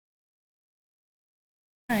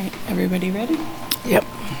All right, everybody ready? Yep.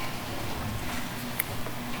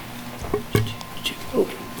 Oh,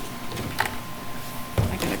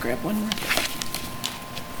 I gotta grab one more.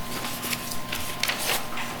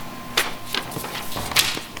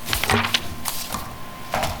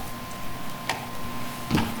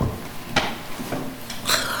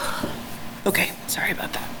 Okay, sorry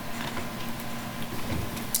about that.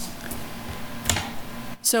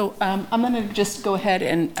 So I'm going to just go ahead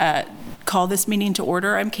and call this meeting to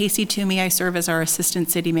order. I'm Casey Toomey. I serve as our Assistant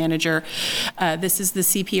City Manager. This is the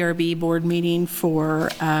CPRB board meeting for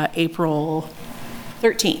April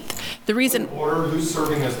 13th. The reason Order, who's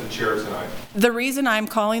serving as the chair tonight? The reason I'm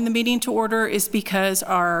calling the meeting to order is because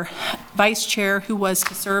our vice chair, who was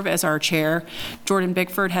to serve as our chair, Jordan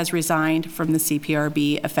Bickford, has resigned from the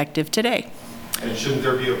CPRB effective today. And shouldn't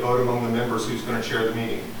there be a vote among the members who's going to chair the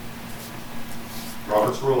meeting?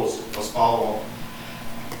 Robert's rules, let's follow them.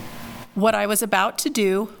 What I was about to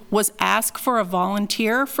do was ask for a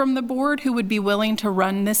volunteer from the board who would be willing to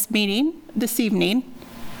run this meeting this evening.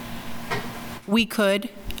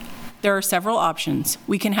 There are several options.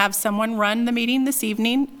 We can have someone run the meeting this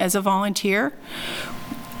evening as a volunteer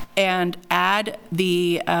and add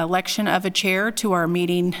the election of a chair to our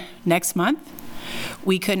meeting next month.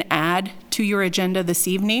 We can add to your agenda this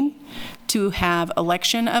evening to have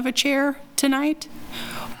election of a chair tonight,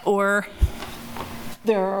 or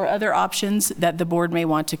there are other options that the board may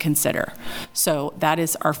want to consider. So that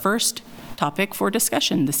is our first topic for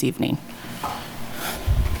discussion this evening.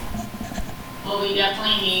 Well, we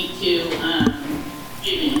definitely need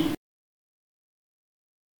to,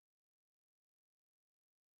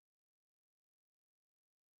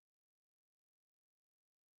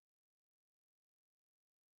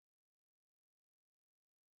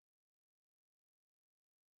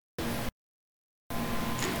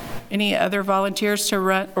 Any other volunteers to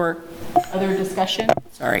run or other discussion?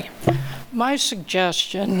 Sorry. My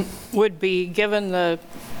suggestion would be, given the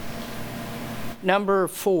number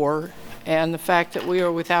 4 and the fact that we are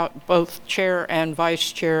without both chair and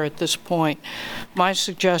vice chair at this point, my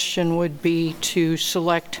suggestion would be to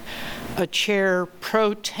select a chair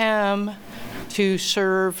pro tem to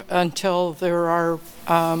serve until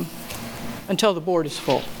until the board is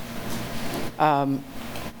full. I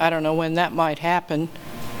don't know when that might happen,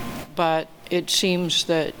 but it seems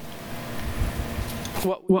that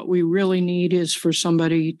what we really need is for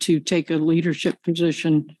somebody to take a leadership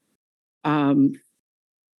position, run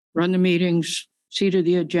the meetings, see to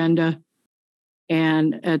the agenda,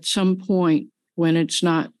 and at some point when it's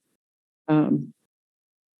not,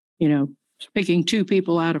 picking 2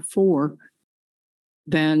 people out of 4,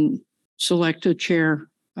 then select a chair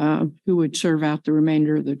who would serve out the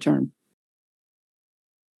remainder of the term.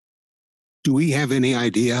 Do we have any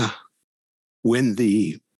idea when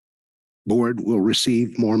the board will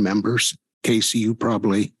receive more members? Casey, you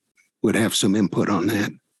probably would have some input on that.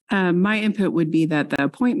 My input would be that the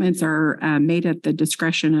appointments are made at the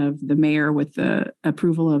discretion of the mayor with the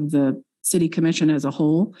approval of the city commission as a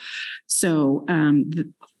whole. So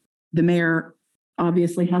the mayor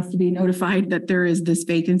obviously has to be notified that there is this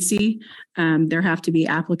vacancy. There have to be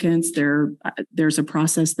applicants. There's a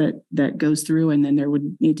process that goes through, and then there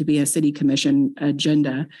would need to be a city commission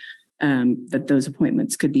agenda that those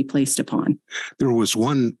appointments could be placed upon. There was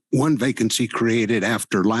one vacancy created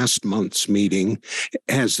after last month's meeting.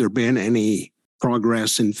 Has there been any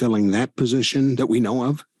progress in filling that position that we know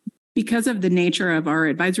of? Because of the nature of our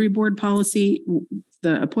advisory board policy,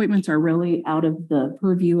 the appointments are really out of the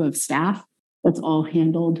purview of staff. That's all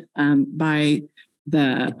handled by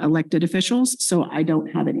the elected officials. So I don't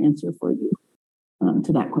have an answer for you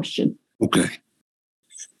to that question. Okay.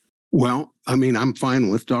 Well, I mean, I'm fine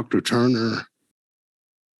with Dr. Turner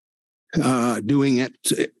doing it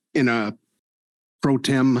in a pro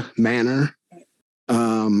tem manner.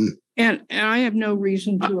 And I have no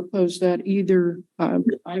reason to oppose that either.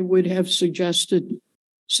 I would have suggested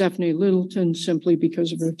Stephanie Littleton simply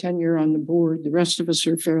because of her tenure on the board. The rest of us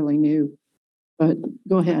are fairly new. But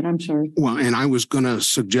go ahead, I'm sorry. Well, and I was going to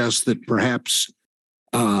suggest that perhaps,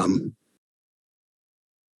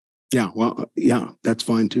 that's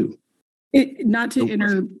fine too. Not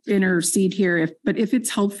to intercede here, but if it's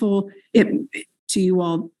helpful to you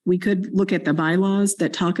all, we could look at the bylaws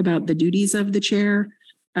that talk about the duties of the chair.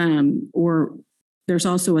 Or there's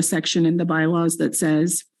also a section in the bylaws that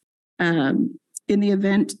says, in the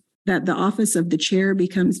event that the office of the chair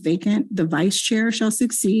becomes vacant, the vice chair shall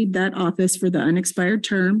succeed that office for the unexpired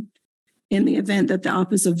term. In the event that the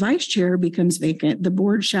office of vice chair becomes vacant, the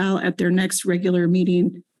board shall at the next regular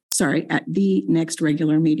meeting,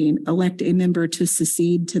 elect a member to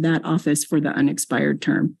succeed to that office for the unexpired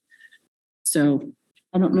term. So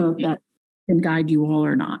I don't know if that can guide you all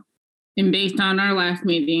or not. And based on our last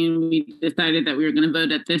meeting, we decided that we were going to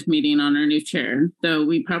vote at this meeting on our new chair. So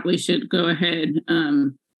we probably should go ahead.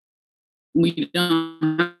 We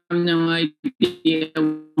don't have no idea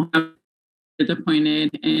how it's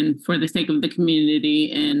appointed, and for the sake of the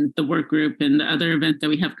community and the work group and the other events that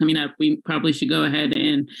we have coming up, we probably should go ahead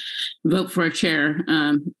and vote for a chair.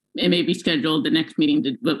 It may be scheduled the next meeting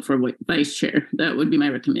to vote for vice chair. That would be my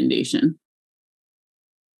recommendation.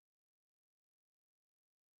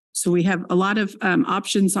 So we have a lot of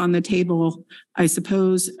options on the table. I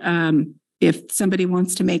suppose if somebody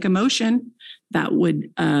wants to make a motion, that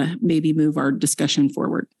would maybe move our discussion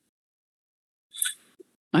forward.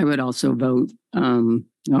 I would also vote, or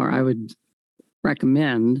I would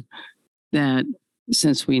recommend that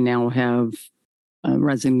since we now have a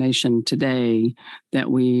resignation today, that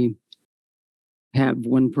we have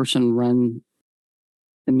one person run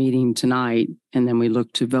the meeting tonight, and then we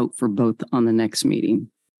look to vote for both on the next meeting.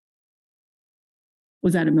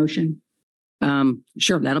 Was that a motion?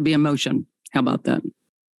 Sure, that'll be a motion. How about that?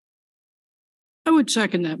 I would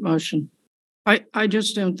second that motion. I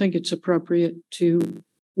just don't think it's appropriate to,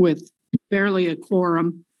 with barely a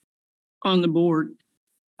quorum on the board,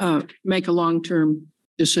 make a long-term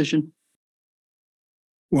decision.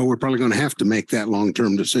 Well, we're probably going to have to make that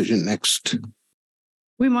long-term decision next.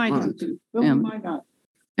 We might have to, but we Yeah. might not.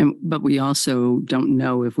 But we also don't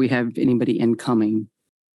know if we have anybody incoming,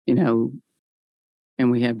 and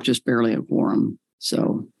we have just barely a quorum.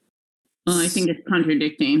 So, Well, I think it's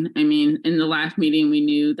contradicting. I mean, in the last meeting, we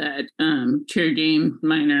knew that Chair James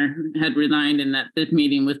Minor had resigned and that this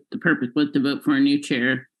meeting the purpose was to vote for a new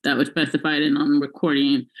chair. That was specified in on the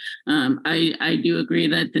recording. I do agree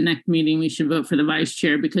that the next meeting we should vote for the vice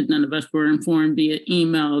chair because none of us were informed via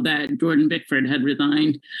email that Jordan Bickford had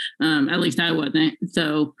resigned. At least I wasn't.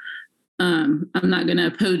 So I'm not going to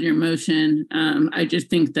oppose your motion. I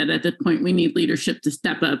just think that at this point we need leadership to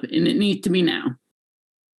step up, and it needs to be now.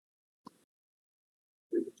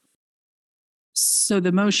 So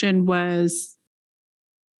the motion was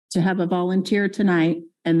to have a volunteer tonight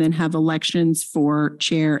and then have elections for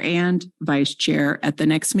chair and vice chair at the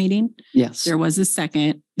next meeting. yes. There was a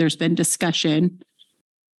second. There's been discussion.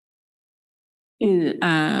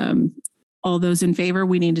 All those in favor,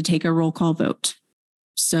 we need to take a roll call vote.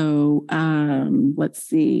 So let's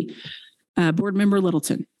see. Board Member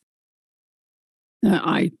Littleton,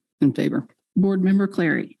 I in favor. Board Member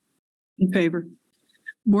Clary, In favor.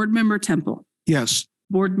 Board Member Temple, Yes,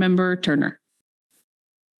 Board Member Turner.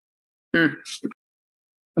 Sure.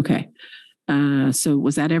 Okay. So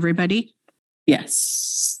was that everybody?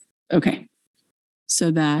 Yes. Okay.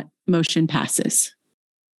 So that motion passes.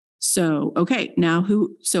 So, okay, now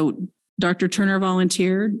so Dr. Turner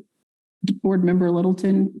volunteered, Board Member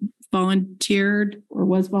Littleton volunteered or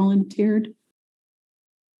was volunteered.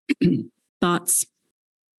 Thoughts?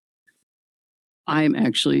 I'm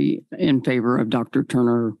actually in favor of Dr.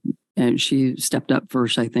 Turner, and she stepped up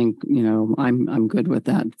first. I think, I'm good with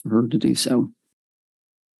that for her to do so.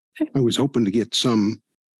 I was hoping to get some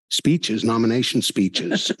speeches, nomination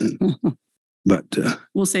speeches, but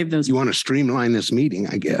We'll save those. you want to streamline this meeting,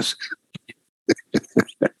 I guess.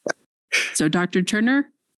 So Dr.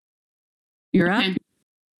 Turner, you're up. Okay.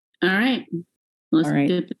 All right. Let's All right.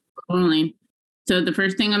 get this rolling. So the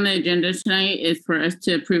first thing on the agenda tonight is for us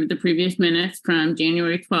to approve the previous minutes from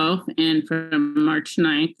January 12th and from March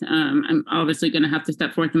 9th. I'm obviously going to have to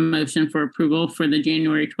step forth a motion for approval for the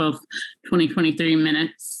January 12th, 2023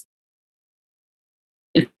 minutes.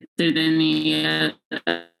 If there's any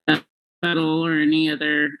battle or any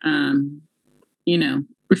other,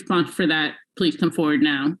 response for that, please come forward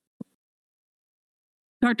now.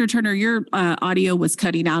 Dr. Turner, your audio was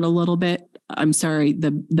cutting out a little bit. I'm sorry,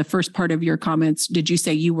 the first part of your comments, did you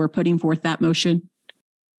say you were putting forth that motion?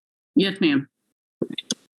 Yes, ma'am.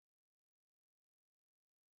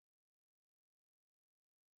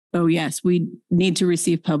 Oh, yes, we need to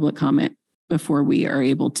receive public comment before we are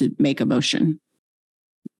able to make a motion.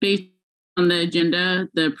 Based on the agenda,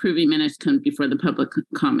 the approving minutes come before the public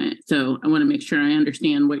comment. So I want to make sure I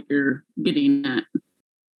understand what you're getting at.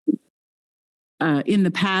 In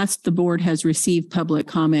the past, the board has received public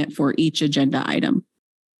comment for each agenda item.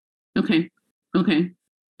 Okay.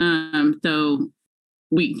 So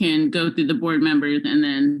we can go through the board members and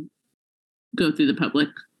then go through the public.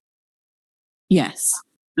 Yes.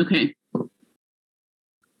 Okay.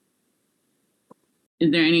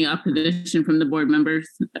 Is there any opposition from the board members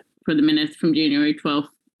for the minutes from January 12th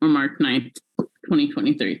or March 9th,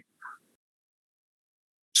 2023?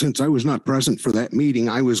 Since I was not present for that meeting,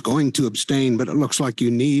 I was going to abstain, but it looks like you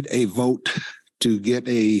need a vote to get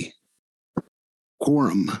a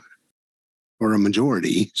quorum or a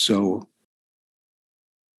majority. So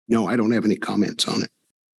no, I don't have any comments on it.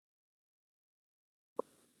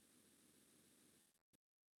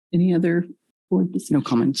 Any other board discussion? No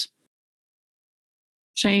comments.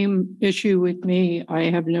 Same issue with me. I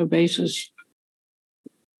have no basis.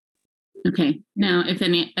 Okay, now if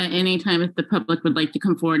at any time if the public would like to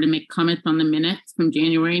come forward and make comments on the minutes from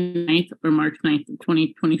January 9th or March 9th of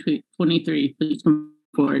 2023, please come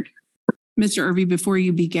forward. Mr. Irby, before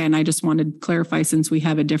you begin, I just wanted to clarify, since we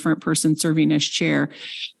have a different person serving as chair,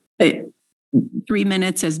 3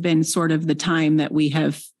 minutes has been sort of the time that we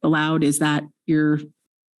have allowed. Is that your?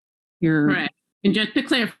 Correct. And just to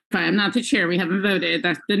clarify, I'm not the chair. We haven't voted.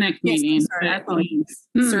 That's the next Yes, meeting. sorry, I apologize.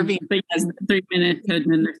 Serving as 3 minutes has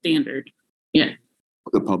been the standard. Yeah.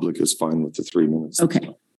 The public is fine with the 3 minutes. Okay.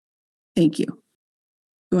 Thank you.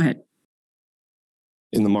 Go ahead.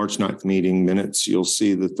 In the March 9th meeting minutes, you'll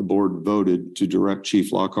see that the board voted to direct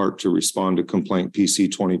Chief Lockhart to respond to complaint PC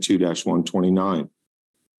 22-129.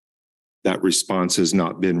 That response has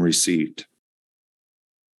not been received.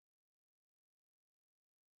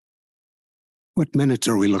 What minutes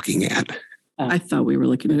are we looking at? I thought we were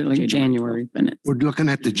looking at Like January minutes. We're looking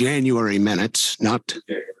at the January minutes, not,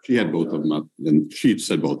 She had both of them up, and she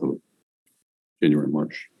said both of them. January,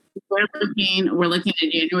 March. We're looking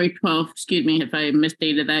at January 12th, excuse me if I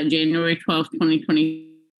misstated that, January 12th,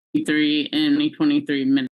 2023 and 2023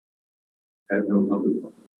 minutes.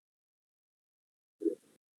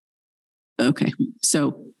 Okay,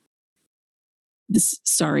 so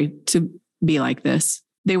sorry to be like this.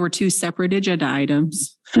 They were two separate agenda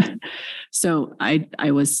items. So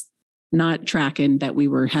I was not tracking that we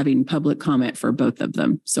were having public comment for both of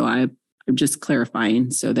them. So I'm just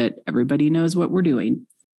clarifying so that everybody knows what we're doing.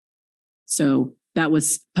 So that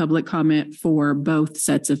was public comment for both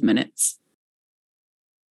sets of minutes.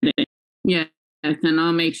 Yes, and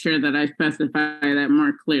I'll make sure that I specify that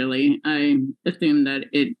more clearly. I assume that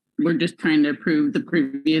we're just trying to approve the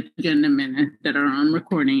previous agenda minutes that are on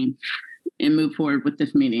recording and move forward with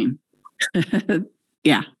this meeting.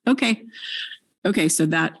 Yeah, okay. Okay, so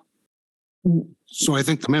that, so I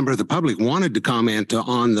think the member of the public wanted to comment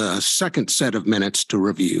on the second set of minutes to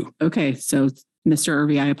review. okay, so Mr.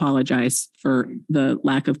 Irby, I apologize for the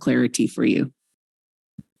lack of clarity for you.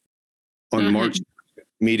 Go On ahead. March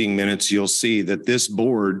meeting minutes, you'll see that this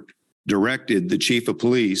board directed the chief of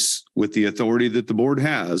police, with the authority that the board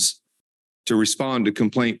has, to respond to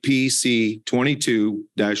complaint PC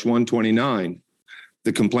 22-129,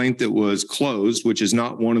 the complaint that was closed, which is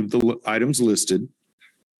not one of the items listed.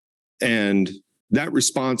 And that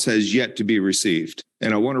response has yet to be received.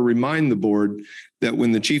 And I want to remind the board that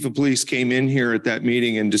when the chief of police came in here at that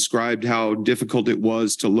meeting and described how difficult it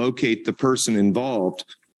was to locate the person involved,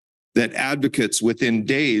 that advocates within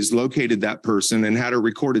days located that person and had a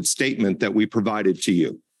recorded statement that we provided to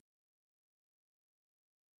you.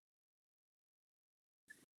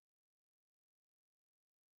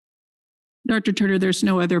 Dr. Turner, there's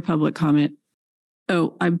no other public comment.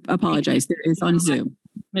 Oh, I apologize. There is on Zoom.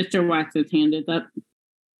 Mr. Wax's hand is up.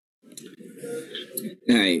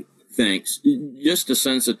 Hey, thanks. Just to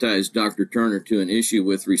sensitize Dr. Turner to an issue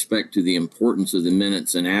with respect to the importance of the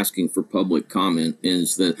minutes and asking for public comment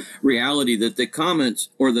is the reality that the comments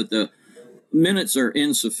or that the minutes are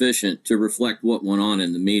insufficient to reflect what went on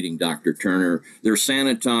in the meeting, Dr. Turner. They're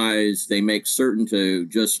sanitized. They make certain to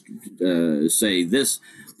just say this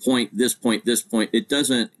point, this point, this point. It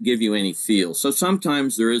doesn't give you any feel. So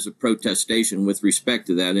sometimes there is a protestation with respect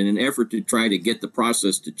to that in an effort to try to get the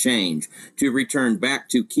process to change, to return back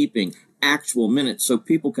to keeping actual minutes so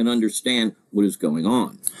people can understand what is going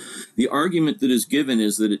on. The argument that is given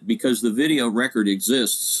is that because the video record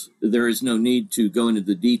exists, there is no need to go into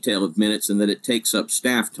the detail of minutes and that it takes up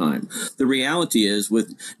staff time. The reality is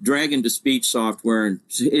with Dragon to Speech software,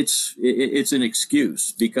 it's an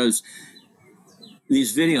excuse because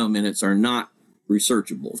these video minutes are not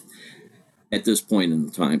researchable at this point in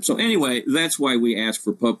the time. So anyway, that's why we asked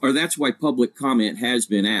for that's why public comment has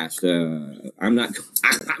been asked. I'm not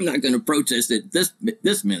going to protest it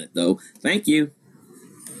this minute though. Thank you.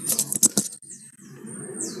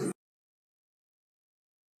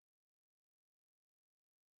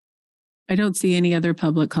 I don't see any other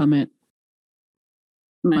public comment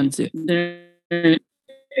on Zoom. There is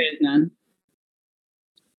none.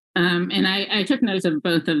 And I took notes of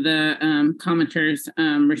both of the commenters'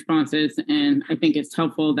 responses, and I think it's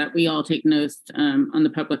helpful that we all take notes on the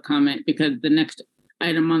public comment because the next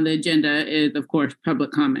item on the agenda is, of course,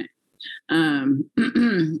 public comment. And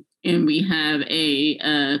we have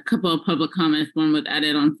a couple of public comments. One was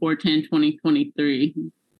added on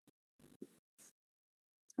 4/10/2023.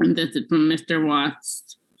 And this is from Mr.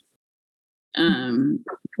 Watts.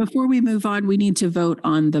 Before we move on, we need to vote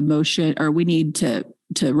on the motion, or we need to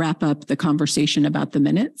wrap up the conversation about the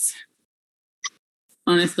minutes.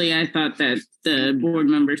 Honestly, I thought that the board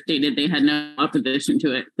member stated they had no opposition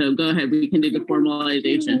to it. So go ahead, we can do the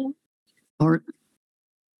formalization. Or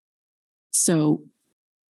So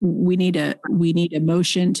we need a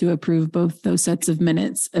motion to approve both those sets of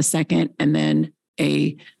minutes, a second, and then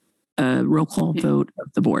a roll call vote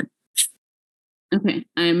of the board. Okay,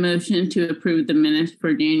 I motion to approve the minutes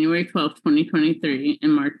for January 12th, 2023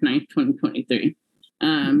 and March 9th, 2023.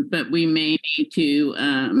 But we may need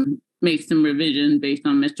to make some revision based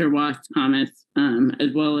on Mr. Watt's comments,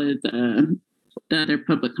 as well as the other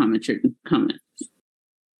public comments. Any other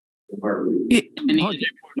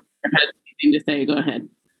board member has anything to say, go ahead.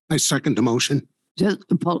 I second the motion. just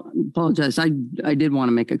apologize. I did want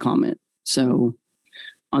to make a comment. So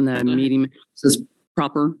on the meeting, this is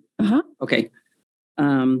proper. Okay.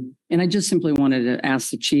 And I just simply wanted to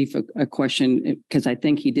ask the chief a question because I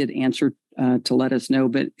think he did answer to let us know,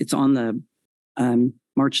 but it's on the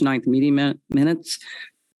March 9th meeting minutes.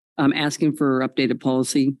 I'm asking for updated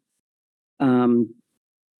policy to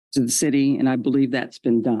the city, and I believe that's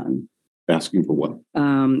been done. Asking for what?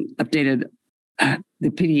 Updated the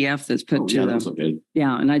PDF that's put to that's okay.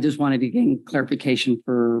 Yeah, and I just wanted to gain clarification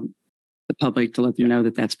for the public to let them know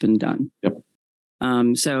that that's been done. Yep.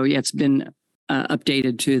 So yeah, it's been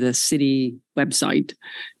updated to the city website.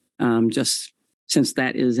 Just since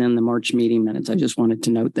that is in the March meeting minutes, I just wanted to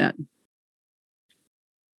note that.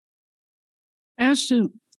 As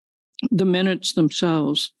to the minutes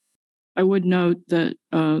themselves, I would note that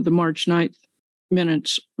the March 9th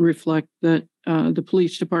minutes reflect that the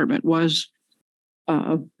police department was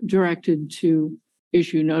directed to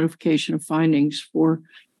issue notification of findings for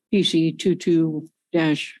PC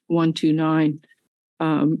 22-129.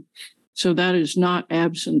 So that is not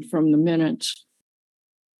absent from the minutes.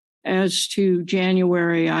 As to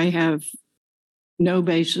January, I have no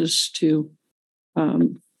basis to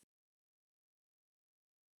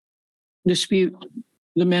dispute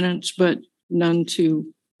the minutes, but none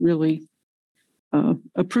to really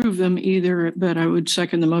approve them either. But I would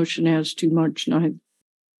second the motion as to March 9th.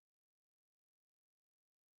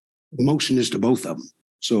 The motion is to both of them.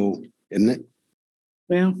 So, isn't it?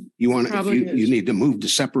 Well, You want to, Probably you is. need to move to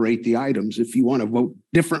separate the items if you want to vote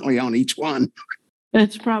differently on each one.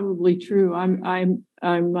 that's probably true. I'm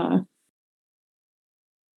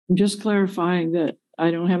just clarifying that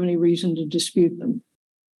I don't have any reason to dispute them.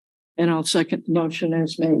 And I'll second the motion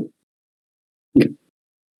as made.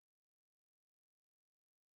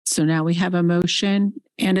 So now we have a motion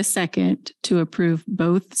and a second to approve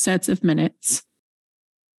both sets of minutes.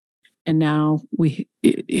 And now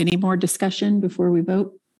any more discussion before we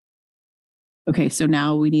vote? Okay, so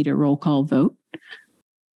now we need a roll call vote.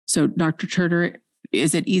 So Dr. Turner,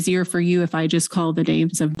 is it easier for you if I just call the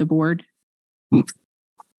names of the board? So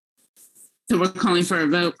we're calling for a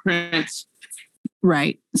vote, correct?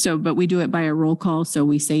 Right. So, but we do it by a roll call. So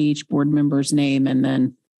we say each board member's name and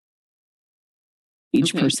then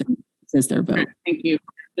each Okay. person says their vote. Thank you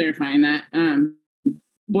for clarifying that.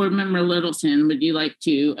 Board Member Littleton, would you like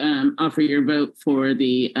to offer your vote for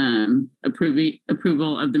the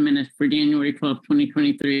approval of the minutes for January 12th,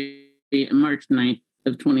 2023 and March 9th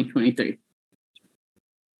of 2023?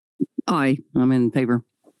 Aye, I'm in favor.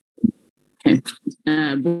 Okay.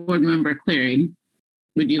 Board Member Clary,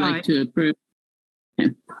 would you like Aye. to approve?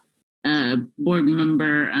 Okay. Board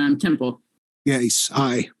Member Temple. Yes,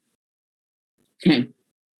 aye. Okay.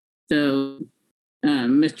 So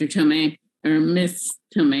Mr. Tomei, or Miss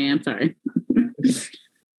Tomei, I'm sorry.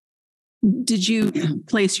 Did you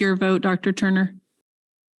place your vote, Dr. Turner?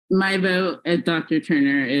 My vote as Dr.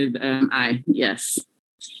 Turner is aye, yes.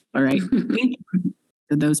 All right.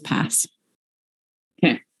 So those pass.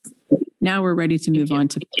 Okay. Now we're ready to move on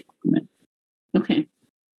to. Okay.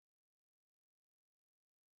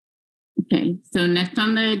 Okay, so next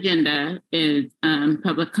on the agenda is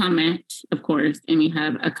public comment, of course, and we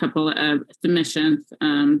have a couple of submissions.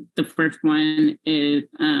 The first one is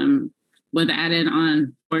was added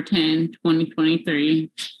on 4/10/2023.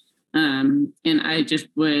 And I just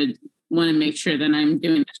would want to make sure that I'm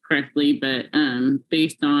doing this correctly, but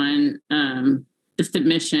based on the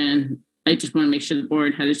submission, I just want to make sure the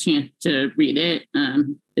board had a chance to read it.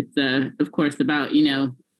 It's of course about,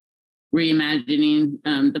 reimagining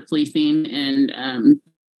the policing and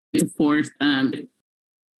the force.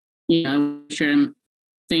 Sure I'm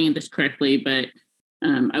saying this correctly, but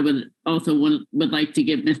I would also would like to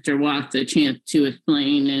give Mr. Watts a chance to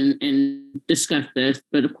explain and discuss this,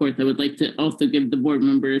 but of course I would like to also give the board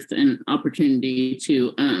members an opportunity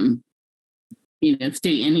to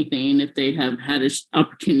state anything if they have had an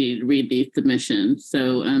opportunity to read these submissions.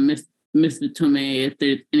 So Mr. Tomei, if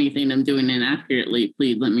there's anything I'm doing inaccurately,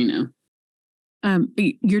 please let me know.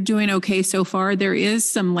 You're doing okay so far. There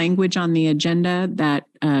is some language on the agenda that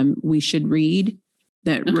we should read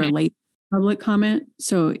that Okay. relate to public comment.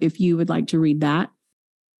 So if you would like to read that,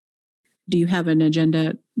 do you have an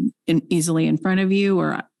agenda easily in front of you,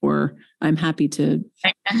 or I'm happy to?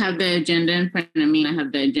 I have the agenda in front of me. I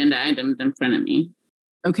have the agenda items in front of me.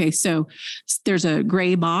 Okay, so there's a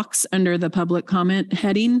gray box under the public comment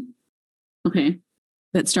heading Okay.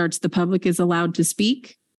 that starts "The public is allowed to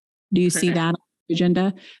speak." Do you see Correct. that on the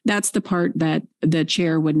agenda? That's the part that the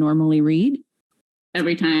chair would normally read.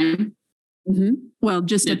 Every time. Well,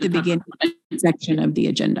 just at the beginning section of the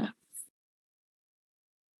agenda.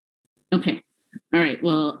 Okay. All right.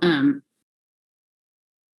 Well,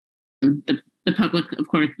 the public, of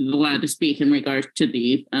course, is allowed to speak in regards to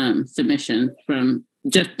the submission from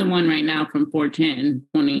just the one right now from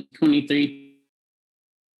 4/10/2023.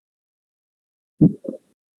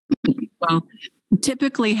 Well,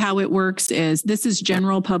 typically how it works is this is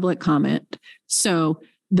general public comment. So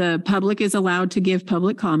the public is allowed to give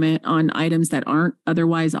public comment on items that aren't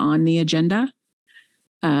otherwise on the agenda.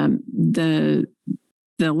 The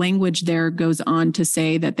language there goes on to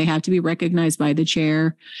say that they have to be recognized by the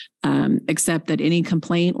chair, except that any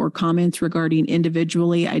complaint or comments regarding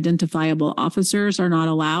individually identifiable officers are not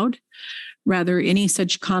allowed. Rather, any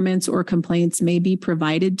such comments or complaints may be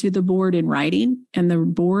provided to the board in writing, and the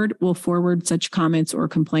board will forward such comments or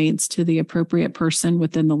complaints to the appropriate person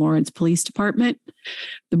within the Lawrence Police Department.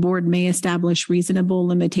 The board may establish reasonable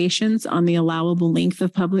limitations on the allowable length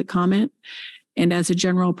of public comment. And as a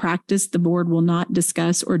general practice, the board will not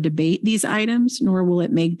discuss or debate these items, nor will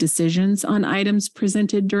it make decisions on items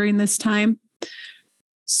presented during this time.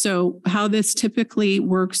 So how this typically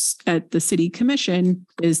works at the city commission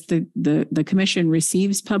is the commission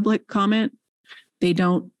receives public comment. They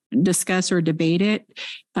don't discuss or debate it.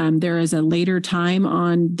 There is a later time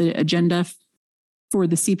on the agenda for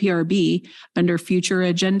the CPRB under future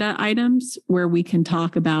agenda items where we can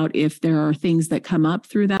talk about if there are things that come up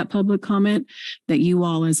through that public comment that you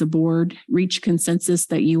all as a board reach consensus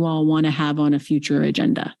that you all want to have on a future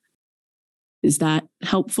agenda. Is that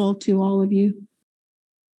helpful to all of you?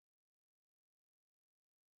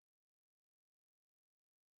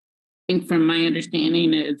 I think from my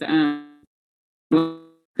understanding is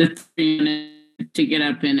to get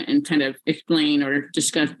up and kind of explain or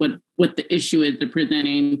discuss what the issue is they're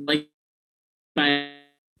presenting, like by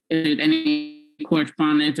any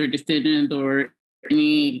correspondence or decisions or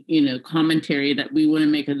any commentary that we want to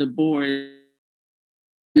make as a board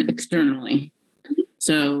externally.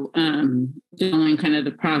 So following kind of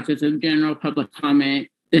the process of general public comment,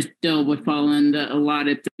 this still would fall in the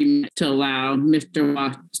allotted 3 minutes to allow Mr.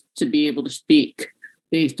 Watts to be able to speak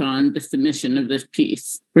based on the submission of this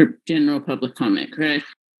piece for general public comment, correct?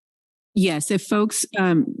 Yes, if folks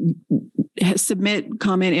submit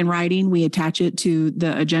comment in writing, we attach it to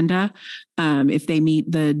the agenda. If they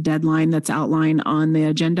meet the deadline that's outlined on the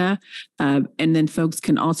agenda, and then folks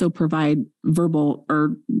can also provide verbal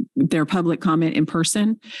or their public comment in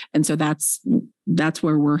person. And so that's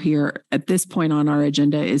where we're here at this point on our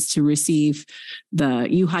agenda is to receive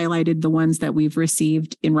you highlighted the ones that we've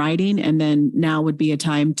received in writing, and then now would be a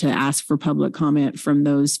time to ask for public comment from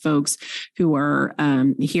those folks who are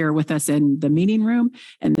here with us in the meeting room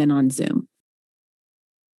and then on Zoom.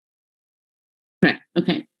 Correct.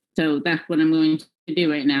 Okay. So that's what I'm going to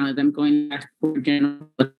do right now is I'm going to ask for general.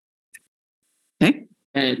 Okay.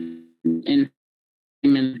 And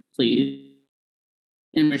please,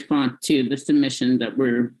 in response to the submission that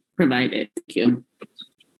were provided. Thank you.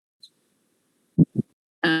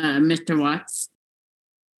 Mr. Watts.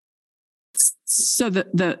 So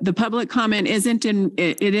the public comment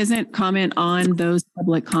isn't comment on those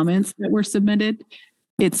public comments that were submitted.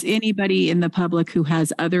 It's anybody in the public who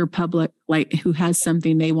has other public, who has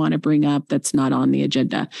something they want to bring up that's not on the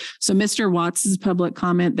agenda. So Mr. Watts's public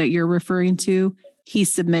comment that you're referring to, he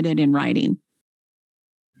submitted in writing.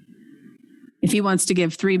 If he wants to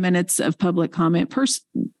give 3 minutes of public comment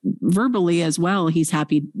verbally as well, he's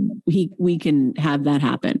happy. We can have that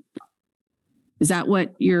happen. Is that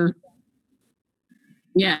what you're?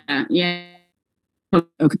 Yeah.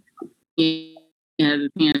 Okay. has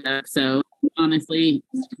his hand up. So honestly,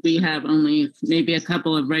 we have only maybe a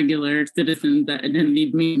couple of regular citizens that attend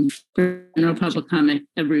these meetings for general public comment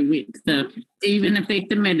every week. So even if they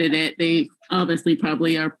submitted it, they obviously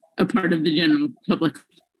probably are a part of the general public.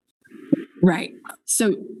 Right.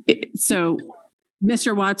 So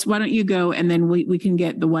Mr. Watts, why don't you go, and then we can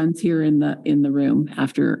get the ones here in the room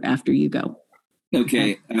after you go.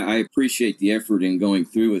 Okay, I appreciate the effort in going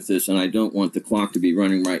through with this, and I don't want the clock to be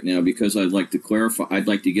running right now because I'd like to clarify. I'd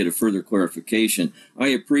like to get a further clarification. I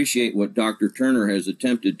appreciate what Dr. Turner has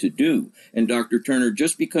attempted to do. And Dr. Turner,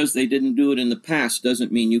 just because they didn't do it in the past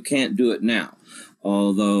doesn't mean you can't do it now.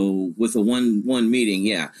 Although with a one meeting,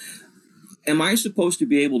 yeah. Am I supposed to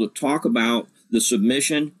be able to talk about the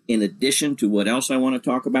submission in addition to what else I want to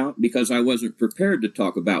talk about? Because I wasn't prepared to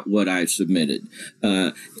talk about what I submitted.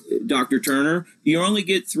 Dr. Turner, you only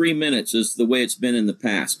get 3 minutes is the way it's been in the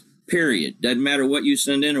past, period. Doesn't matter what you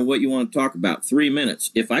send in or what you want to talk about, 3 minutes.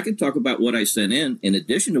 If I can talk about what I sent in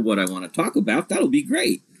addition to what I want to talk about, that'll be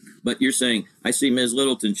great. But you're saying, I see Ms.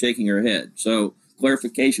 Littleton shaking her head. So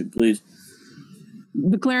clarification, please.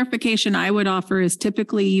 The clarification I would offer is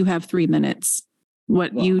typically you have 3 minutes.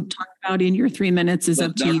 What you talk about in your 3 minutes is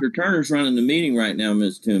up to you. Dr. Turner's running the meeting right now,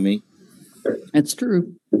 Ms. Toomey. That's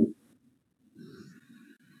true.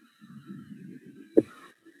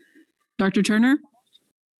 Dr. Turner?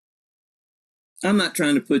 I'm not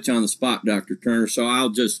trying to put you on the spot, Dr. Turner, so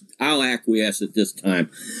I'll acquiesce at this time.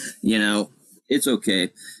 You know, it's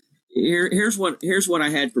okay. Here's what I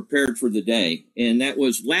had prepared for the day, and that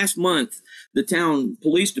was last month. The town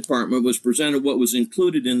police department was presented what was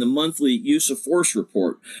included in the monthly use of force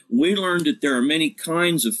report. We learned that there are many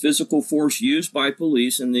kinds of physical force used by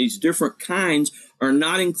police, and these different kinds are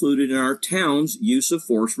not included in our town's use of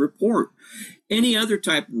force report. Any other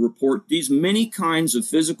type of report these many kinds of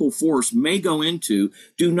physical force may go into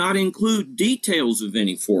do not include details of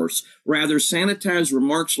any force. Rather, sanitize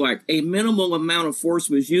remarks like a minimal amount of force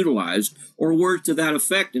was utilized or words to that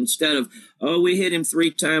effect instead of, oh, we hit him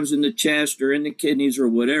 3 times in the chest or in the kidneys or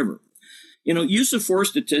whatever. You know, use of force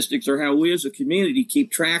statistics are how we as a community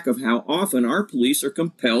keep track of how often our police are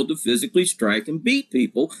compelled to physically strike and beat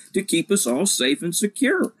people to keep us all safe and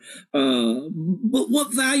secure. But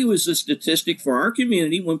what value is this statistic for our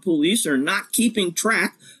community when police are not keeping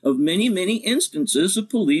track of many, many instances of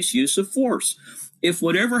police use of force? If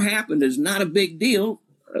whatever happened is not a big deal,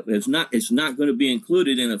 it's not going to be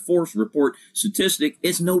included in a force report statistic,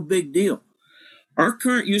 it's no big deal. Our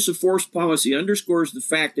current use of force policy underscores the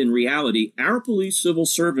fact in reality our police civil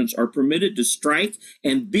servants are permitted to strike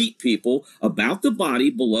and beat people about the body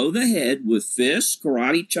below the head with fists,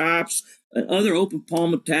 karate chops, and other open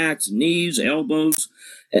palm attacks, knees, elbows,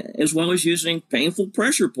 as well as using painful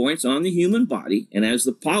pressure points on the human body. And as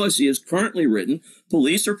the policy is currently written,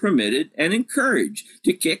 police are permitted and encouraged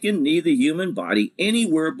to kick and knee the human body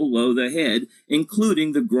anywhere below the head,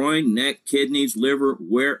 including the groin, neck, kidneys, liver,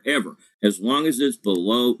 wherever. As long as it's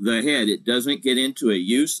below the head, it doesn't get into a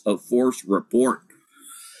use of force report.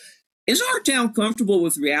 Is our town comfortable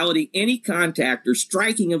with reality? Any contact or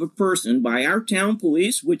striking of a person by our town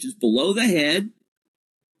police, which is below the head,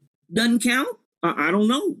 doesn't count? I don't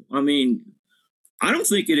know. I mean, I don't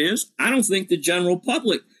think it is. I don't think the general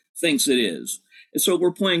public thinks it is. And so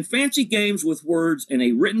we're playing fancy games with words and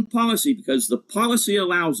a written policy because the policy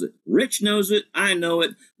allows it. Rich knows it. I know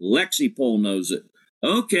it. Lexipol knows it.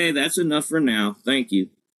 Okay, that's enough for now. Thank you.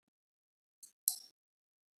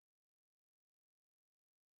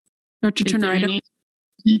 Dr. Turner,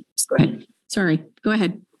 go ahead. Sorry, go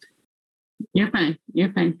ahead. You're fine.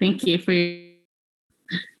 You're fine. Thank you for your...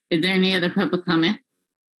 Is there any other public comment?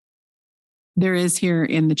 There is here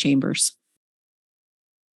in the chambers.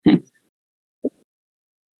 Okay.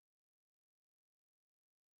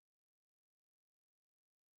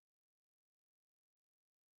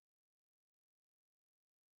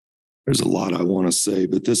 There's a lot I want to say,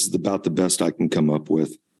 but this is about the best I can come up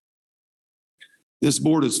with. This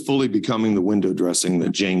board is fully becoming the window dressing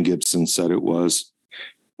that Jane Gibson said it was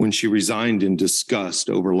when she resigned in disgust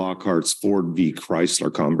over Lockhart's Ford v.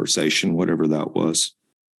 Chrysler conversation, whatever that was.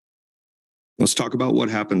 Let's talk about what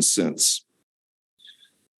happened since.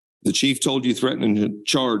 The chief told you threatening to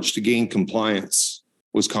charge to gain compliance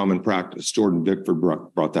was common practice. Jordan Bickford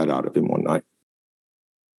brought that out of him one night.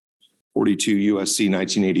 42 USC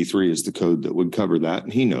 1983 is the code that would cover that,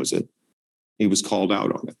 and he knows it. He was called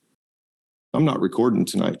out on it. I'm not recording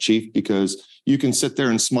tonight, Chief, because you can sit there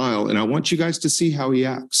and smile, and I want you guys to see how he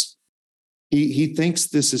acts. He thinks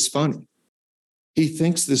this is funny. He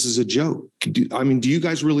thinks this is a joke. Do you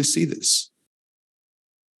guys really see this?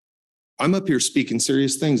 I'm up here speaking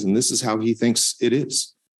serious things, and this is how he thinks it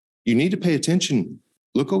is. You need to pay attention.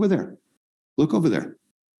 Look over there. Look over there.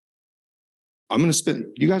 I'm going to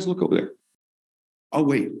spin. You guys look over there. Oh,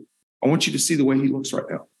 wait. I want you to see the way he looks right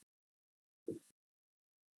now.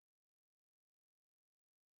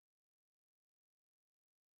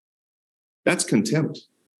 That's contempt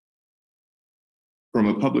from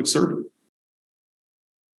a public servant.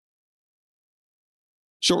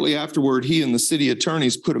 Shortly afterward, he and the city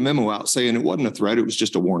attorneys put a memo out saying it wasn't a threat, it was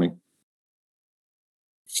just a warning.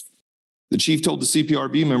 The chief told the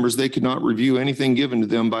CPRB members they could not review anything given to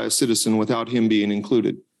them by a citizen without him being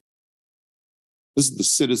included. This is the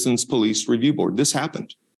Citizens Police Review Board. This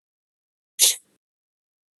happened.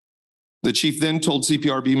 The chief then told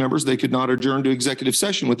CPRB members they could not adjourn to executive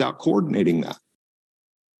session without coordinating that.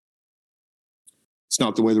 It's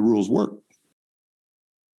not the way the rules work.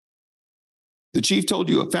 The chief told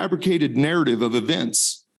you a fabricated narrative of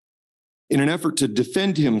events in an effort to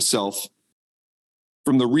defend himself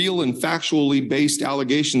from the real and factually based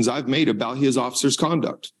allegations I've made about his officer's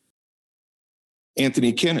conduct.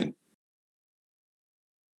 Anthony Kennan.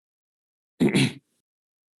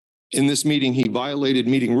 In this meeting, he violated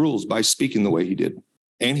meeting rules by speaking the way he did,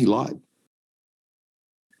 and he lied.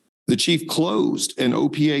 The chief closed an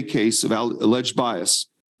OPA case of alleged bias,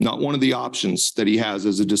 not one of the options that he has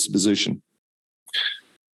as a disposition,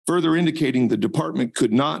 further indicating the department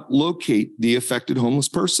could not locate the affected homeless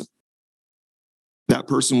person. That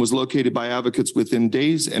person was located by advocates within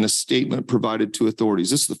days and a statement provided to authorities.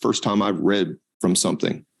 This is the first time I've read from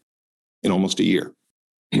something in almost a year.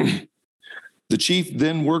 The chief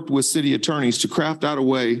then worked with city attorneys to craft a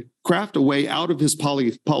way out of his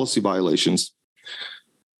policy violations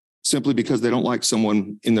simply because they don't like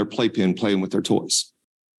someone in their playpen playing with their toys.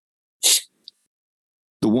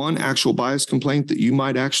 The one actual bias complaint that you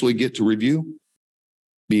might actually get to review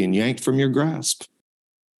being yanked from your grasp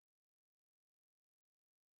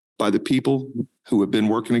by the people who have been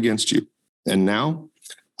working against you. And now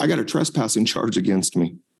I got a trespassing charge against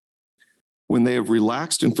me. When they have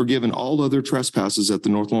relaxed and forgiven all other trespasses at the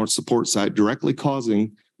North Lawrence support site, directly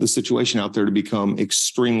causing the situation out there to become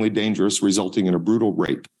extremely dangerous, resulting in a brutal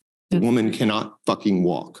rape. The woman cannot fucking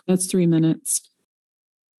walk. That's 3 minutes.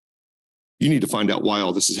 You need to find out why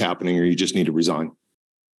all this is happening, or you just need to resign.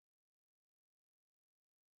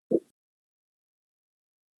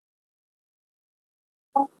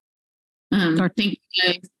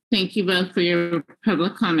 Thank you both for your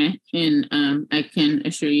public comment, and I can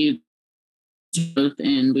assure you both,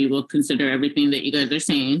 and we will consider everything that you guys are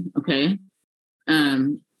saying. Okay,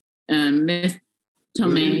 Ms.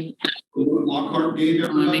 Tomei, Lockhart gave I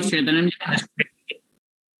want to make sure that I'm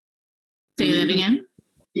say that again.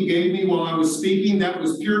 He gave me while I was speaking. That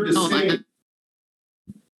was pure disdain.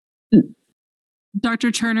 Dr.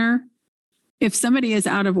 Turner, if somebody is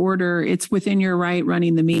out of order, it's within your right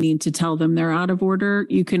running the meeting to tell them they're out of order.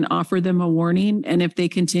 You can offer them a warning. And if they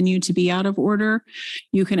continue to be out of order,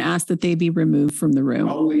 you can ask that they be removed from the room.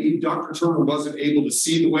 Probably Dr. Turner wasn't able to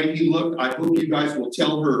see the way he looked. I hope you guys will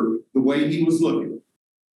tell her the way he was looking,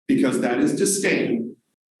 because that is disdain.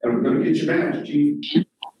 And I'm going to get your badge, Chief.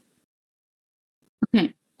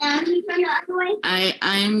 Okay.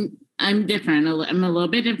 I'm different. I'm a little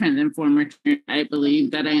bit different than former. I believe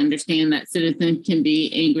that I understand that citizens can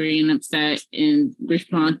be angry and upset in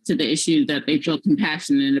response to the issues that they feel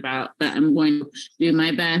compassionate about, but I'm going to do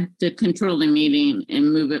my best to control the meeting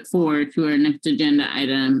and move it forward to our next agenda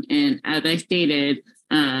item. And as I stated,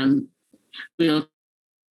 we'll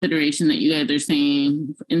consideration that you guys are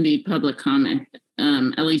saying in the public comment,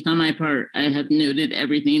 at least on my part, I have noted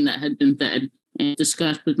everything that had been said and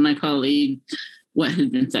discussed with my colleague what has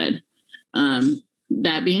been said.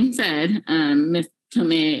 That being said, Ms.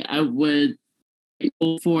 Tomei, I would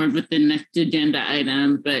go forward with the next agenda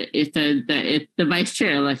item, but it says that it's the vice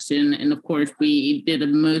chair election. And of course, we did a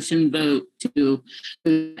motion vote to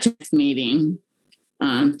the next meeting. So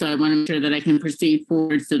I want to make sure that I can proceed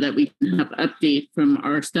forward so that we can have updates from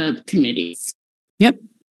our subcommittees. Yep,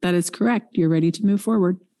 that is correct. You're ready to move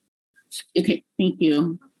forward. Okay, thank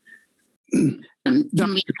you. Can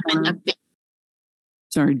we have an update?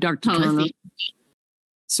 Sorry, Dr. Turner. Policy.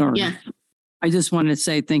 Sorry. Yeah. I just wanted to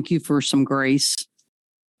say thank you for some grace.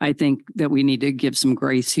 I think that we need to give some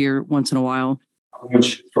grace here once in a while.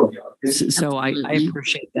 So I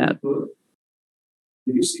appreciate that.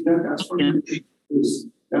 Did you see that? That's what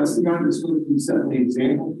that's the guy that's going to be setting the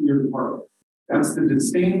example for your department. That's the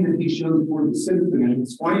disdain that he shows for the citizen, and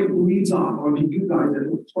it's why it bleeds off onto you guys at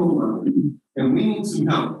the level. And we need some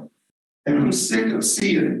help. And I'm sick of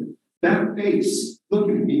seeing that face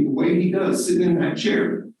looking at me the way he does sitting in that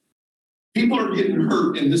chair. People are getting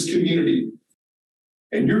hurt in this community,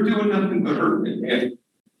 and you're doing nothing but hurting it, man.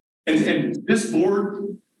 And this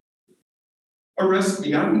board arrest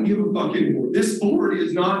me. I don't give a fuck anymore. This board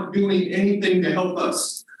is not doing anything to help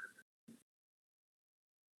us.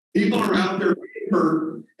 People are out there getting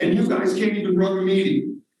hurt, and you guys can't even run a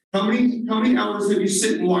meeting. How many hours have you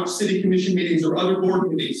sit and watch city commission meetings or other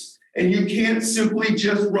board meetings? And you can't simply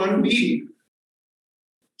just run a meeting.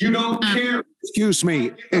 You don't care. Excuse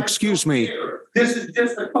me. This is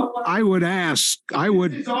just a couple of. I would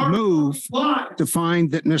move to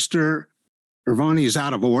find that Mr. Irvani is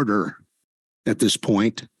out of order at this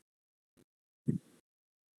point.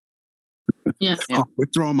 Yeah. I'll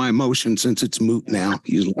withdraw my motion since it's moot now.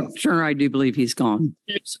 He's left. Sure, I do believe he's gone.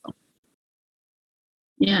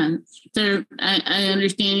 Yeah, sir, I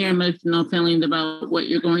understand your emotional feelings about what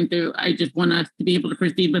you're going through. I just want us to be able to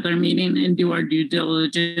proceed with our meeting and do our due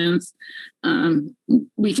diligence.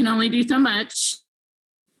 We can only do so much,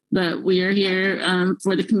 but we are here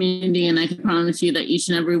for the community, and I can promise you that each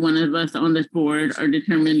and every one of us on this board are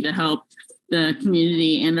determined to help the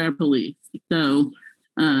community and our police. So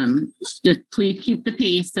just please keep the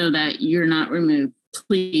peace so that you're not removed.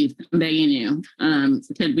 Please, I'm begging you,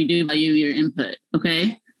 because we do value your input,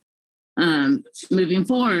 okay? Moving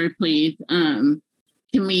forward, please, can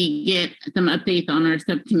we get some updates on our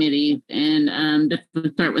subcommittees? And this will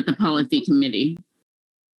start with the policy committee.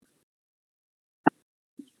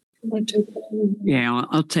 Yeah,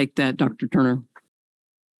 I'll take that, Dr. Turner.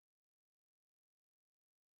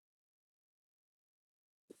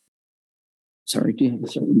 Sorry, do you have a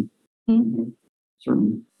certain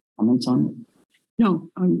comments on it? No,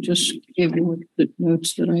 I'm just giving you the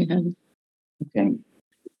notes that I had, Okay.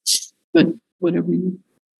 but whatever you.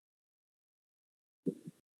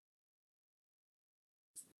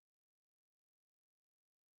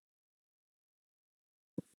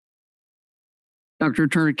 Dr.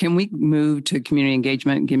 Turner, can we move to community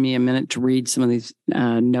engagement? Give me a minute to read some of these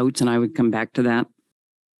notes and I would come back to that.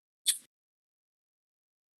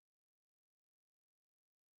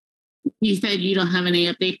 You said you don't have any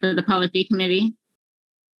update for the policy committee?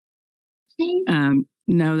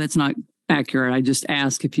 No, that's not accurate. I just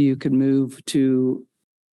asked if you could move to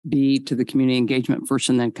the community engagement first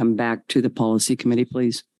and then come back to the policy committee,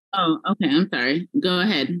 please. Oh, okay. I'm sorry. Go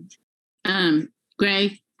ahead.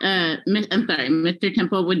 Greg, I'm sorry, Mr.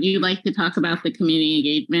 Temple, would you like to talk about the community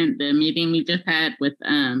engagement, the meeting we just had with,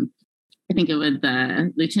 I think it was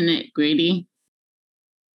Lieutenant Grady?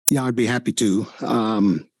 Yeah, I'd be happy to.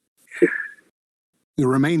 The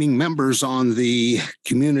remaining members on the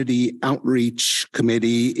Community Outreach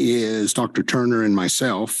Committee is Dr. Turner and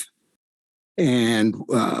myself. And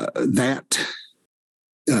that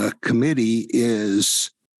committee is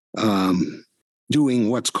doing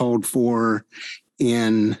what's called for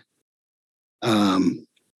in our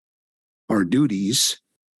duties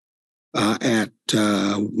at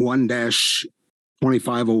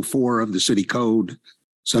 1-2504 of the City Code,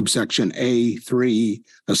 subsection A3,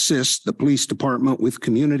 assist the police department with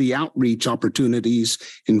community outreach opportunities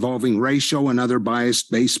involving racial and other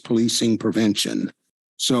bias-based policing prevention.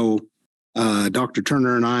 So Dr.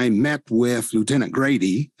 Turner and I met with Lieutenant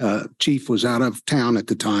Grady. Chief was out of town at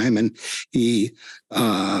the time, and he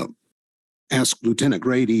asked Lieutenant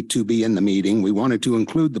Grady to be in the meeting. We wanted to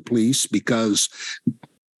include the police because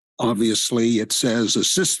obviously it says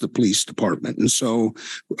assist the police department. And so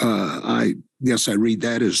I guess I read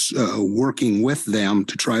that as working with them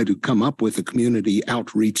to try to come up with a community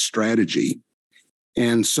outreach strategy.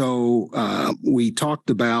 And so we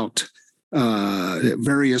talked about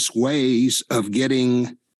various ways of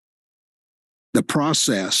getting the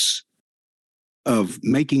process of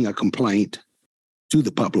making a complaint to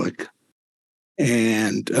the public.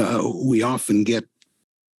 And we often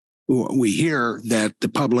we hear that the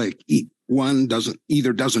public, one,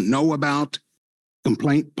 doesn't know about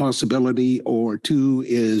complaint possibility, or two,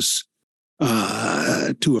 is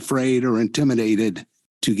too afraid or intimidated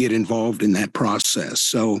to get involved in that process.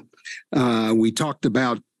 So we talked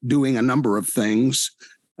about doing a number of things.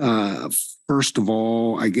 First of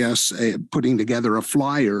all, I guess putting together a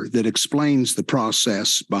flyer that explains the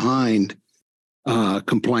process behind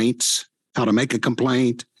complaints, how to make a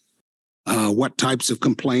complaint, what types of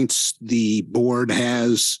complaints the board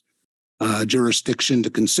has jurisdiction to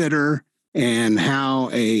consider, and how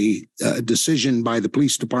a decision by the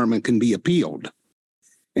police department can be appealed.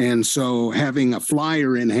 And so having a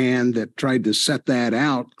flyer in hand that tried to set that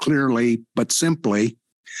out clearly but simply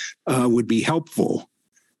would be helpful.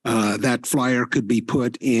 That flyer could be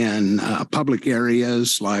put in public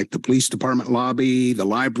areas like the police department lobby, the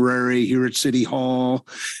library here at City Hall.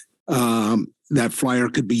 That flyer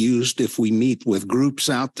could be used if we meet with groups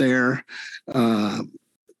out there to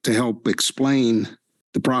help explain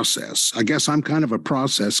the process. I guess I'm kind of a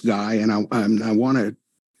process guy, and I want to.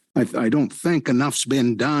 I don't think enough's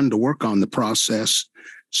been done to work on the process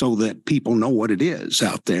so that people know what it is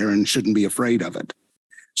out there and shouldn't be afraid of it.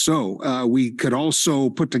 So we could also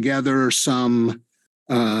put together some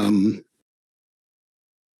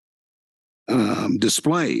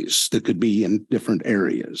displays that could be in different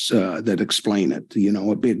areas that explain it. You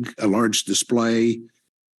know, a large display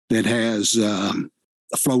that has a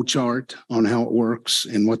flow chart on how it works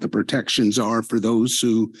and what the protections are for those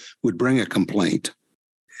who would bring a complaint.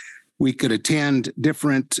 We could attend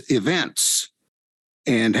different events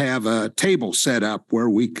and have a table set up where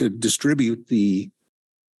we could distribute the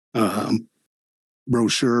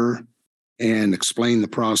brochure and explain the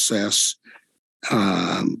process.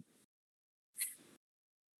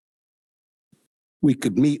 We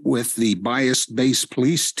could meet with the bias-based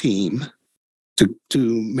police team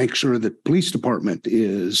to make sure that police department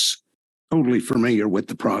is totally familiar with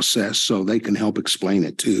the process so they can help explain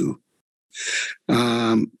it too.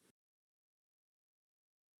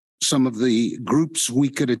 Some of the groups we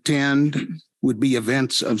could attend would be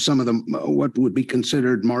events of some of the what would be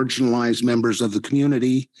considered marginalized members of the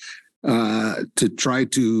community to try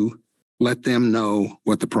to let them know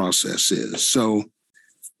what the process is. So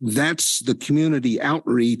that's the community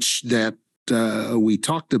outreach that we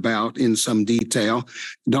talked about in some detail.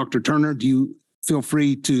 Dr. Turner, do you feel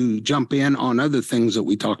free to jump in on other things that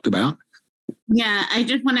we talked about? Yeah, I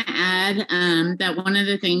just want to add that one of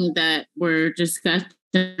the things that were discussed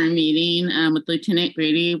in our meeting with Lieutenant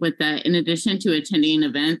Grady was that in addition to attending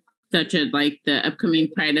events such as like the upcoming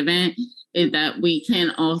Pride event, is that we can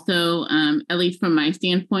also, at least from my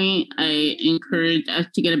standpoint, I encourage us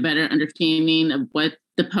to get a better understanding of what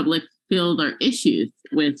the public feels are issues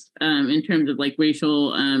with in terms of like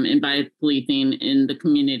racial and bias policing in the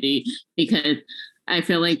community, because I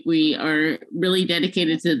feel like we are really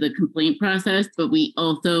dedicated to the complaint process, but we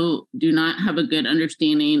also do not have a good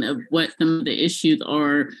understanding of what some of the issues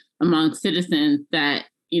are among citizens that,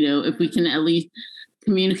 you know, if we can at least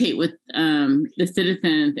communicate with the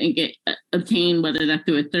citizens and obtain, whether that's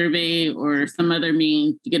through a survey or some other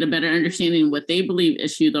means, to get a better understanding of what they believe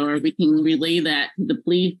issues are, we can relay that to the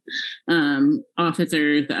police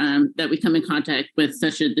officers that we come in contact with,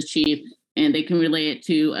 such as the chief, and they can relay it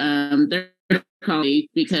to their colleagues.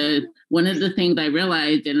 Because one of the things I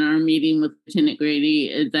realized in our meeting with Lieutenant Grady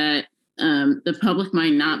is that the public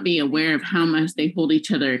might not be aware of how much they hold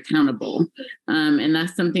each other accountable. And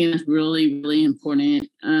that's something that's really, really important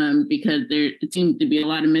because there seems to be a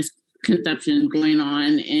lot of misconceptions going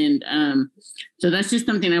on. And so that's just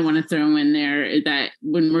something I want to throw in there, is that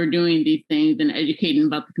when we're doing these things and educating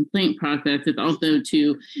about the complaint process, it's also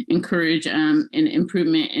to encourage an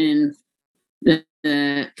improvement in the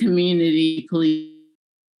community police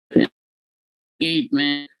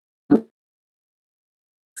engagement.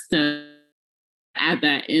 So add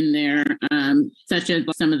that in there, such as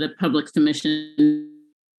some of the public submissions,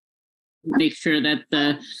 make sure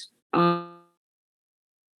that of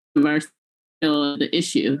our still the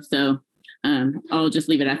issue. So I'll just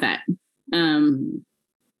leave it at that.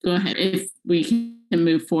 Go ahead. If we can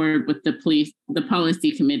move forward with the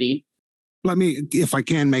policy committee. Let me, if I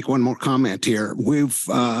can, make one more comment here.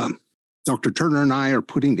 Dr. Turner and I are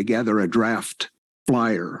putting together a draft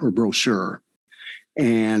flyer or brochure.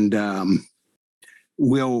 And her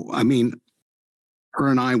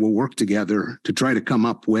and I will work together to try to come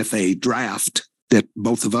up with a draft that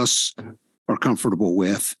both of us are comfortable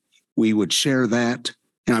with. We would share that.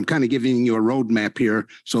 And I'm kind of giving you a roadmap here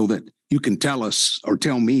so that you can tell us or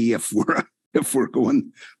tell me if we're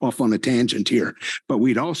going off on a tangent here. But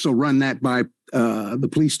we'd also run that by the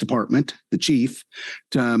police department, the chief,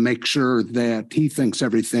 to make sure that he thinks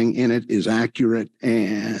everything in it is accurate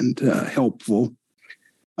and helpful.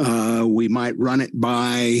 We might run it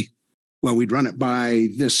by, we'd run it by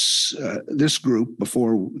this group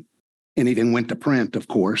before anything went to print, of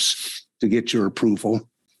course, to get your approval.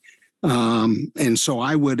 And so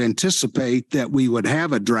I would anticipate that we would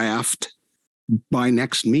have a draft by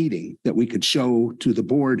next meeting that we could show to the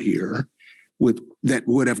board here that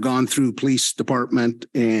would have gone through police department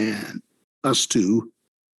and us two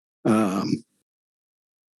for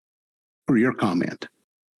your comment.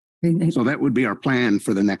 So that would be our plan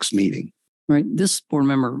for the next meeting. Right. This board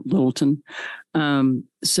member Littleton.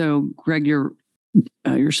 So Greg,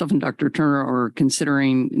 yourself and Dr. Turner are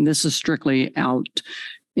considering, and this is strictly out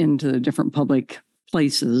into the different public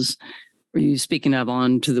places. Are you speaking of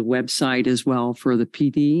onto the website as well for the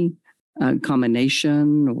PD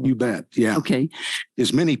combination? Or? You bet. Yeah. Okay.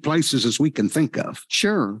 As many places as we can think of.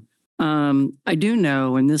 Sure. I do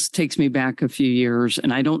know, and this takes me back a few years,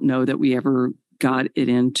 and I don't know that we ever got it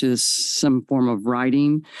into some form of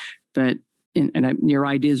writing, but your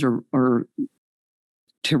ideas are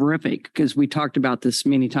terrific, because we talked about this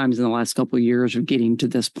many times in the last couple of years of getting to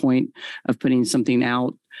this point of putting something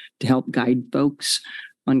out to help guide folks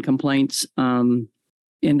on complaints.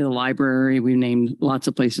 Into the library, we named lots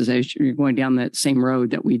of places as you're going down that same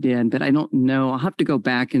road that we did, but I don't know. I'll have to go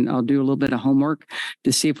back and I'll do a little bit of homework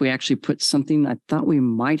to see if we actually put something. I thought we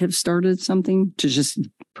might have started something to just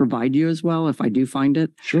provide you as well if I do find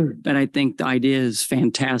it. Sure. But I think the idea is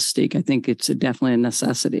fantastic. I think it's definitely a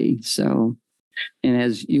necessity. So, and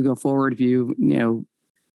as you go forward, if we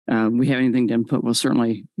have anything to input, we'll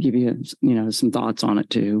certainly give you, some thoughts on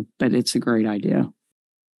it too. But it's a great idea.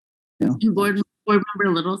 Yeah. And Board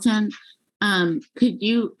Member Littleton, could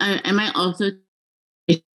you, I might also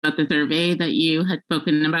about the survey that you had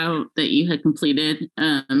spoken about that you had completed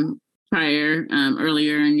earlier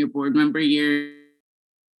in your board member year.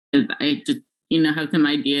 I just, have some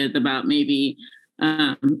ideas about maybe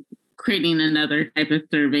creating another type of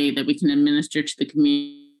survey that we can administer to the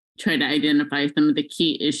community, try to identify some of the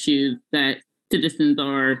key issues that citizens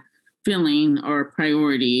are feeling are a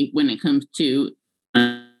priority when it comes to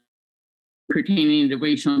pertaining to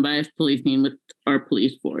racial and bias policing with our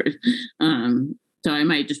police force. So I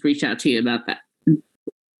might just reach out to you about that.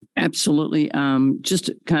 Absolutely. Just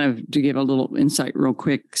kind of to give a little insight real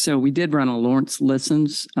quick. So we did run a Lawrence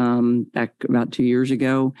Listens back about 2 years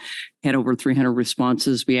ago, had over 300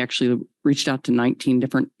 responses. We actually reached out to 19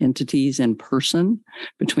 different entities in person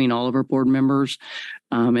between all of our board members.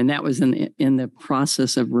 And that was in the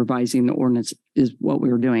process of revising the ordinance is what we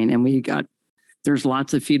were doing. And there's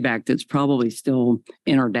lots of feedback that's probably still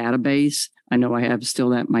in our database. I know I have still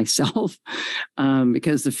that myself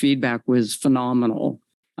because the feedback was phenomenal.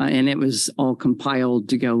 And it was all compiled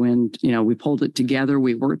to go in, we pulled it together.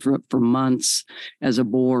 We worked for months as a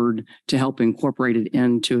board to help incorporate it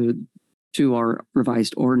into our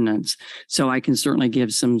revised ordinance. So I can certainly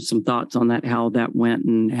give some thoughts on that, how that went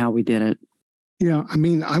and how we did it. Yeah,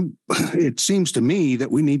 it seems to me that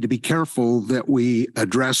we need to be careful that we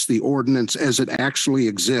address the ordinance as it actually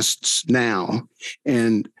exists now.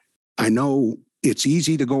 And I know it's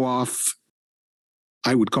easy to go off,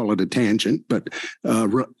 I would call it a tangent, but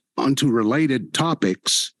onto related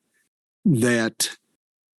topics that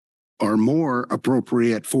are more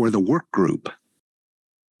appropriate for the work group,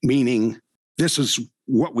 meaning this is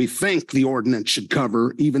what we think the ordinance should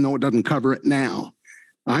cover, even though it doesn't cover it now.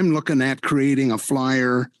 I'm looking at creating a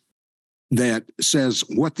flyer that says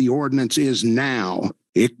what the ordinance is now.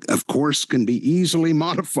 It, of course, can be easily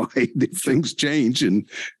modified if things change. And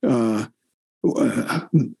I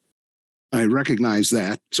recognize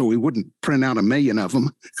that. So we wouldn't print out 1 million of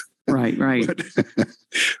them. Right. But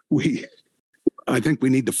I think we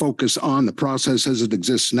need to focus on the process as it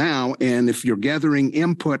exists now. And if you're gathering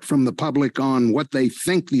input from the public on what they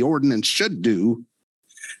think the ordinance should do,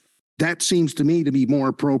 that seems to me to be more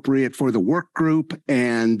appropriate for the work group.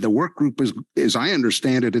 And the work group, as I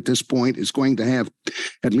understand it at this point, is going to have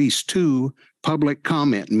at least 2 public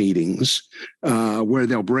comment meetings where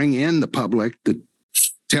they'll bring in the public to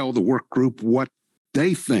tell the work group what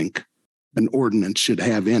they think an ordinance should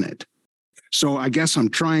have in it. So I guess I'm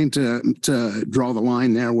trying to draw the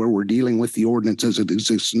line there where we're dealing with the ordinance as it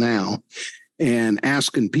exists now. And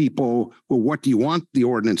asking people, well, what do you want the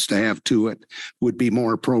ordinance to have to it would be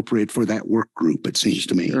more appropriate for that work group, it seems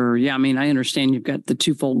to me. Sure. Yeah. I understand you've got the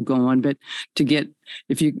twofold going, but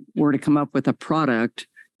if you were to come up with a product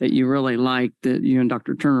that you really like, that you and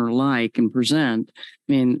Dr. Turner like and present,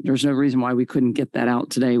 there's no reason why we couldn't get that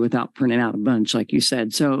out today without printing out a bunch, like you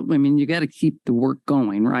said. So, you got to keep the work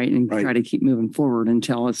going, right? And try to keep moving forward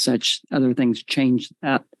until such other things change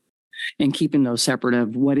that. And keeping those separate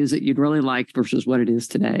of what is it you'd really like versus what it is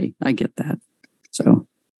today. I get that. So.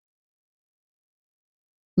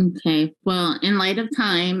 Okay. Well, in light of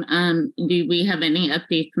time, do we have any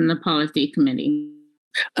updates from the policy committee?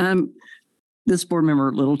 This board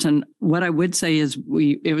member Littleton, what I would say is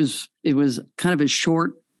it was kind of a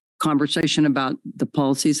short conversation about the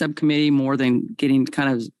policy subcommittee more than getting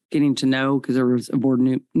to know, because there was a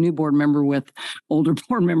new board member with older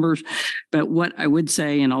board members. But what I would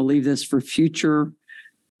say, and I'll leave this for future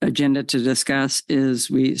agenda to discuss,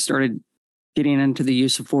 is we started getting into the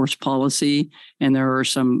use of force policy, and there are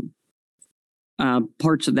some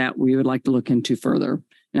parts of that we would like to look into further.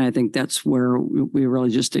 And I think that's where we really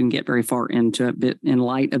just didn't get very far into it. But in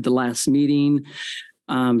light of the last meeting,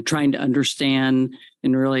 trying to understand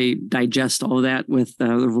and really digest all of that with the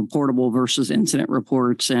reportable versus incident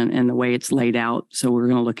reports and the way it's laid out. So we're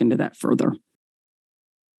going to look into that further.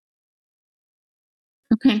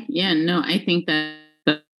 Okay. Yeah, no, I think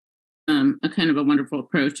that a kind of a wonderful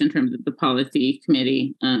approach in terms of the policy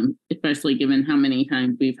committee, especially given how many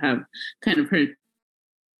times we've have kind of heard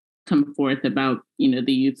come forth about,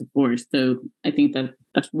 the use of force. So I think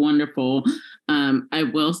that's wonderful. I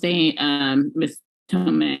will say, Ms.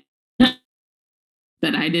 Tomei,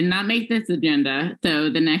 that I did not make this agenda. So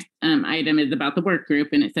the next item is about the work group,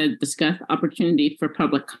 and it says discuss opportunities for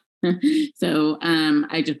public. So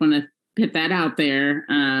I just want to put that out there.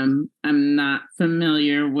 I'm not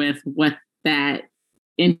familiar with what that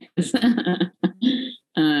is.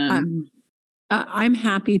 I'm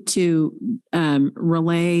happy to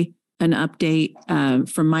relay an update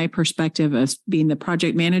from my perspective as being the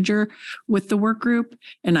project manager with the work group.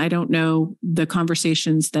 And I don't know the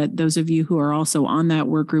conversations that those of you who are also on that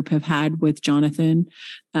work group have had with Jonathan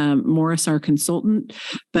Morris, our consultant.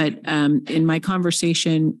 But in my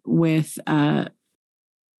conversation with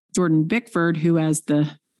Jordan Bickford, who as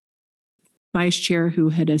the vice chair who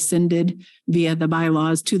had ascended via the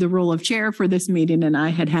bylaws to the role of chair for this meeting, and I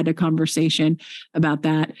had a conversation about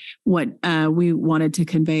that. What we wanted to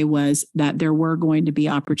convey was that there were going to be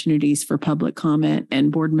opportunities for public comment,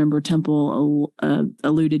 and Board Member Temple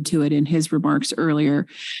alluded to it in his remarks earlier,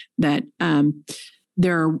 that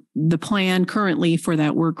the plan currently for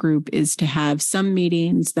that work group is to have some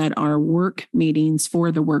meetings that are work meetings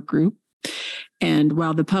for the work group. And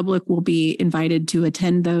while the public will be invited to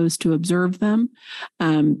attend those to observe them,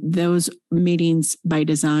 those meetings by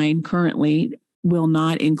design currently will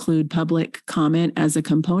not include public comment as a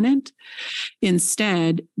component.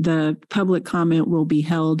 Instead, the public comment will be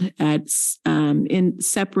held at in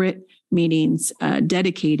separate meetings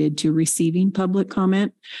dedicated to receiving public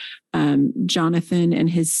comment. Jonathan and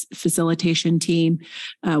his facilitation team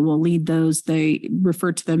will lead those. They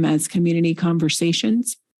refer to them as community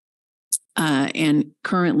conversations. And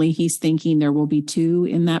currently he's thinking there will be 2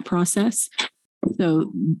 in that process.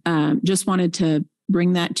 So just wanted to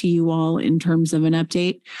bring that to you all in terms of an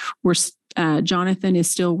update. Jonathan is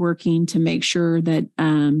still working to make sure that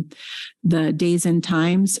the days and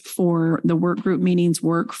times for the work group meetings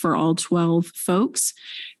work for all 12 folks.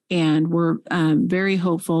 And we're very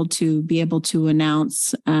hopeful to be able to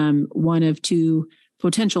announce one of 2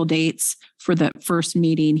 potential dates for the first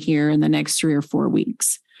meeting here in the next 3 or 4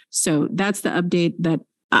 weeks. So that's the update that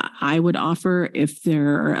I would offer. If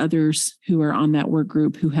there are others who are on that work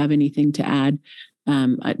group who have anything to add,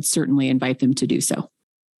 I'd certainly invite them to do so.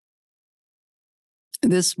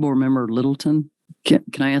 This board member Littleton, can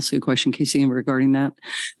I ask you a question, Casey, regarding that?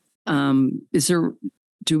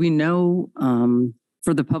 Do we know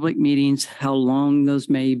for the public meetings how long those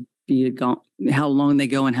may be how long they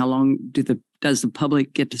go, and how long does the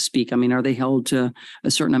public get to speak? I mean, are they held to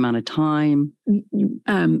a certain amount of time?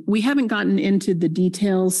 We haven't gotten into the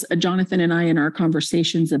details, Jonathan and I, in our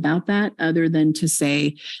conversations about that, other than to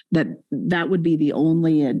say that that would be the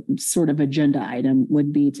only sort of agenda item,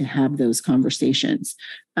 would be to have those conversations.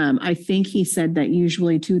 I think he said that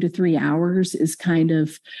usually 2 to 3 hours is kind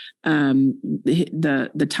of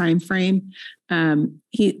the time frame.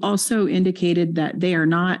 He also indicated that they are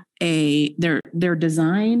not they're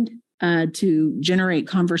designed to generate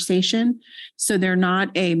conversation. So they're not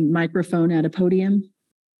a microphone at a podium.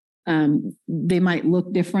 They might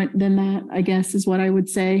look different than that, I guess, is what I would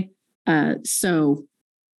say. So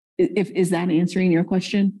is that answering your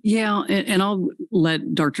question? Yeah, and I'll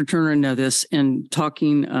let Dr. Turner know this. And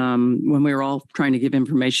talking when we were all trying to give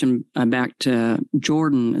information back to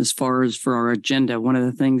Jordan as far as for our agenda, one of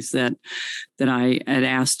the things that I had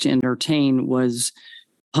asked to entertain was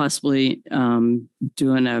possibly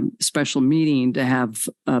doing a special meeting to have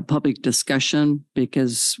a public discussion,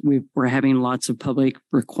 because we're having lots of public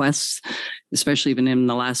requests, especially even in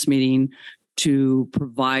the last meeting, to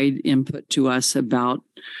provide input to us about,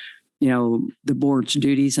 the board's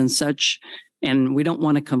duties and such. And we don't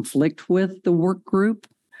want to conflict with the work group,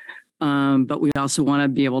 but we also want to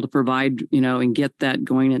be able to provide, and get that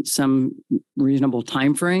going at some reasonable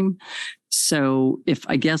time frame. So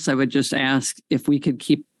I guess I would just ask if we could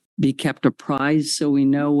be kept apprised, so we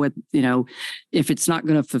know what, if it's not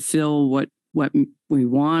going to fulfill what we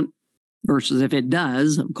want, versus if it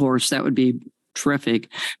does, of course, that would be terrific.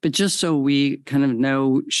 But just so we kind of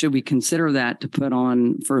know, should we consider that to put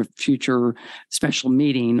on for a future special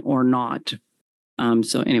meeting or not?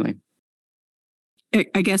 So anyway.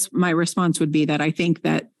 I guess my response would be that I think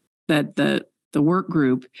that the work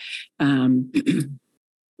group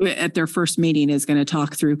at their first meeting is going to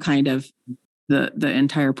talk through kind of the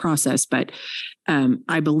entire process. But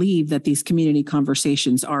I believe that these community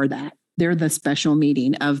conversations are that. They're the special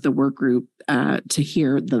meeting of the work group to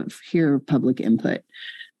hear public input.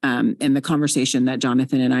 And the conversation that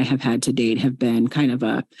Jonathan and I have had to date have been kind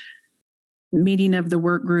of meeting of the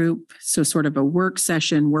work group. So sort of a work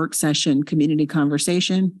session, community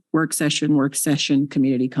conversation, work session,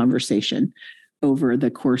 community conversation over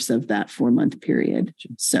the course of that 4-month period.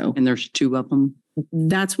 So And there's 2 of them.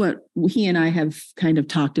 that's what he and I have kind of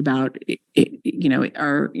talked about,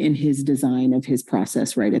 are in his design of his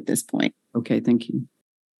process right at this point. Okay, thank you.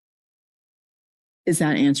 Is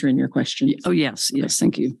that answering your question? Oh, yes,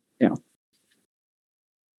 thank you.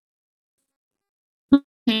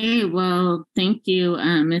 Hey, well, thank you,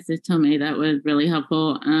 Mrs. Tomei. That was really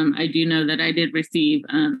helpful. I do know that I did receive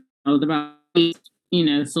about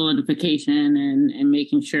solidification and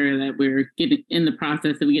making sure that we're getting in the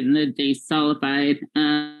process of getting the dates solidified.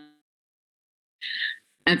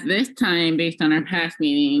 At this time, based on our past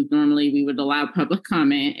meetings, normally we would allow public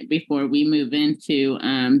comment before we move into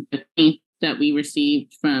the things that we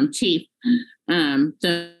received from Chief.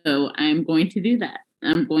 So I'm going to do that.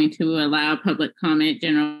 I'm going to allow public comment,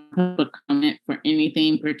 general public comment for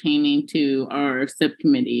anything pertaining to our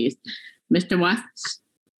subcommittees. Mr. Watts?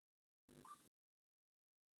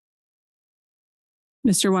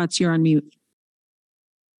 Mr. Watts, you're on mute.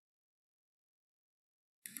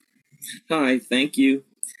 Hi, thank you.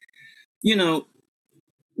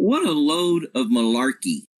 What a load of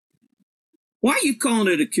malarkey. Why are you calling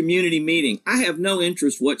it a community meeting? I have no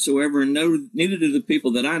interest whatsoever, and neither do the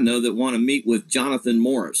people that I know that want to meet with Jonathan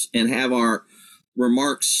Morris and have our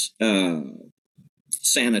remarks sanitized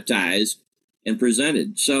and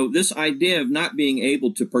presented. So this idea of not being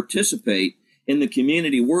able to participate in the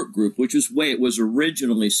community work group, which is the way it was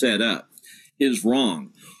originally set up, is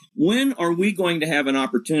wrong. When are we going to have an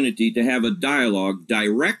opportunity to have a dialogue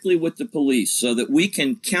directly with the police so that we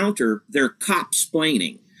can counter their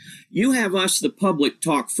cop-splaining? You have us, the public,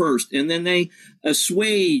 talk first, and then they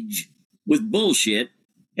assuage with bullshit,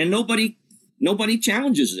 and nobody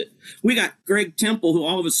challenges it. We got Greg Temple, who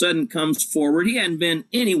all of a sudden comes forward. He hadn't been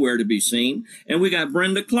anywhere to be seen. And we got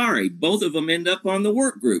Brenda Clary. Both of them end up on the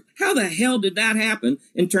work group. How the hell did that happen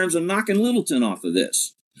in terms of knocking Littleton off of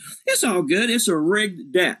this? It's all good. It's a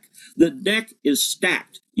rigged deck. The deck is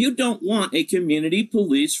stacked. You don't want a community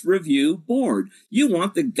police review board. You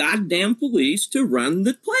want the goddamn police to run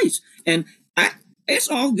the place. And it's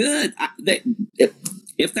all good.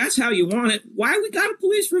 If that's how you want it, why we got a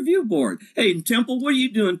police review board? Hey, Temple, what are you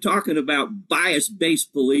doing talking about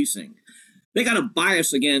bias-based policing? They got a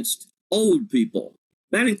bias against old people.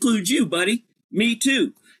 That includes you, buddy. Me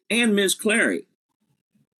too. And Ms. Clary.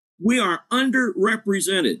 We are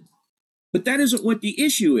underrepresented. But that isn't what the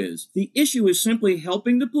issue is. The issue is simply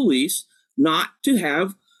helping the police not to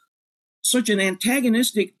have such an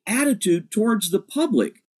antagonistic attitude towards the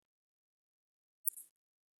public,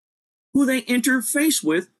 who they interface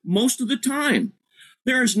with most of the time.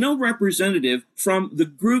 There is no representative from the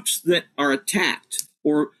groups that are attacked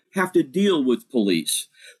or have to deal with police.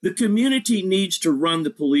 The community needs to run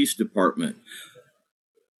the police department,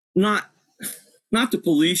 not the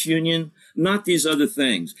police union, not these other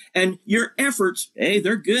things. And your efforts, hey,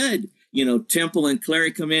 they're good. Temple and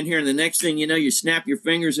Clary come in here, and the next thing you know, you snap your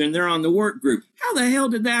fingers and they're on the work group. How the hell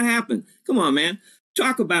did that happen? Come on, man.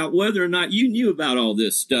 Talk about whether or not you knew about all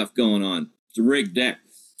this stuff going on. It's a rigged deck.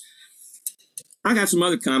 I got some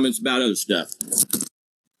other comments about other stuff.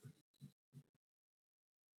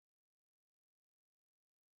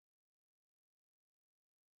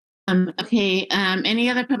 Okay. Any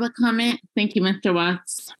other public comment? Thank you, Mr.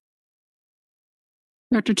 Watts.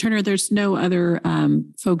 Dr. Turner, there's no other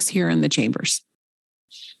folks here in the chambers.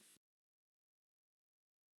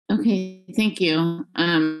 Okay, thank you.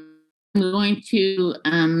 I'm going to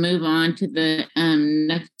move on to the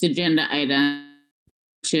next agenda item,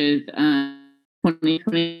 which is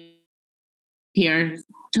 2020 PR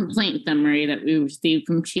complaint summary that we received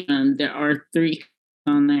from Chief. There are 3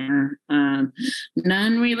 on there,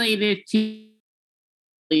 none related to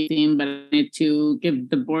policing, but I need to give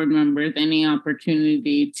the board members any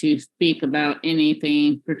opportunity to speak about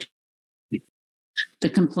anything pertaining to the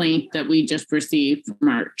complaint that we just received from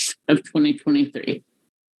March of 2023.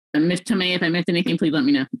 And Ms. Tomei, if I missed anything, please let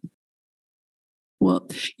me know. Well,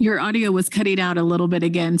 your audio was cutting out a little bit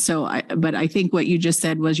again. But I think what you just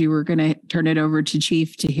said was you were going to turn it over to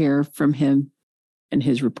Chief to hear from him and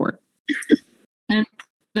his report. I'm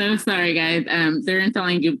so sorry, guys. They're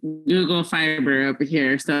installing Google Fiber over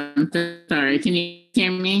here, so I'm so sorry. Can you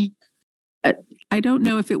hear me? I don't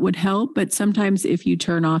know if it would help, but sometimes if you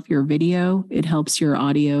turn off your video, it helps your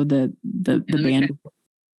audio, the band.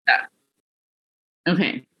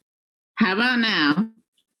 Okay. How about now?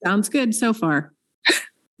 Sounds good so far.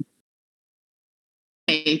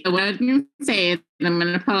 Okay, so what I was going to say is I'm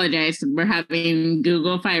going to apologize. We're having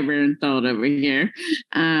Google Fiber installed over here.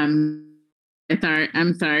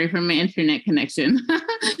 I'm sorry for my internet connection.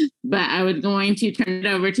 But I was going to turn it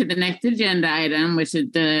over to the next agenda item, which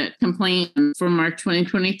is the complaint for March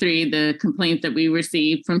 2023, the complaint that we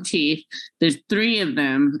received from Chief. There's 3 of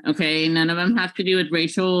them, okay? None of them have to do with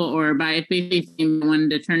racial or bias-based. I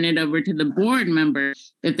wanted to turn it over to the board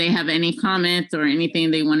members if they have any comments or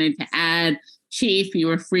anything they wanted to add. Chief, you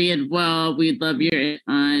are free as well. We'd love your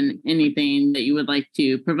on anything that you would like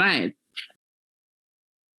to provide.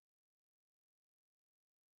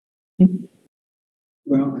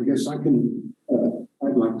 Well, I guess I can,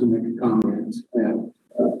 I'd like to make a comment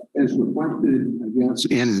as reflected, I guess,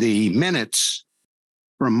 in the minutes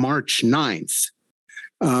from March 9th.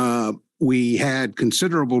 We had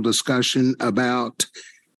considerable discussion about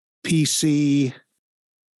PC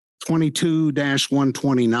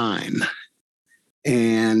 22-129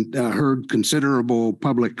 and heard considerable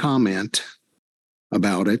public comment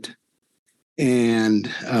about it. And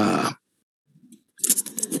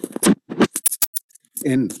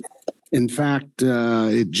in fact,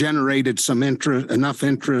 it generated some enough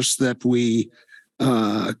interest that we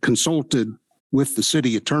consulted with the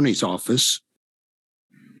city attorney's office.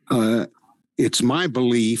 It's my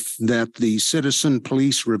belief that the Citizen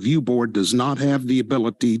Police Review Board does not have the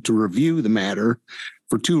ability to review the matter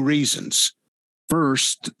for 2 reasons.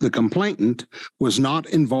 First, the complainant was not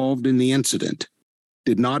involved in the incident,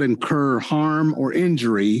 did not incur harm or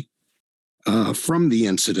injury from the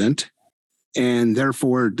incident, and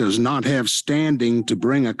therefore does not have standing to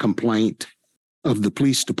bring a complaint of the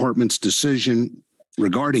police department's decision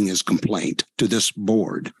regarding his complaint to this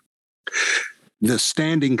board. The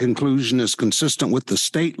standing conclusion is consistent with the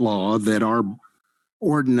state law that our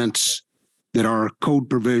ordinance, that our code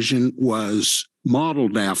provision was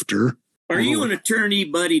modeled after. Are you an attorney,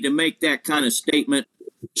 buddy, to make that kind of statement?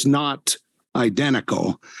 It's not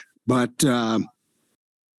identical, but the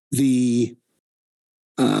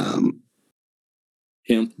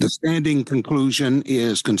standing conclusion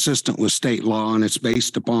is consistent with state law, and it's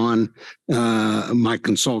based upon my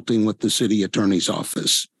consulting with the city attorney's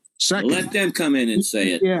office. Second, Let them come in and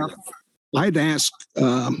say it. Yeah, I'd ask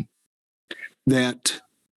that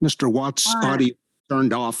Mr. Watts' audio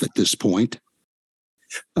turned off at this point.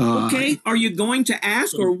 Okay, are you going to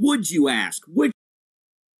ask or would you ask?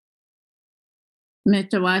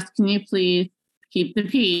 Mr. Watts, can you please keep the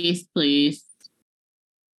peace, please?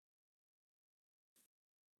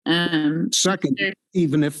 Second,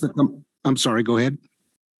 even if I'm sorry, go ahead.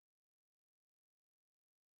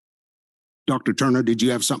 Dr. Turner, did you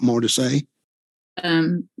have something more to say?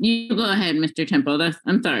 You go ahead, Mr. Temple.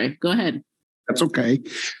 I'm sorry. Go ahead. That's okay.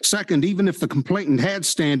 Second, even if the complainant had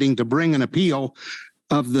standing to bring an appeal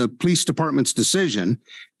of the police department's decision,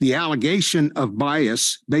 the allegation of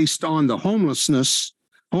bias based on the homeless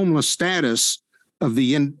status of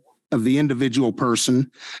the individual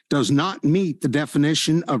person does not meet the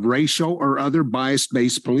definition of racial or other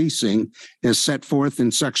bias-based policing as set forth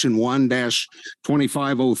in Section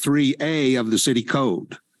 1-2503A of the City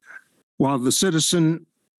Code. While the Citizen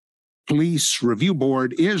Police Review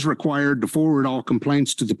Board is required to forward all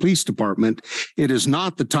complaints to the police department, it is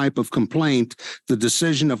not the type of complaint the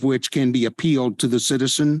decision of which can be appealed to the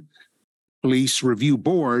Citizen Police Review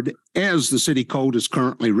Board as the City Code is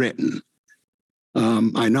currently written.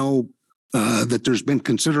 I know that there's been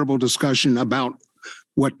considerable discussion about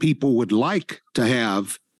what people would like to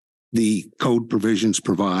have the code provisions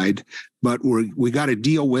provide, but we got to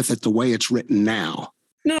deal with it the way it's written now.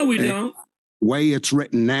 No, we don't. The way it's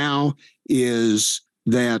written now is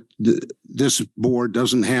that this board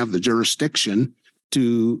doesn't have the jurisdiction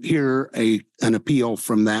to hear an appeal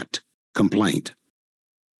from that complaint.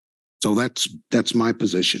 So that's my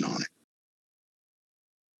position on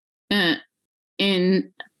it.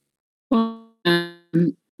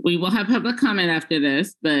 We will have public comment after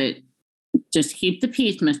this, but just keep the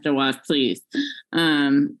peace, Mr. Watts, please.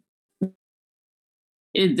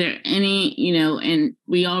 Is there any, and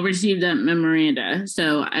we all received that memoranda.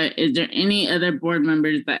 So is there any other board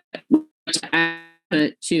members that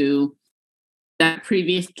put to that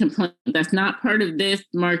previous complaint that's not part of this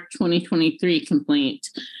March 2023 complaint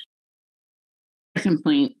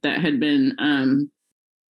that had been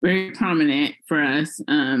very prominent for us,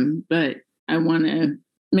 but I want to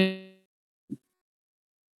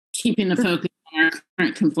keeping the focus on our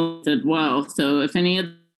current complaints as well. So if any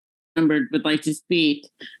other member would like to speak,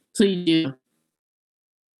 please do.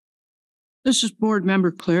 This is Board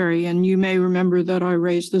Member Clary, and you may remember that I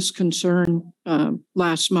raised this concern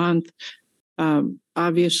last month.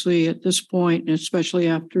 Obviously, at this point, especially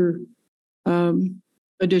after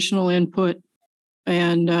additional input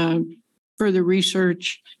and further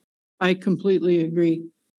research, I completely agree.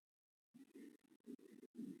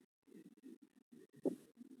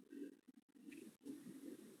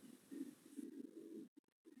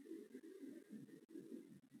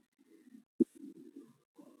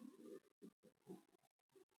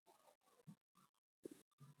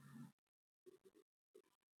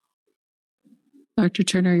 Dr.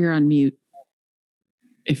 Turner, you're on mute.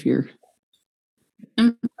 If you're,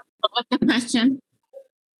 What's the question?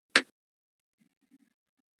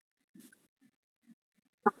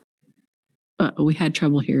 we had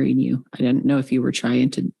trouble hearing you. I didn't know if you were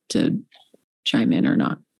trying to chime in or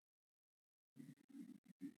not.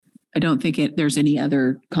 I don't think there's any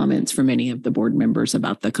other comments from any of the board members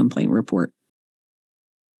about the complaint report.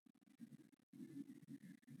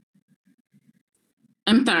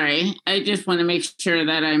 I'm sorry. I just want to make sure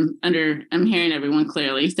that I'm hearing everyone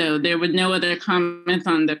clearly. So there was no other comments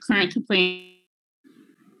on the current complaint.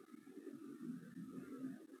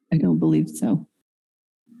 I don't believe so.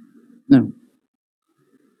 No.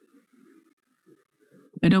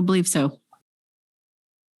 I don't believe so.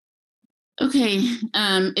 Okay.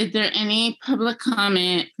 Is there any public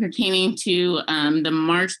comment pertaining to the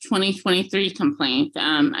March 2023 complaint?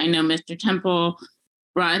 I know Mr. Temple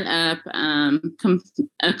brought up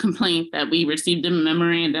a complaint that we received a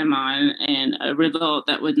memorandum on and a result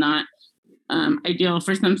that was not ideal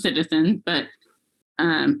for some citizens, but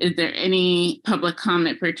is there any public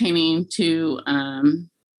comment pertaining to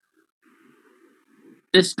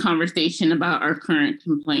this conversation about our current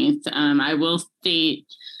complaints? I will state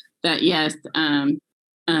that yes,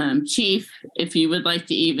 Chief, if you would like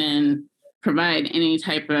to even provide any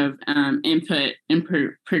type of input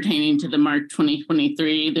pertaining to the March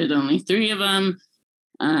 2023, there's only 3 of them.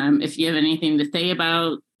 If you have anything to say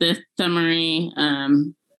about this summary, I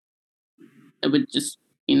would just,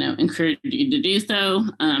 encourage you to do so.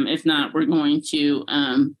 If not, we're going to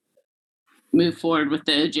move forward with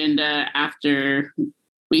the agenda after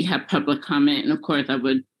we have public comment. And of course,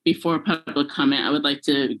 before public comment, I would like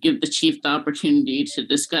to give the chief the opportunity to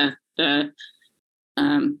discuss the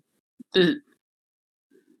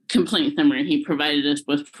complaint summary he provided us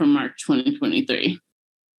with for March 2023.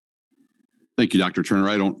 Thank you, Dr. Turner.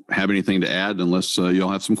 I don't have anything to add unless y'all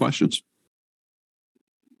have some questions.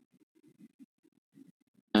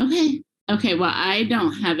 Okay. Well, I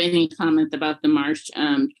don't have any comments about the March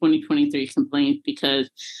 2023 complaint because,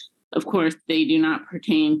 of course, they do not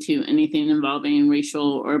pertain to anything involving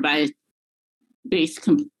racial or bias-based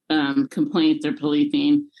complaints or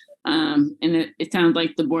policing. And it sounds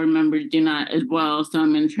like the board members do not as well. So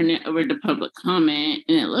I'm going to turn it over to public comment.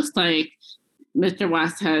 And it looks like Mr.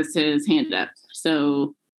 Watts has his hand up.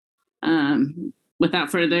 So without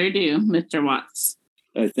further ado, Mr. Watts.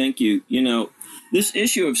 Thank you. This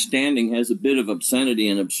issue of standing has a bit of obscenity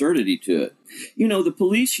and absurdity to it. The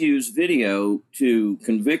police use video to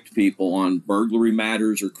convict people on burglary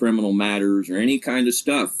matters or criminal matters or any kind of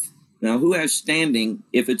stuff. Now, who has standing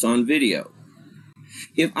if it's on video?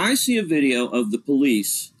 If I see a video of the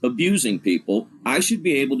police abusing people, I should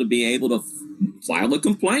be able to file a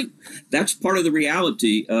complaint. That's part of the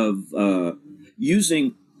reality of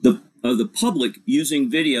using the public using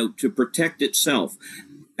video to protect itself.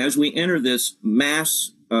 As we enter this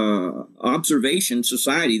mass observation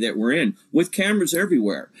society that we're in, with cameras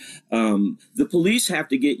everywhere, the police have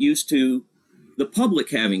to get used to the public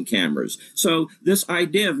having cameras. So this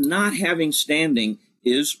idea of not having standing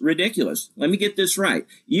is ridiculous. Let me get this right.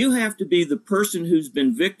 You have to be the person who's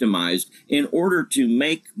been victimized in order to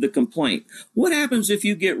make the complaint. What happens if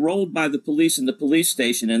you get rolled by the police in the police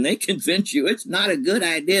station and they convince you it's not a good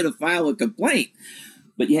idea to file a complaint,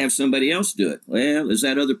 but you have somebody else do it? Well, is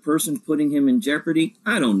that other person putting him in jeopardy?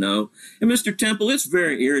 I don't know. And Mr. Temple, it's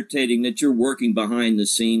very irritating that you're working behind the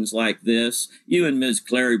scenes like this. You and Ms.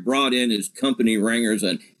 Clary brought in as company ringers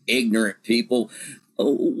and ignorant people.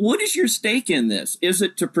 What is your stake in this? Is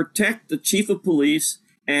it to protect the chief of police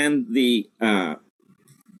and the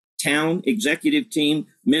town executive team,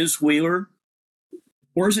 Ms. Wheeler?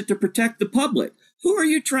 Or is it to protect the public? Who are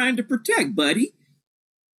you trying to protect, buddy?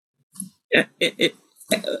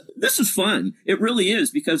 This is fun. It really is,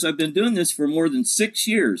 because I've been doing this for more than 6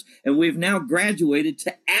 years, and we've now graduated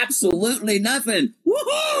to absolutely nothing.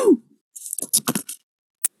 Woohoo!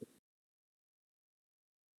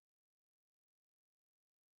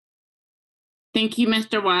 Thank you,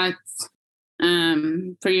 Mr. Watts,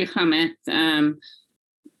 for your comments.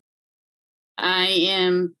 I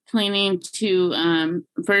am planning to,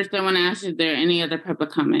 first I want to ask, is there any other public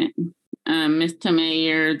comment? Ms. Tomei,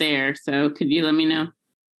 you're there, so could you let me know?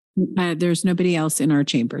 There's nobody else in our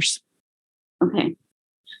chambers. Okay.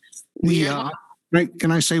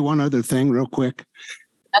 Can I say one other thing real quick?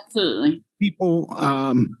 Absolutely. People,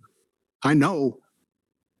 I know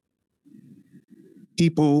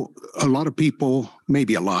a lot of people,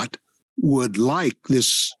 maybe a lot, would like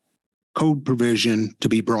this code provision to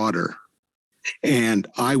be broader. And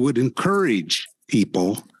I would encourage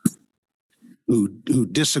people who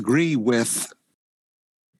disagree with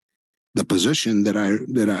the position that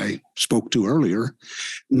I spoke to earlier.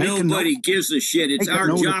 Nobody gives a shit. It's make a our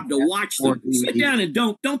note job to of watch for them. Sit down and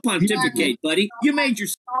don't pontificate, buddy. You made your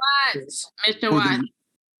Watts, Mr. For the- Watts,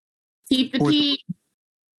 keep the for the- peace.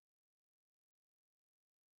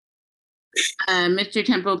 Mr.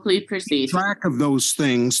 Temple, please proceed. track of those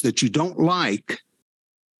things that you don't like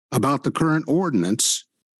about the current ordinance.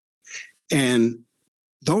 And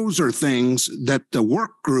those are things that the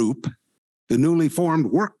work group, the newly formed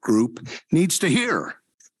work group, needs to hear.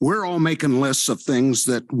 We're all making lists of things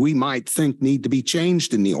that we might think need to be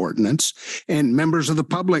changed in the ordinance, and members of the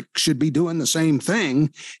public should be doing the same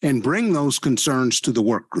thing and bring those concerns to the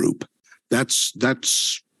work group.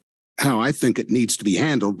 That's how I think it needs to be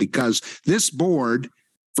handled, because this board,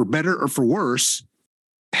 for better or for worse,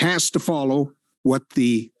 has to follow what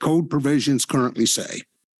the code provisions currently say.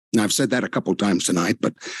 Now, I've said that a couple of times tonight,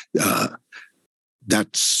 but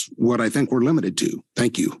that's what I think we're limited to.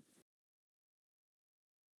 Thank you.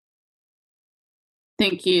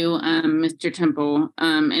 Thank you, Mr. Temple.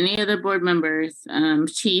 Any other board members,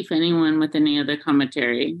 Chief, anyone with any other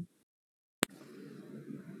commentary?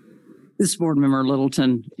 This board member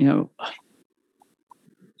Littleton, I'm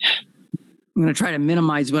going to try to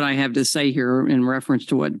minimize what I have to say here in reference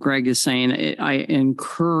to what Greg is saying. I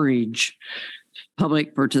encourage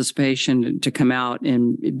public participation to come out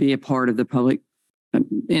and be a part of the public. And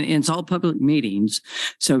it's all public meetings,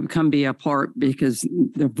 so come be a part, because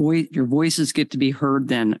your voices get to be heard.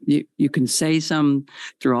 Then you can say some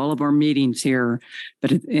through all of our meetings here,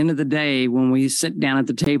 but at the end of the day, when we sit down at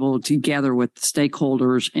the table together with the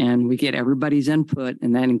stakeholders and we get everybody's input,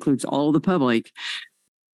 and that includes all the public,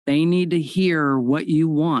 they need to hear what you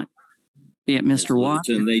want. Be it Mr. Watt.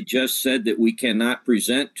 And they just said that we cannot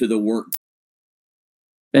present to the work.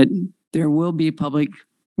 But there will be public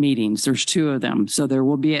meetings. There's 2 of them. So there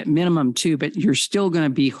will be at minimum 2, but you're still going to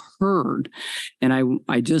be heard. And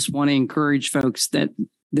I just want to encourage folks that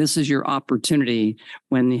this is your opportunity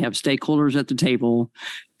when you have stakeholders at the table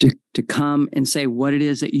to come and say what it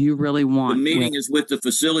is that you really want. The meeting is with the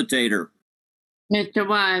facilitator. Mr.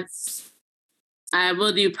 Watts, I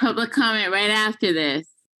will do public comment right after this.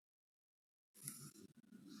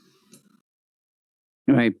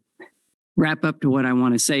 All right. Wrap up to what I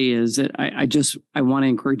want to say is that I want to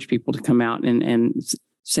encourage people to come out and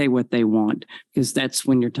say what they want, because that's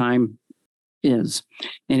when your time is.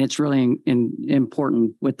 And it's really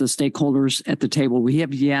important with the stakeholders at the table. We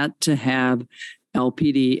have yet to have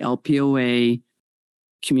LPD, LPOA,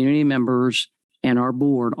 community members, and our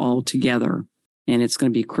board all together. And it's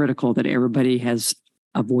going to be critical that everybody has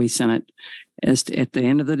a voice in it. As to, at the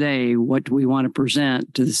end of the day, what do we want to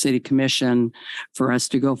present to the city commission for us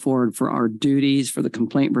to go forward for our duties, for the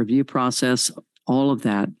complaint review process, all of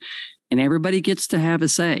that. And everybody gets to have a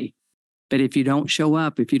say. But if you don't show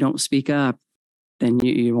up, if you don't speak up, then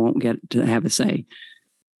you won't get to have a say.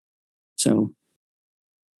 So.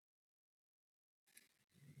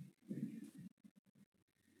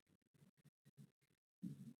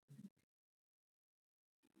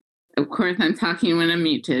 Of course, I'm talking when I'm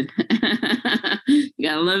muted. You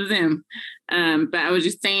gotta love them. But I was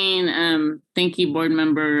just saying, thank you, board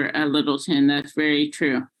member Littleton. That's very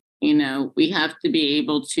true. We have to be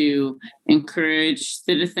able to encourage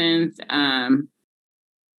citizens,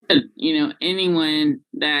 anyone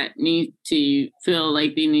that needs to feel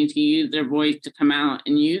like they need to use their voice to come out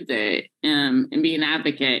and use it and be an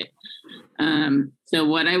advocate. So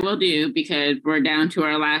what I will do, because we're down to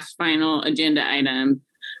our last final agenda item,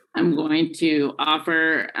 I'm going to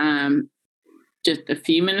offer just a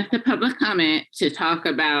few minutes of public comment to talk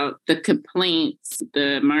about the complaints,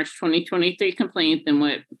 the March 2023 complaints, and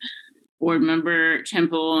what board member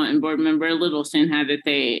Temple and board member Littleton had to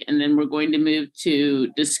say. And then we're going to move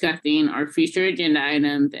to discussing our future agenda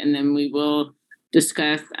items, and then we will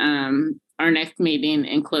discuss our next meeting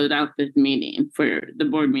and close out this meeting for the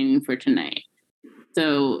board meeting for tonight.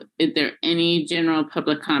 So is there any general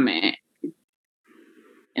public comment?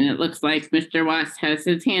 And it looks like Mr. Watts has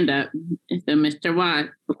his hand up. So Mr.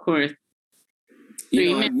 Watts, of course.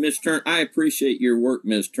 Ms. Turner, I appreciate your work,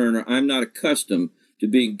 Ms. Turner. I'm not accustomed to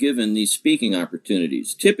being given these speaking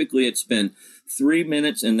opportunities. Typically, it's been 3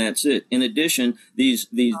 minutes and that's it. In addition, these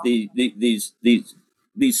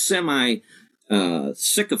semi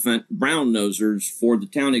sycophant brown nosers for the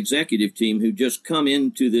town executive team who just come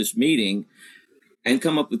into this meeting and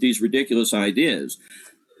come up with these ridiculous ideas.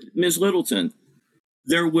 Ms. Littleton,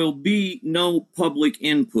 there will be no public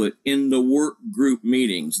input in the work group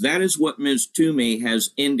meetings. That is what Ms. Toomey has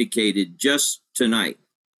indicated just tonight.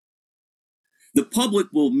 The public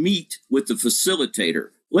will meet with the facilitator.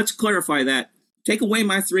 Let's clarify that take away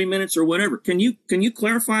my 3 minutes or whatever. Can you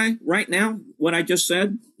clarify right now what I just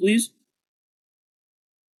said, please?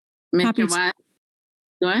 Happy Mr. to. Watt,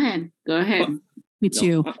 go ahead. Me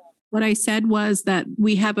too. What I said was that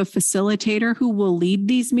we have a facilitator who will lead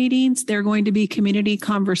these meetings. They're going to be community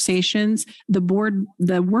conversations. The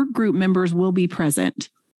work group members will be present.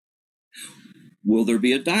 Will there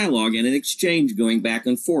be a dialogue and an exchange going back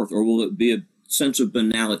and forth, or will it be a sense of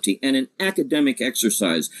banality and an academic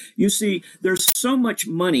exercise? You see, there's so much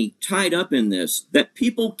money tied up in this that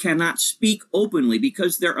people cannot speak openly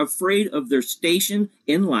because they're afraid of their station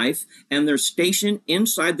in life and their station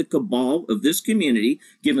inside the cabal of this community,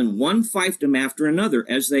 given one fiefdom after another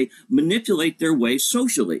as they manipulate their way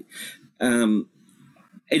socially.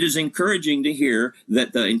 It is encouraging to hear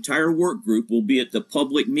that the entire work group will be at the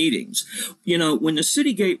public meetings. You know, when the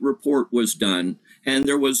Citygate report was done and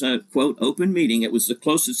there was a, quote, open meeting, it was the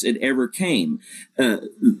closest it ever came.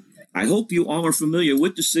 I hope you all are familiar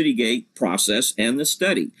with the Citygate process and the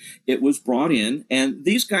study. It was brought in, and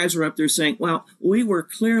these guys are up there saying, well, we were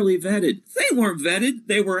clearly vetted. They weren't vetted.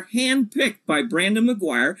 They were handpicked by Brandon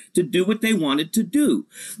McGuire to do what they wanted to do.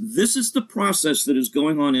 This is the process that is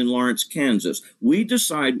going on in Lawrence, Kansas. We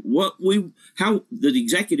decide how the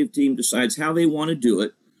executive team decides how they want to do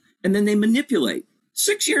it, and then they manipulate.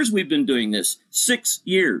 6 years we've been doing this. 6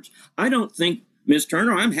 years. I don't think, Ms.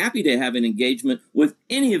 Turner, I'm happy to have an engagement with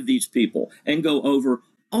any of these people and go over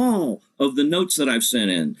all of the notes that I've sent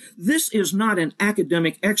in. This is not an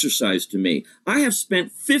academic exercise to me. I have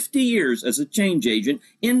spent 50 years as a change agent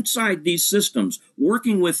inside these systems,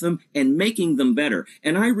 working with them and making them better.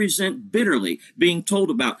 And I resent bitterly being told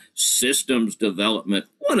about systems development.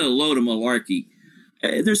 What a load of malarkey.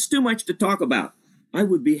 There's too much to talk about. I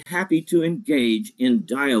would be happy to engage in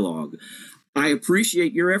dialogue. I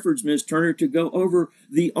appreciate your efforts, Ms. Turner, to go over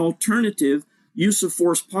the alternative use of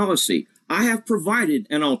force policy. I have provided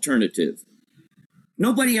an alternative.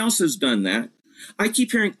 Nobody else has done that. I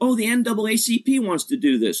keep hearing, oh, the NAACP wants to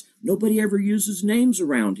do this. Nobody ever uses names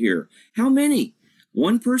around here. How many?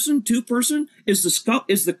 One person? Two person? Is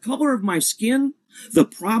the color of my skin the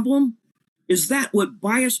problem? Is that what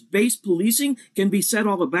bias-based policing can be said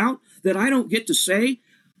all about? That I don't get to say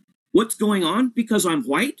what's going on because I'm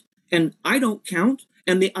white? And I don't count,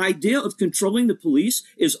 and the idea of controlling the police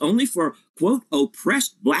is only for, quote,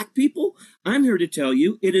 oppressed Black people? I'm here to tell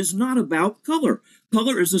you it is not about color.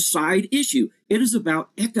 Color is a side issue. It is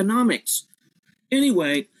about economics.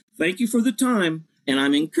 Anyway, thank you for the time, and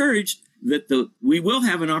I'm encouraged that we will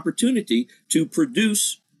have an opportunity to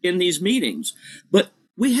produce in these meetings. But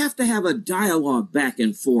we have to have a dialogue back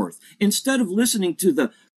and forth instead of listening to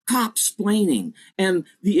the cop-splaining and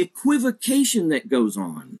the equivocation that goes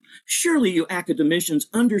on. Surely you academicians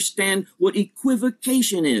understand what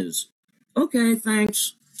equivocation is. Okay,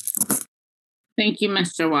 thanks. Thank you,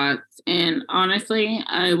 Mr. Watts. And honestly,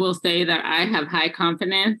 I will say that I have high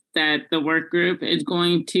confidence that the work group is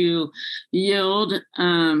going to yield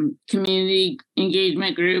community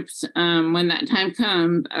engagement groups when that time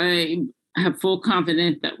comes. I have full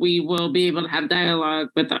confidence that we will be able to have dialogue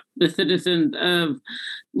with the citizens of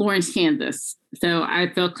Lawrence, Kansas. So I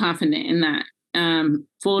feel confident in that,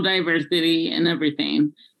 full diversity and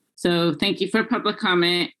everything. So thank you for public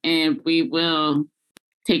comment, and we will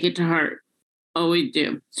take it to heart. Always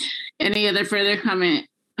do. Any other further comment,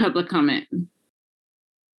 public comment?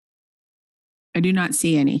 I do not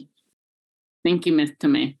see any. Thank you, Ms.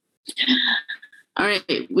 Tomei. All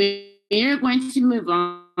right, we are going to move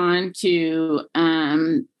on to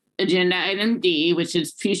agenda item D, which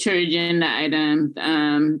is future agenda items.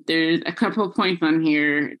 There's a couple of points on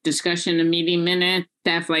here: discussion of meeting minutes,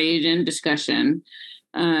 staff liaison discussion.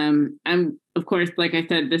 I'm, of course, like I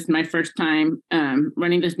said, this is my first time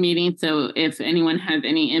running this meeting. So if anyone has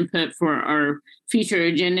any input for our future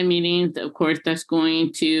agenda meetings, of course, that's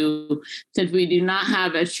going to, since we do not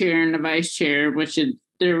have a chair and a vice chair, which is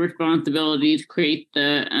their responsibility to create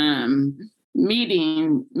the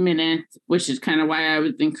meeting minutes, which is kind of why I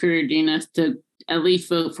was encouraging us to at least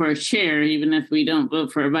vote for a chair, even if we don't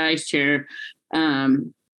vote for a vice chair.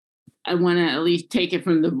 I want to at least take it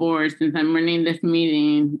from the board since I'm running this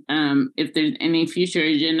meeting. If there's any future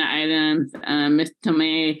agenda items, Ms.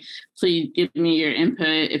 Tomei, please give me your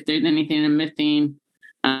input. If there's anything I'm missing,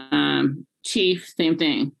 Chief, same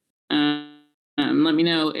thing. Let me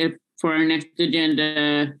know if for our next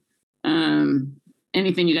agenda,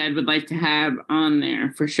 anything you guys would like to have on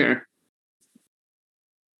there for sure.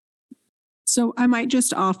 So I might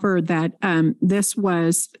just offer that this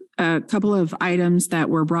was a couple of items that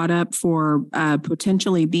were brought up for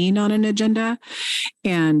potentially being on an agenda.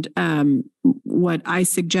 And what I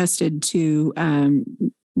suggested to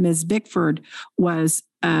Ms. Bickford was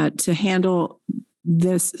to handle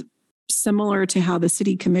this similar to how the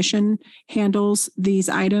city commission handles these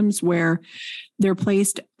items, where they're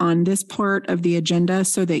placed on this part of the agenda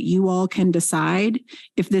so that you all can decide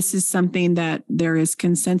if this is something that there is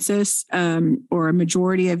consensus or a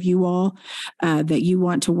majority of you all that you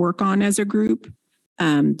want to work on as a group.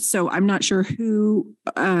 So I'm not sure who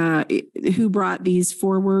brought these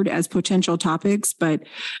forward as potential topics, but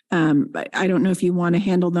I don't know if you want to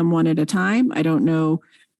handle them one at a time. I don't know.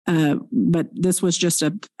 But this was just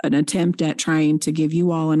an attempt at trying to give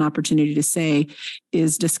you all an opportunity to say,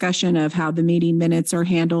 is discussion of how the meeting minutes are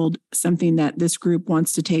handled something that this group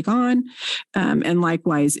wants to take on? And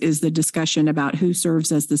likewise, is the discussion about who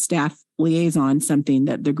serves as the staff liaison something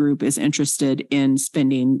that the group is interested in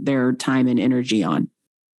spending their time and energy on?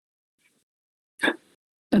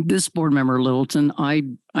 This board member Littleton, I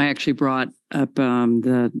actually brought up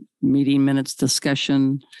the meeting minutes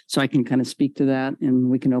discussion, so I can kind of speak to that, and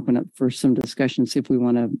we can open up for some discussion, see if we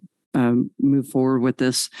want to move forward with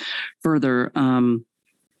this further.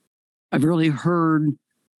 I've really heard,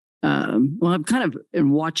 I'm kind of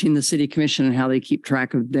in watching the city commission and how they keep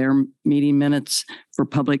track of their meeting minutes for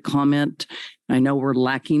public comment. I know we're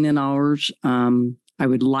lacking in ours. I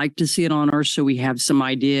would like to see it on ours so we have some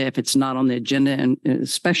idea if it's not on the agenda, and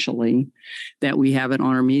especially that we have it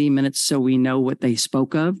on our meeting minutes so we know what they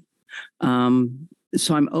spoke of.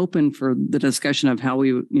 So I'm open for the discussion of how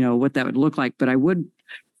we, what that would look like. But I would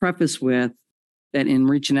preface with that in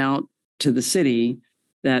reaching out to the city,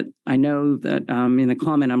 that I know that in the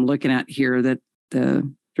comment I'm looking at here, that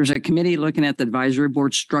there's a committee looking at the advisory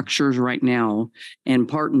board structures right now. And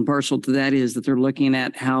part and parcel to that is that they're looking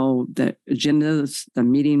at how the agendas, the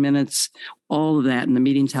meeting minutes, all of that, and the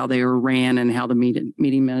meetings, how they are ran and how the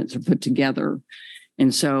meeting minutes are put together.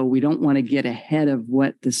 And so we don't want to get ahead of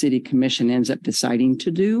what the city commission ends up deciding to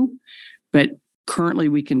do. But currently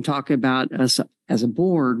we can talk about us as a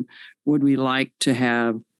board. Would we like to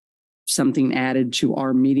have something added to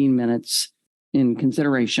our meeting minutes in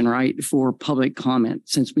consideration, right, for public comment,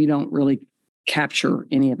 since we don't really capture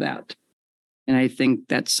any of that? And I think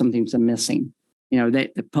that's something that's missing.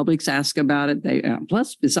 The public's ask about it. They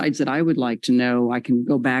plus, besides that, I would like to know, I can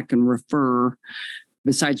go back and refer,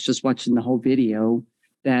 besides just watching the whole video,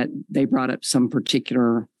 that they brought up some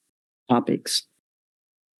particular topics.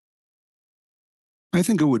 I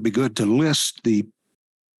think it would be good to list the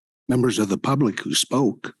members of the public who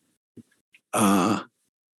spoke.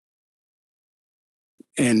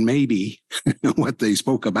 And maybe what they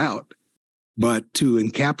spoke about, but to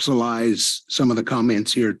encapsulate some of the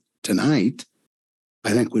comments here tonight,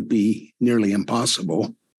 I think would be nearly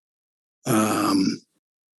impossible. And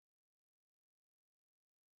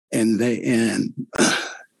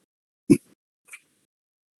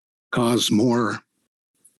cause more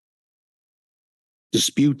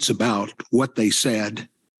disputes about what they said.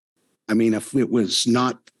 I mean, if it was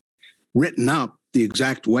not written up the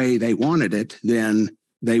exact way they wanted it, then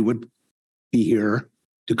they would be here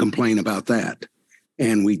to complain about that.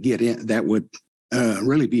 And we get in, that would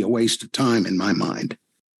really be a waste of time in my mind.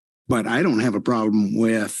 But I don't have a problem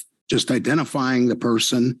with just identifying the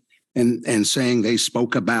person and saying they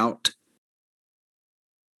spoke about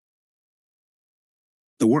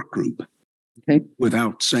the work group. Okay.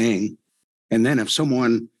 Without saying, and then if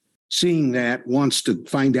someone seeing that wants to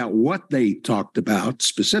find out what they talked about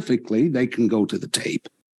specifically, they can go to the tape.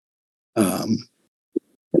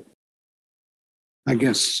 I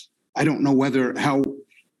guess I don't know how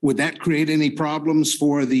would that create any problems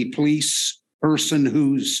for the police person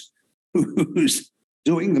who's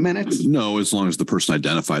doing the minutes? No, as long as the person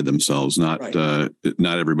identified themselves, not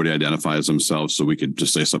everybody identifies themselves. So we could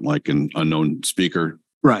just say something like an unknown speaker.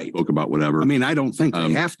 Right. Spoke about whatever. I mean, I don't think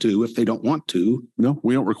they have to if they don't want to. No,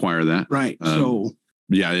 we don't require that. Right.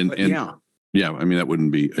 Yeah. I mean, that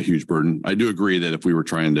wouldn't be a huge burden. I do agree that if we were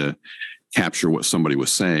trying to capture what somebody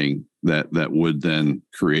was saying, that would then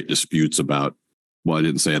create disputes about, well, I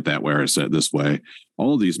didn't say it that way, or I said it this way.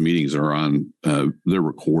 All of these meetings are on, they're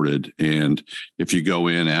recorded. And if you go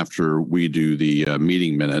in after we do the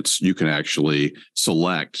meeting minutes, you can actually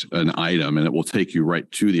select an item and it will take you right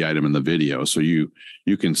to the item in the video. So you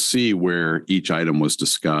can see where each item was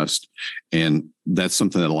discussed. And that's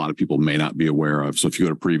something that a lot of people may not be aware of. So if you go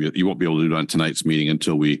to previous, you won't be able to do it on tonight's meeting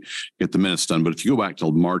until we get the minutes done. But if you go back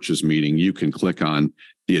to March's meeting, you can click on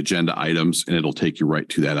the agenda items and it'll take you right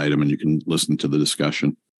to that item and you can listen to the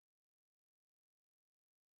discussion.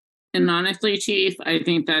 And honestly, Chief, I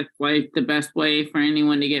think that's like the best way for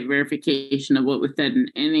anyone to get verification of what was said in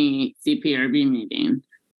any CPRB meeting.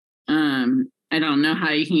 I don't know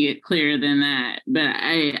how you can get clearer than that, but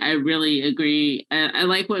I really agree. I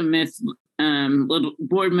like what Miss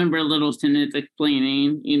Board Member Littleton is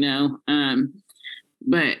explaining,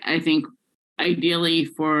 but I think ideally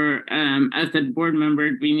for us as board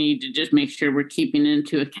members, we need to just make sure we're keeping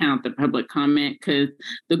into account the public comment, because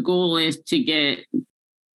the goal is to get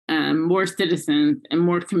more citizens and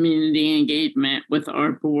more community engagement with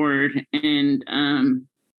our board, and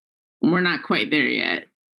we're not quite there yet.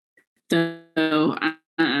 So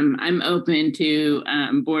I'm open to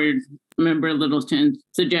Board Member Littleton's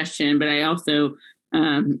suggestion, but I also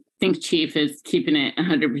think Chief is keeping it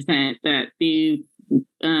 100% that these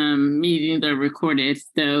meetings are recorded.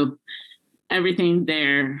 So everything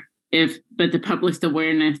there, but the public's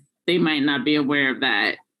awareness, they might not be aware of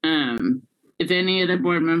that. If any other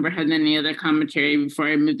board member has any other commentary before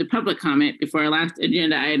I move to public comment, before our last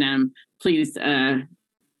agenda item, please go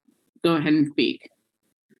ahead and speak.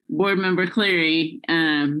 Board Member Cleary,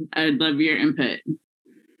 I would love your input.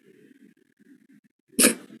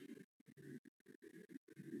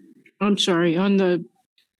 I'm sorry, on the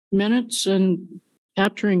minutes and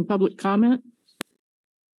capturing public comment?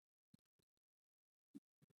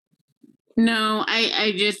 No,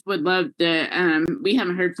 I just would love to, we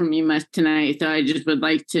haven't heard from you much tonight, so I just would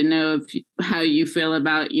like to know how you feel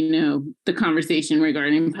about, the conversation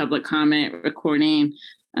regarding public comment, recording,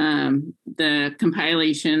 the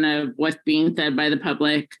compilation of what's being said by the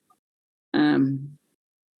public.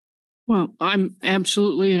 Well, I'm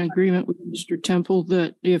absolutely in agreement with Mr. Temple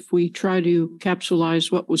that if we try to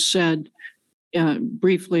capsulize what was said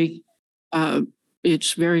briefly,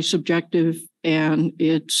 it's very subjective, and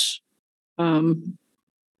it's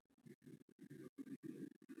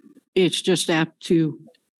just apt to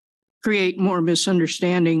create more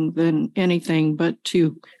misunderstanding than anything, but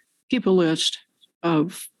to keep a list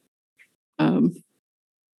of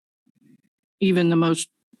even the most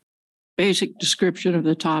basic description of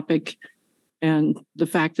the topic and the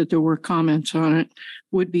fact that there were comments on it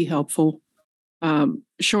would be helpful.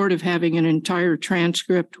 Short of having an entire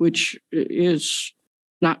transcript, which is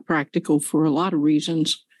not practical for a lot of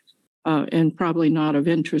reasons, and probably not of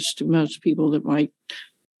interest to most people that might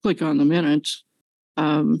click on the minutes,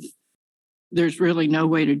 there's really no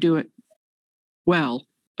way to do it well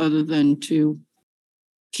other than to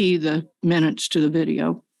key the minutes to the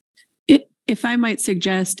video. If I might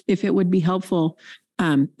suggest, if it would be helpful,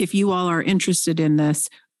 if you all are interested in this,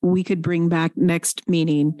 we could bring back next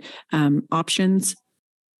meeting options.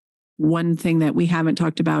 One thing that we haven't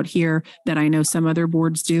talked about here that I know some other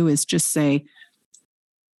boards do is just say,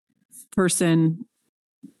 person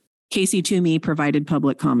Casey Toomey provided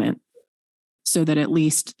public comment, so that at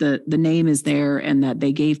least the name is there and that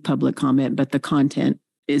they gave public comment, but the content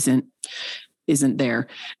isn't there.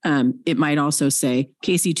 It might also say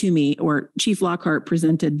Casey Toomey or Chief Lockhart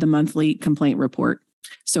presented the monthly complaint report.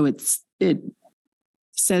 So it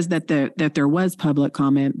says that there was public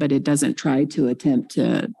comment, but it doesn't try to attempt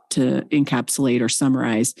to encapsulate or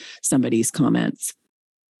summarize somebody's comments.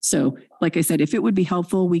 So like I said, if it would be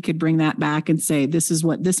helpful, we could bring that back and say, this is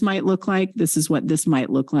what this might look like. This is what this might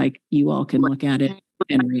look like. You all can look at it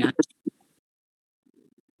and react.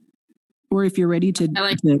 Or if you're ready to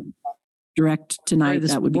direct tonight,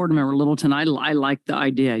 This that would be Board Member Littleton, I like the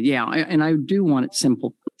idea. Yeah, and I do want it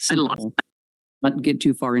simple. Not get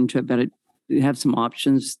too far into it, but have some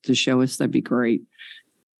options to show us. That'd be great.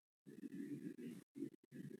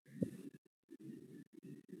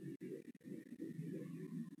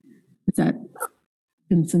 Is that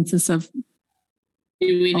consensus of? Do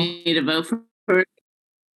we need a vote for it?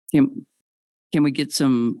 Can we get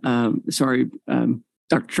some,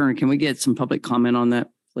 Dr. Turner, can we get some public comment on that,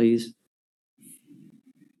 please?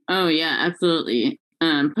 Oh, yeah, absolutely.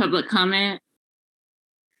 Public comment.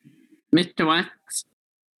 Mr. Watts?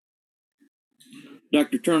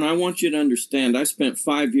 Dr. Turner, I want you to understand, I spent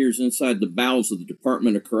 5 years inside the bowels of the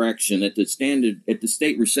Department of Correction at the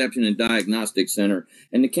State Reception and Diagnostic Center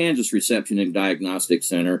and the Kansas Reception and Diagnostic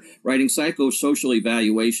Center, writing psychosocial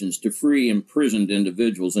evaluations to free imprisoned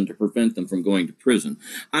individuals and to prevent them from going to prison.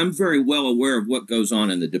 I'm very well aware of what goes on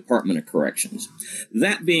in the Department of Corrections.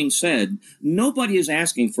 That being said, nobody is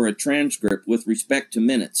asking for a transcript with respect to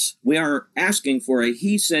minutes. We are asking for a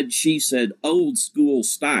he said, she said, old school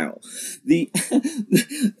style. Do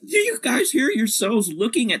you guys hear yourselves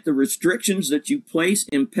looking at the restrictions that you place,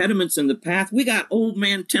 impediments in the path? We got old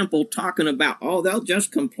man Temple talking about, oh, they'll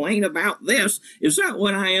just complain about this. Is that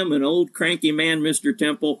what I am, an old cranky man, Mr.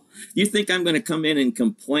 Temple? You think I'm going to come in and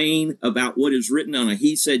complain about what is written on a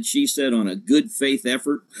he said, she said on a good faith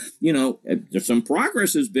effort? Some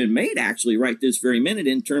progress has been made actually right this very minute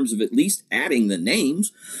in terms of at least adding the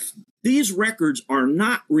names. These records are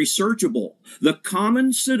not researchable. The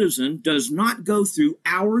common citizen does not go through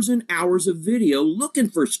hours and hours of video looking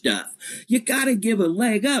for stuff. You got to give a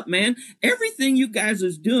leg up, man. Everything you guys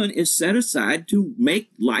is doing is set aside to make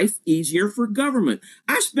life easier for government.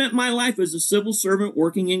 I spent my life as a civil servant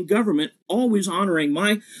working in government, always honoring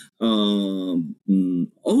my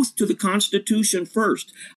oath to the Constitution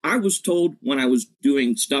first. I was told when I was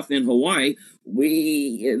doing stuff in Hawaii,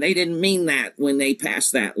 they didn't mean that when they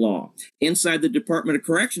passed that law. Inside the Department of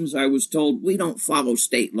Corrections, I was told we don't follow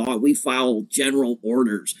state law, we follow general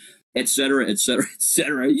orders, et cetera, et cetera, et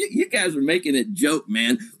cetera. You guys are making a joke,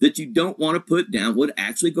 man, that you don't want to put down what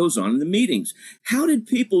actually goes on in the meetings. How did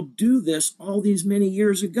people do this all these many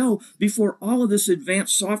years ago before all of this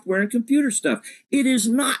advanced software and computer stuff? It is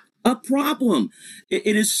not a problem.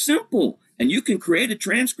 It is simple. And you can create a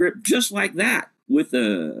transcript just like that with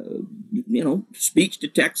speech to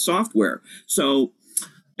text software. So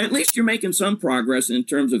at least you're making some progress in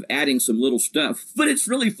terms of adding some little stuff. But it's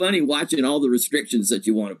really funny watching all the restrictions that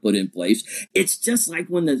you want to put in place. It's just like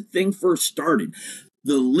when the thing first started.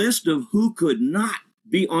 The list of who could not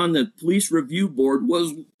be on the police review board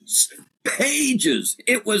was pages.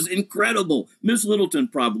 It was incredible. Ms. Littleton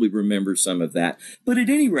probably remembers some of that. But at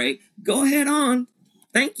any rate, go ahead on.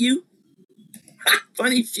 Thank you.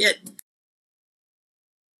 Funny shit.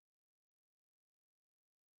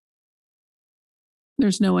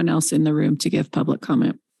 There's no one else in the room to give public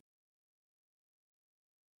comment.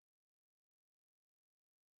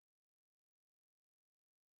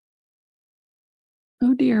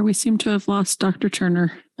 Oh dear, we seem to have lost Dr.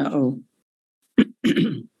 Turner. Uh-oh.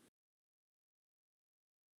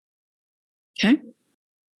 Okay.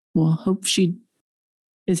 We'll hope she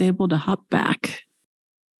is able to hop back.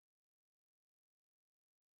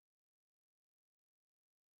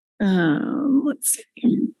 Let's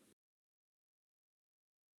see.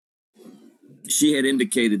 She had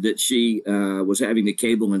indicated that she was having the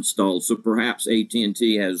cable installed, so perhaps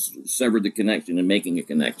AT&T has severed the connection and making a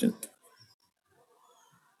connection.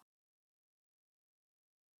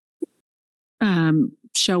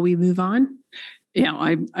 Shall we move on?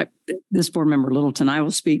 Yeah, this board member Littleton, I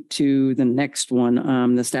will speak to the next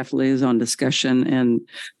one, the staff liaison discussion and.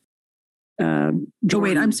 Oh,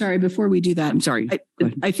 wait, I'm sorry. Before we do that, I'm sorry.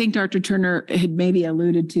 I think Dr. Turner had maybe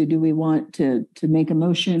alluded to, do we want to make a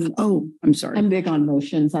motion? Oh, I'm sorry. I'm big on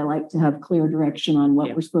motions. I like to have clear direction on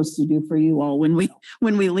what we're supposed to do for you all when we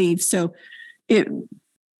leave. So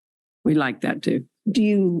we like that too.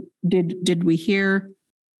 Did we hear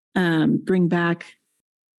bring back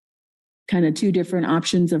kind of two different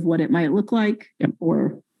options of what it might look like? Yep.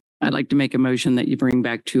 Or I'd like to make a motion that you bring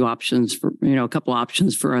back two options for, a couple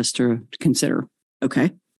options for us to consider.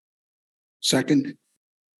 Okay. Second.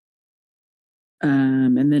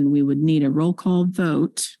 And then we would need a roll call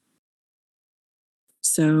vote.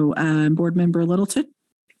 So, Board Member Littleton?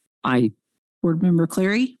 Aye. Board Member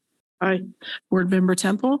Clary? Aye. Board Member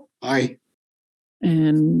Temple? Aye.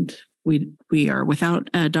 And we are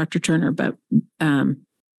without Dr. Turner, but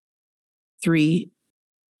 3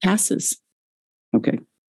 passes. Okay.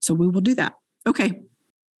 So we will do that. Okay.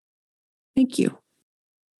 Thank you.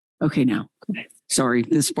 Okay, now. Sorry,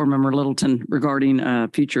 this is Board Member Littleton regarding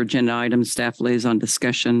future agenda items, staff liaison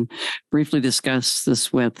discussion. Briefly discussed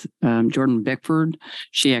this with Jordan Bickford.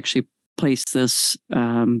 She actually placed this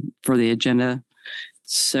for the agenda.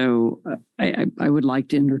 So I would like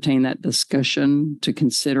to entertain that discussion to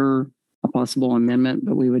consider a possible amendment,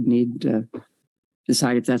 but we would need to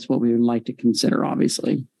decide if that's what we would like to consider,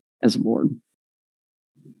 obviously, as a board.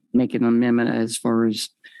 Make an amendment as far as,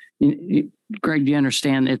 Greg, do you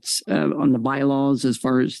understand it's on the bylaws as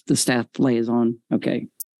far as the staff liaison? Okay.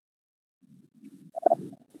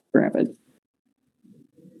 Grab it.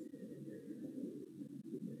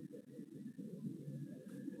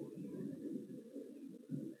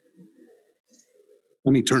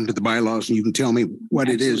 Let me turn to the bylaws and you can tell me what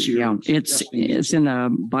it is. Yeah, it's in the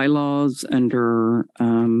bylaws under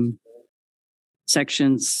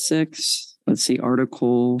section 6. Let's see,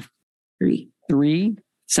 Article 3,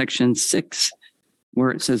 Section 6, where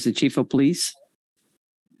it says the chief of police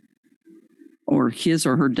or his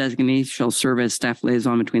or her designee shall serve as staff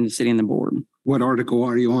liaison between the city and the board. What article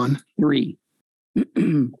are you on? 3,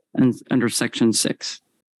 and under section 6.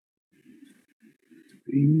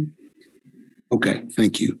 Okay,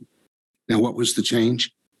 thank you. Now, what was the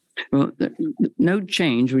change? Well, no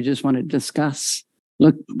change. We just want to discuss,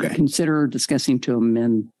 consider discussing to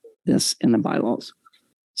amend this in the bylaws.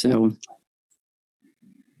 So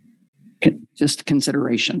just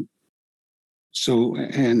consideration. So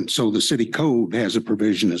the city code has a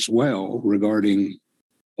provision as well regarding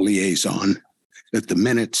liaison. that the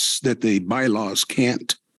minutes, that the bylaws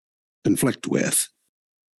can't conflict with.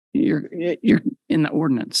 You're in the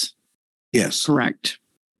ordinance, Yes. correct?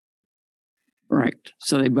 Correct.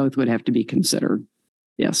 So they both would have to be considered.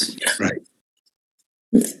 Yes. Right.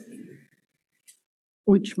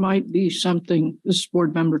 Which might be something, this is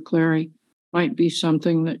Board Member Clary, might be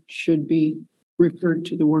something that should be referred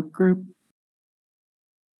to the work group.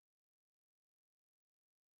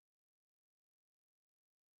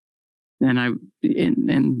 And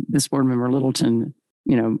this board member Littleton,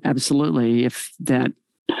 absolutely, if that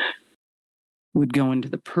would go into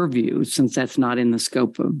the purview, since that's not in the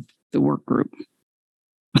scope of the work group.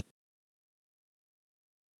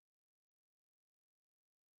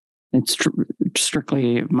 It's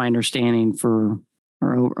strictly my understanding for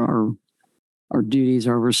our duties,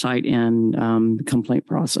 our oversight, and the complaint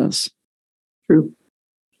process. True.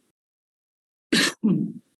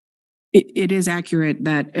 It is accurate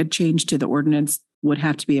that a change to the ordinance would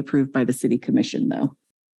have to be approved by the city commission, though.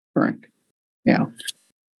 Correct. Yeah.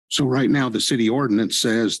 So right now, the city ordinance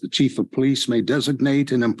says the chief of police may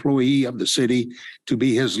designate an employee of the city to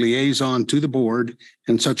be his liaison to the board,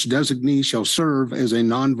 and such designee shall serve as a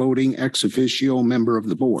non-voting ex officio member of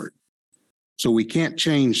the board. So we can't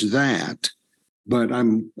change that, but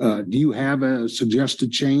do you have a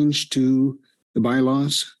suggested change to the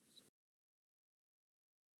bylaws?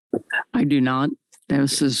 I do not.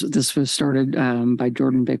 This was started by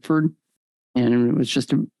Jordan Bickford, and it was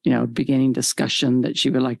just a beginning discussion that she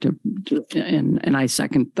would like to, and I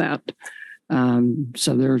second that.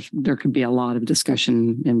 So there could be a lot of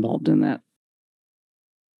discussion involved in that.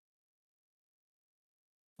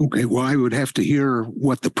 Okay, well, I would have to hear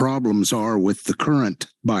what the problems are with the current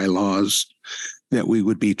bylaws that we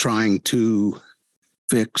would be trying to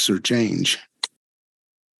fix or change.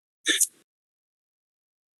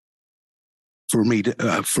 For me to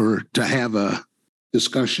have a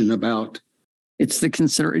discussion about.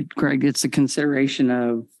 Craig, it's the consideration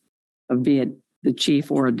of be it the chief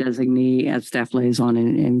or a designee as staff liaison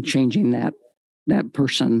and changing that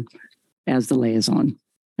person as the liaison.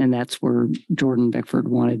 And that's where Jordan Beckford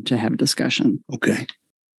wanted to have a discussion. Okay.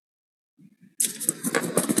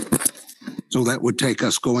 So that would take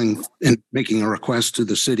us going and making a request to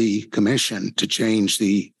the city commission to change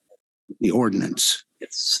the ordinance.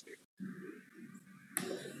 Yes.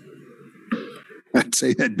 I'd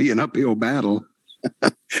say that'd be an uphill battle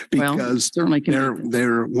because certainly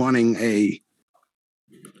they're wanting a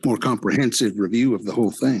more comprehensive review of the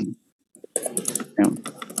whole thing. Yeah.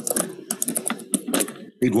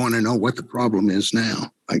 They'd want to know what the problem is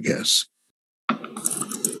now, I guess.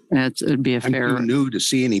 It'd be a I'm fair. too new to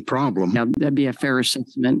see any problem. Yeah, that'd be a fair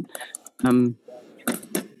assessment.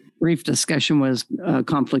 Brief discussion was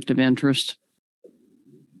conflict of interest.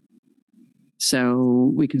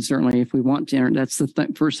 So we can certainly, if we want to, that's the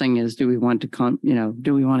first thing is, do we want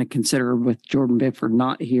to consider with Jordan Bickford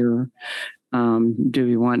not here? Do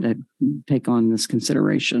we want to take on this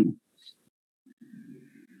consideration?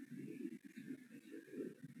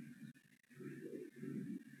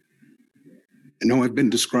 I know I've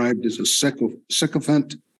been described as a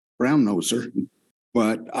sycophant brown noser,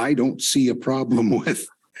 but I don't see a problem with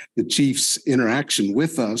the chief's interaction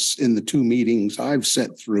with us in the 2 meetings I've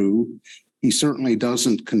sat through. He certainly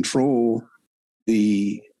doesn't control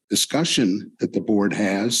the discussion that the board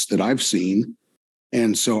has that I've seen.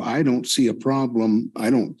 And so I don't see a problem. I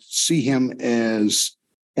don't see him as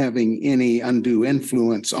having any undue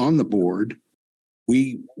influence on the board.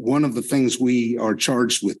 One of the things we are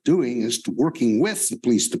charged with doing is to working with the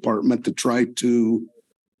police department to try to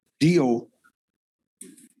deal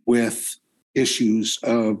with issues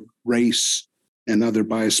of race and other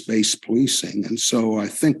bias-based policing. And so I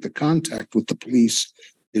think the contact with the police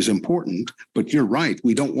is important, but you're right.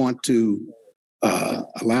 We don't want to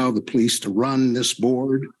allow the police to run this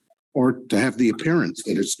board or to have the appearance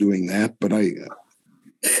that it's doing that, but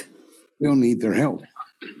we'll need their help.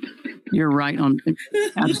 You're right on.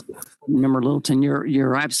 Member Littleton,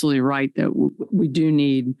 you're absolutely right that we do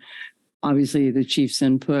need, obviously, the chief's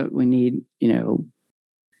input. We need him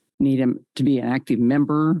to be an active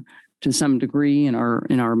member to some degree in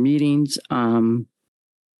our meetings.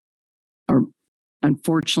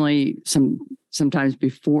 Unfortunately, sometimes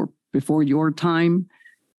before your time,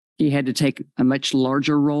 he had to take a much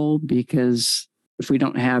larger role because if we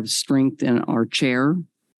don't have strength in our chair,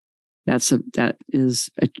 has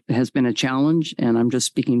been a challenge, and I'm just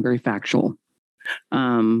speaking very factual.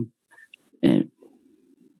 And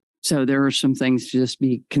so there are some things to just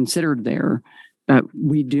be considered there, but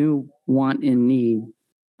we do want and need,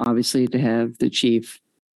 obviously, to have the chief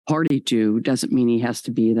party to. Doesn't mean he has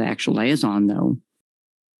to be the actual liaison, though.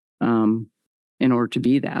 in order to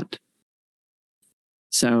be that.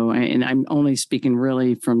 So, and I'm only speaking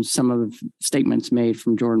really from some of the statements made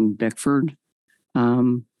from Jordan Bickford,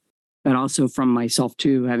 but also from myself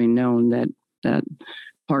too, having known that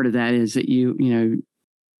part of that is that your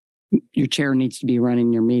chair needs to be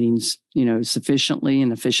running your meetings, sufficiently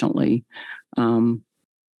and efficiently, and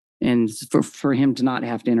for him to not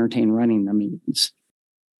have to entertain running the meetings.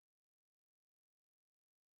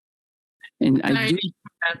 And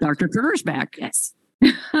Dr. Turner's back. Yes.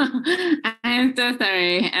 I am so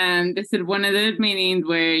sorry. This is one of those meetings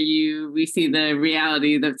where we see the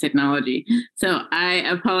realities of technology. So I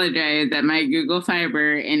apologize that my Google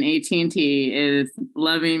Fiber and AT&T is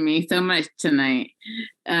loving me so much tonight.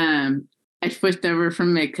 I switched over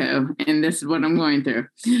from Midco, and this is what I'm going through.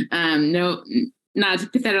 No, not to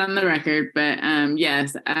put that on the record, but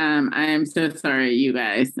yes, I am so sorry, you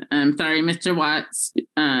guys. I'm sorry, Mr. Watts,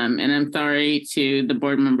 and I'm sorry to the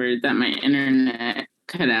board members that my internet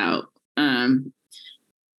cut out. I'm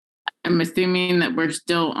assuming that we're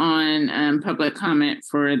still on public comment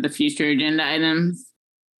for the future agenda items.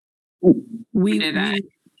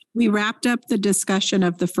 We wrapped up the discussion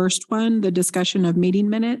of the first one, the discussion of meeting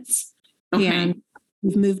minutes. Okay. And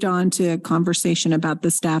we've moved on to a conversation about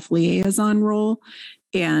the staff liaison role.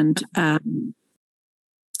 And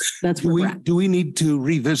that's where we're at. Do we need to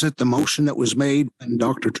revisit the motion that was made when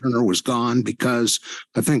Dr. Turner was gone? Because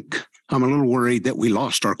I think I'm a little worried that we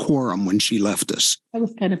lost our quorum when she left us. I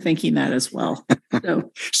was kind of thinking that as well.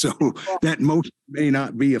 So that motion may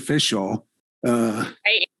not be official.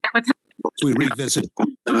 We revisit.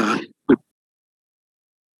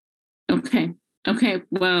 Okay.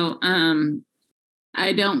 Well,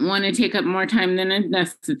 I don't want to take up more time than is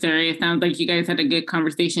necessary. It sounds like you guys had a good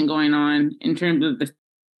conversation going on in terms of the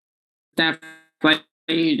staff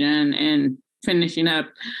liaison and finishing up.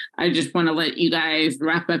 I just want to let you guys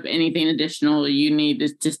wrap up anything additional you need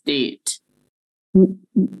to state.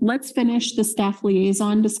 Let's finish the staff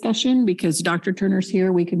liaison discussion because Dr. Turner's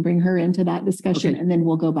here. We can bring her into that discussion and then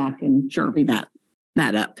we'll go back and shortly that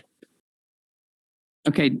up.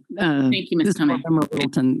 Okay. Thank you, Ms.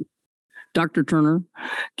 Middleton. Dr. Turner,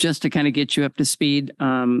 just to kind of get you up to speed,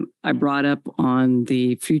 I brought up on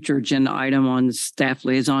the future agenda item on staff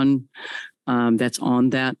liaison that's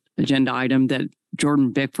on that agenda item that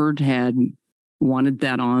Jordan Bickford had wanted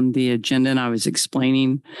that on the agenda, and I was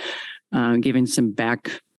explaining, giving some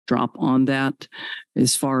backdrop on that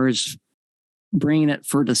as far as bringing it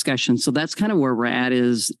for discussion. So that's kind of where we're at,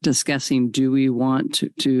 is discussing, do we want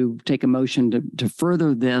to take a motion to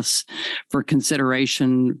further this for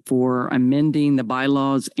consideration for amending the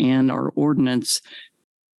bylaws and our ordinance.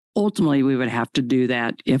 Ultimately, we would have to do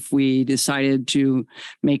that if we decided to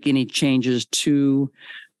make any changes to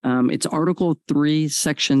it's Article 3,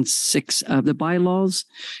 Section 6 of the bylaws,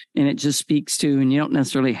 and it just speaks to, and you don't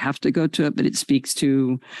necessarily have to go to it, but it speaks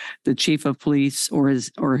to the chief of police or his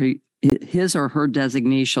or her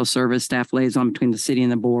designee shall serve as staff liaison between the city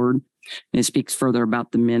and the board. And it speaks further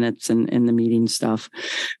about the minutes and the meeting stuff.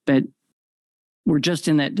 But we're just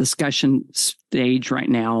in that discussion stage right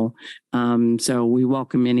now. So we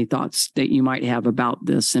welcome any thoughts that you might have about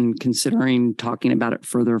this and considering talking about it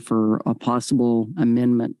further for a possible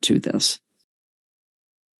amendment to this.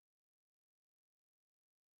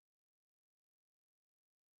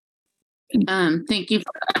 Thank you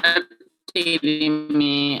for updating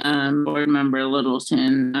me, Board Member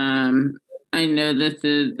Littleton. I know this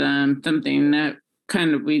is something that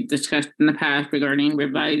kind of we've discussed in the past regarding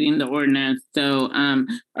revising the ordinance. So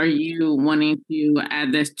are you wanting to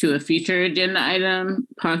add this to a future agenda item,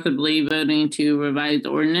 possibly voting to revise the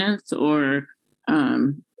ordinance, or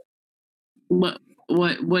what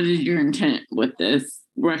is your intent with this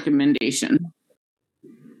recommendation?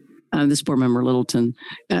 This board member Littleton,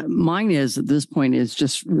 mine is at this point is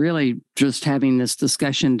just really just having this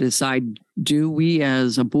discussion, decide, do we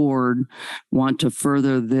as a board want to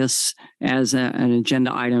further this as an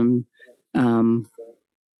agenda item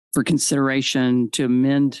for consideration to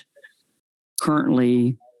amend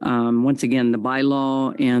currently, once again, the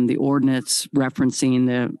bylaw and the ordinance referencing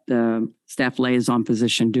the staff liaison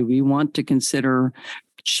position. Do we want to consider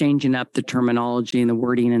changing up the terminology and the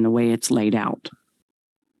wording and the way it's laid out?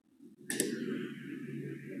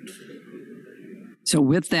 So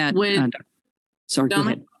with that, sorry, go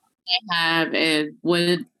ahead. I have is,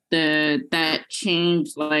 would that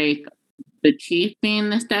change like the chief being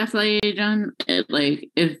the staff liaison? Like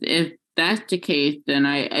if that's the case, then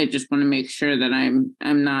I just want to make sure that I'm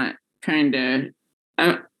not trying to.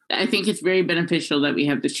 I think it's very beneficial that we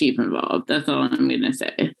have the chief involved. That's all I'm going to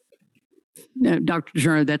say. No, Dr.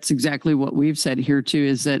 Turner, that's exactly what we've said here too.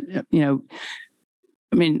 Is that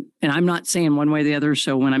I mean, and I'm not saying one way or the other.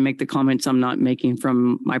 So when I make the comments, I'm not making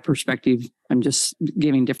from my perspective. I'm just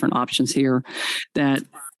giving different options here. That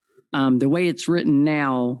the way it's written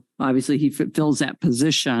now, obviously he fills that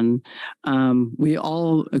position. We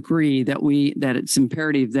all agree that it's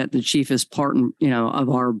imperative that the chief is part, of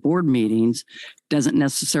our board meetings, doesn't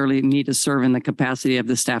necessarily need to serve in the capacity of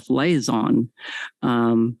the staff liaison.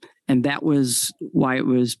 And that was why it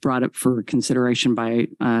was brought up for consideration by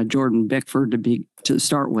Jordan Bickford to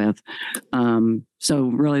start with. So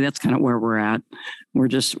really, that's kind of where we're at. We're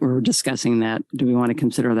discussing that. Do we want to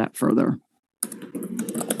consider that further?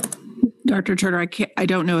 Dr. Turner, I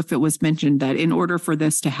don't know if it was mentioned that in order for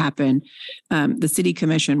this to happen, the city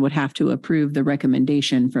commission would have to approve the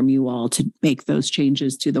recommendation from you all to make those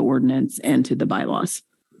changes to the ordinance and to the bylaws.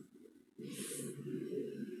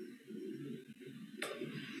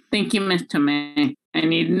 Thank you, Ms. Tomei. I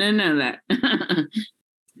need to know that.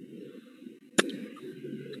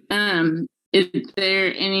 Is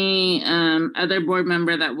there any other board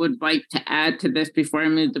member that would like to add to this before I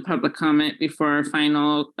move to public comment before our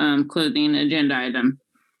final closing agenda item?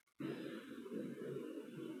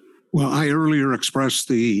 Well, I earlier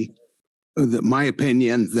expressed my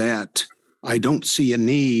opinion that I don't see a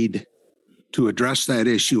need to address that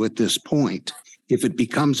issue at this point. If it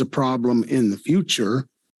becomes a problem in the future,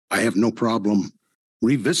 I have no problem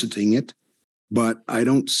revisiting it, but I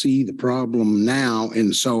don't see the problem now.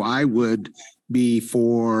 And so I would be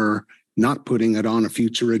for not putting it on a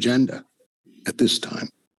future agenda at this time.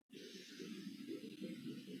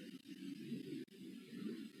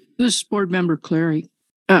 This is Board Member Clary.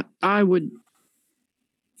 I would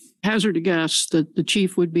hazard a guess that the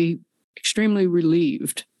chief would be extremely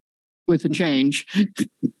relieved with a change.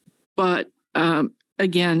 But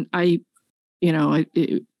again,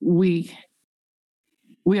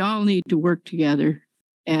 we all need to work together,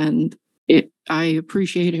 and I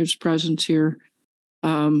appreciate his presence here.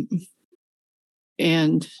 And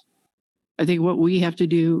I think what we have to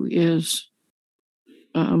do is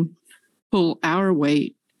pull our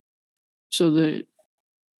weight so that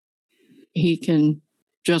he can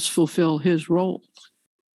just fulfill his role.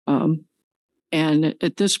 And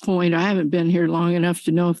at this point, I haven't been here long enough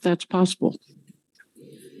to know if that's possible.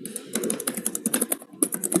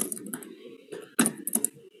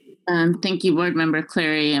 Thank you, Board Member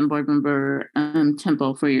Clary and Board Member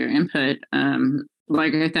Temple, for your input.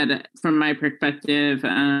 Like I said, from my perspective,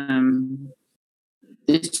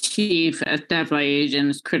 the chief as staff liaison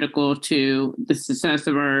is critical to the success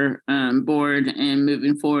of our board and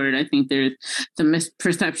moving forward. I think there's some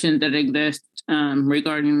misperceptions that exist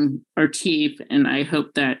regarding our chief, and I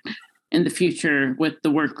hope that in the future with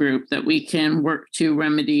the work group that we can work to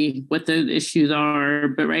remedy what those issues are.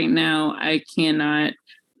 But right now, I cannot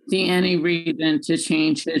see any reason to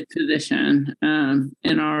change his position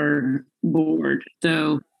in our board.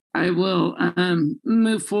 So I will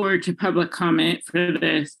move forward to public comment for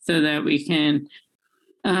this so that we can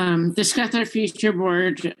discuss our future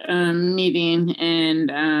board meeting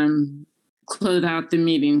and close out the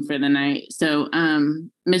meeting for the night. So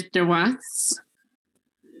Mr. Watts.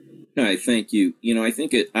 Hi, thank you. I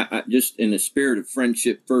think I just in the spirit of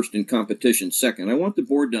friendship first and competition second, I want the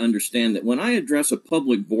board to understand that when I address a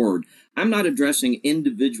public board, I'm not addressing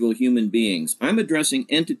individual human beings. I'm addressing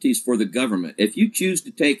entities for the government. If you choose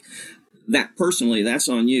to take that personally, that's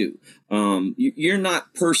on you. You're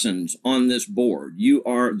not persons on this board. You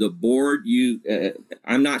are the board.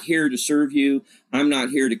 I'm not here to serve you. I'm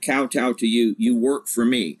not here to kowtow to you. You work for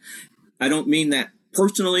me. I don't mean that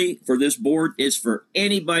personally for this board. Is for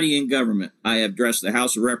anybody in government. I address the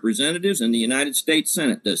House of Representatives and the United States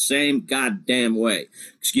Senate the same goddamn way.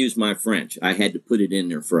 Excuse my French. I had to put it in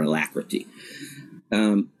there for alacrity.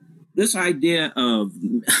 This idea of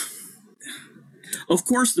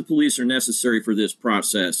course the police are necessary for this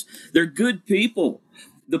process. They're good people.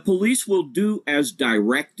 The police will do as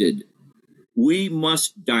directed. We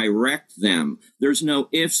must direct them. There's no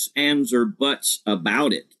ifs, ands, or buts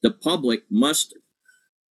about it. The public must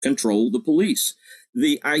control the police.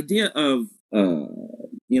 The idea of,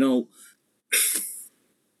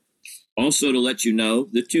 also to let you know,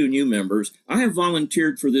 the two new members, I have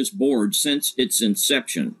volunteered for this board since its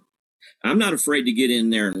inception. I'm not afraid to get in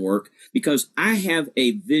there and work because I have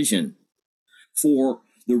a vision for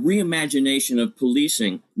the reimagination of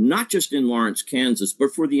policing, not just in Lawrence, Kansas,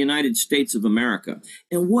 but for the United States of America.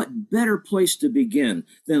 And what better place to begin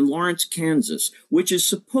than Lawrence, Kansas, which is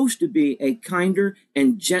supposed to be a kinder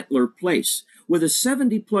and gentler place. With a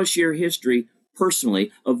 70-plus year history,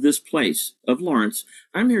 personally, of this place, of Lawrence,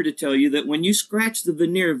 I'm here to tell you that when you scratch the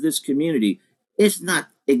veneer of this community, it's not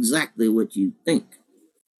exactly what you think.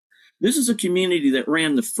 This is a community that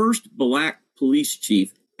ran the first black police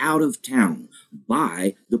chief out of town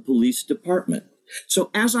by the police department. So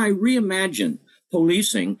as I reimagine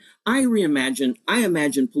policing, I imagine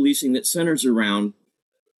policing that centers around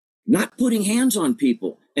not putting hands on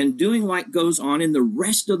people and doing what goes on in the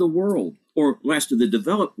rest of the world or rest of the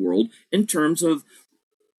developed world in terms of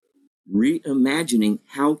reimagining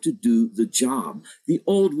how to do the job. The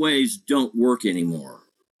old ways don't work anymore.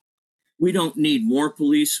 We don't need more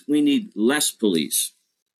police. We need less police.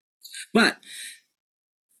 But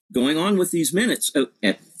going on with these minutes,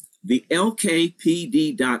 at the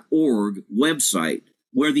lkpd.org website,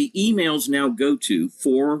 where the emails now go to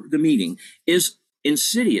for the meeting, is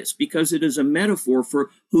insidious because it is a metaphor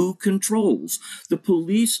for who controls. The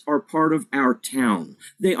police are part of our town.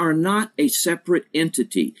 They are not a separate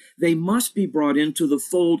entity. They must be brought into the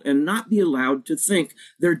fold and not be allowed to think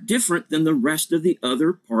they're different than the rest of the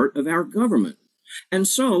other part of our government. And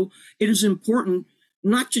so it is important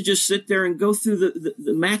not to just sit there and go through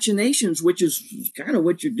the machinations, which is kind of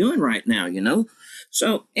what you're doing right now, you know?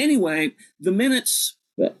 So anyway, the minutes,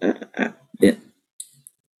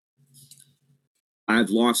 I've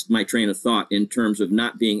lost my train of thought in terms of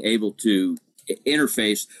not being able to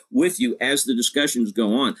interface with you as the discussions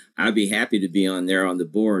go on. I'd be happy to be on there on the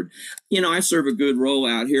board. You know, I serve a good role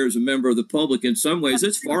out here as a member of the public. In some ways,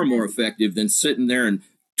 it's far more effective than sitting there and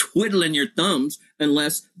twiddling your thumbs,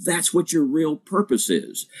 unless that's what your real purpose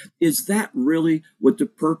is. Is that really what the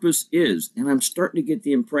purpose is? And I'm starting to get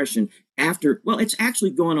the impression after, well, it's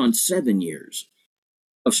actually going on 7 years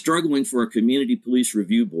of struggling for a community police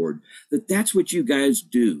review board, that's what you guys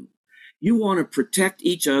do. You want to protect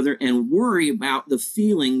each other and worry about the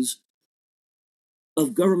feelings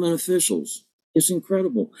of government officials. It's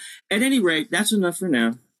incredible. At any rate, that's enough for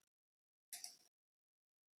now.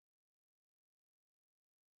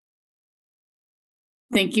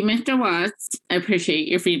 Thank you, Mr. Watts. I appreciate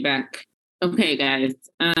your feedback. Okay, guys,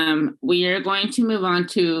 we are going to move on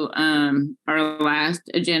to our last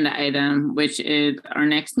agenda item, which is our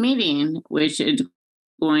next meeting, which is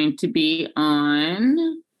going to be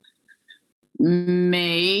on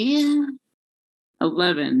May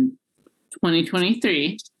 11,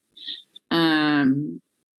 2023.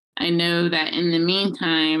 I know that in the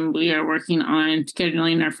meantime, we are working on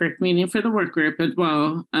scheduling our first meeting for the work group as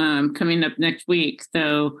well, coming up next week.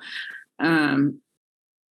 So,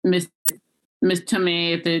 Ms.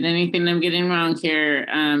 Tomei, if there's anything I'm getting wrong here,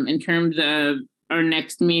 in terms of our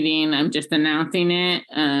next meeting, I'm just announcing it.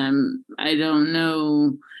 I don't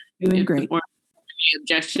know Doing if great. the board has any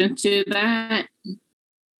objection to that.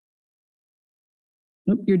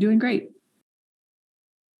 Nope, you're doing great.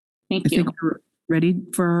 Thank I you. think we're ready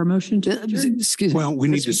for our motion to adjourn. Excuse me. Well, we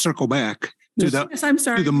need to circle back to the, Yes, I'm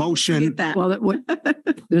sorry. to the motion. Forget that. Well,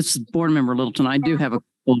 this is Board Member Littleton. I do have a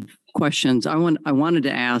couple of questions. I wanted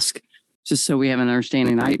to ask, just so we have an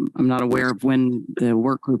understanding, I'm not aware of when the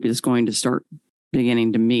work group is going to start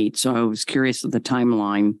beginning to meet. So I was curious of the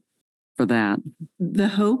timeline for that. The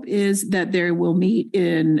hope is that they will meet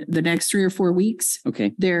in the next 3 or 4 weeks.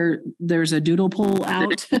 Okay. There's a doodle poll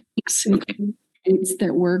out. It's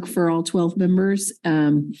that work for all 12 members,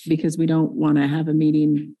 because we don't want to have a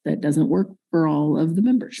meeting that doesn't work for all of the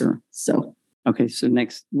members. Sure. So, Okay. So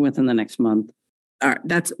within the next month. all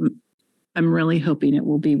right, I'm really hoping it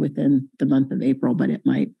will be within the month of April, but it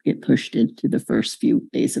might get pushed into the first few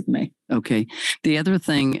days of May. Okay. The other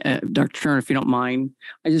thing, Dr. Turner, if you don't mind,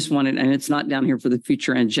 I just wanted, and it's not down here for the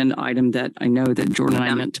future agenda item that I know that Jordan and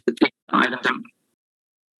I meant to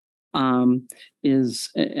is,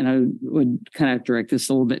 and I would kind of direct this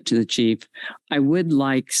a little bit to the chief. I would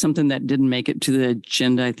like something that didn't make it to the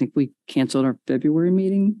agenda. I think we canceled our February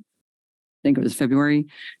meeting. I think it was February.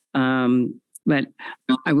 But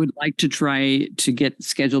I would like to try to get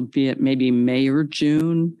scheduled, be it maybe May or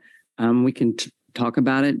June. We can talk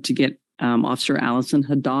about it, to get Officer Allison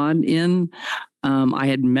Haddad in. I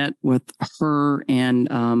had met with her and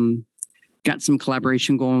got some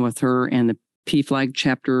collaboration going with her and the PFLAG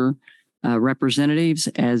chapter representatives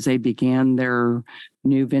as they began their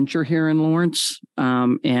new venture here in Lawrence.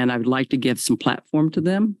 And I would like to give some platform to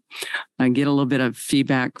them and get a little bit of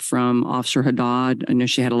feedback from Officer Haddad. I know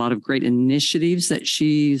she had a lot of great initiatives that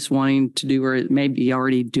she's wanting to do or maybe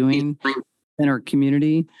already doing in our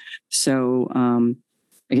community. So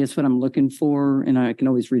I guess what I'm looking for, and I can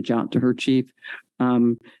always reach out to her, Chief,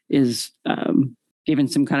 is giving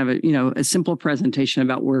some kind of a simple presentation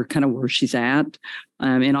about where she's at,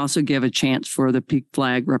 and also give a chance for the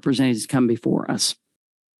PFLAG representatives to come before us.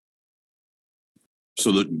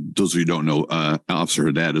 So those of you who don't know, Officer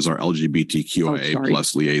Haddad is our LGBTQIA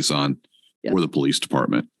plus liaison for the police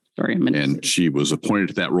department. Sorry, I meant to And say- she was appointed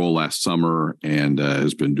to that role last summer and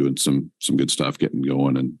has been doing some good stuff, getting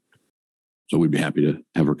going. And so we'd be happy to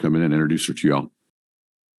have her come in and introduce her to y'all.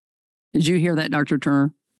 Did you hear that, Dr.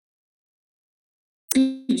 Turner?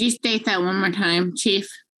 Could you state that one more time, Chief?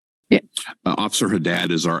 Officer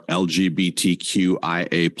Haddad is our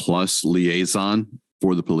LGBTQIA plus liaison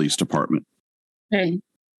for the police department. Okay.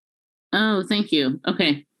 Oh, thank you.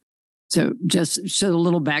 Okay. So just a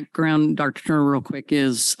little background, Dr. Turner, real quick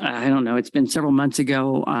is, I don't know, it's been several months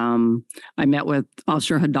ago. I met with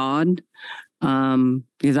Officer Haddad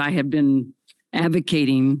because I have been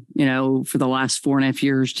advocating, for the last 4.5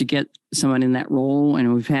 years to get someone in that role.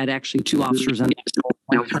 And we've had actually 2 officers in that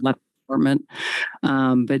role left the department.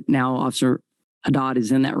 But now Officer Haddad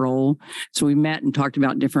is in that role. So we met and talked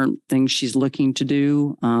about different things she's looking to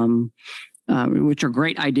do. Which are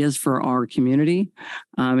great ideas for our community.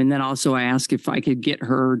 And then also I asked if I could get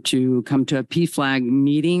her to come to a PFLAG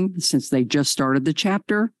meeting since they just started the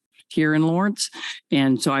chapter here in Lawrence.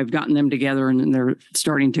 And so I've gotten them together and they're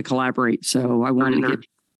starting to collaborate. So I wanted to get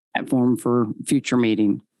that form for future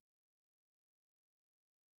meeting.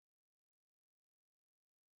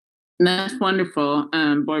 That's wonderful,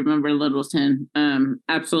 Board Member Littleton.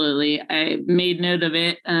 Absolutely. I made note of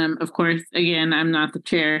it. Of course, again, I'm not the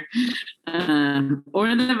chair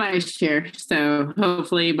or the vice chair. So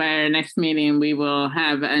hopefully by our next meeting, we will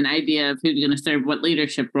have an idea of who's going to serve what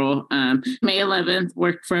leadership role. May 11th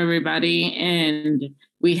worked for everybody, and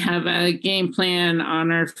we have a game plan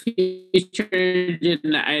on our future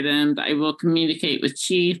agenda items. I will communicate with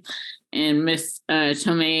Chief and Ms.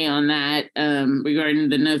 Tomei on that regarding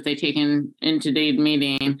the notes they taken in today's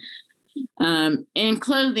meeting. In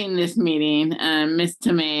closing this meeting, Ms.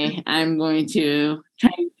 Tomei, I'm going to try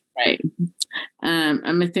to get right.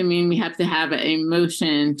 I'm assuming we have to have a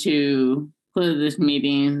motion to close this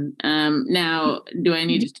meeting. Now, do I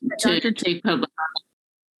need to take public comment?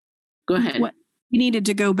 Go ahead. What? We needed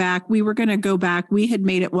to go back. We were going to go back. We had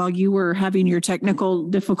made it while you were having your technical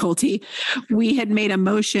difficulty. We had made a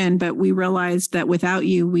motion, but we realized that without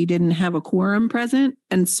you, we didn't have a quorum present.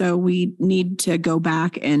 And so we need to go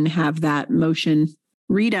back and have that motion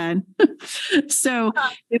redone. So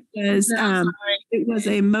it was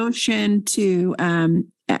a motion to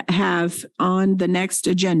have on the next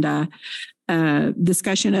agenda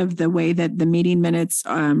discussion of the way that the meeting minutes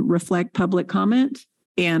reflect public comment.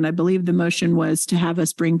 And I believe the motion was to have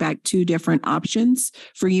us bring back 2 different options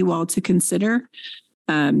for you all to consider.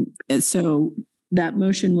 So that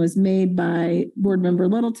motion was made by Board Member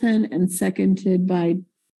Littleton and seconded by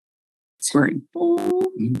Greg.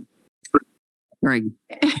 Board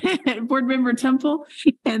Member Temple.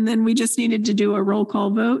 And then we just needed to do a roll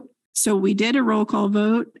call vote. So we did a roll call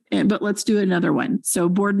vote, but let's do another one. So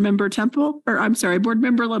Board Member Temple, or I'm sorry, Board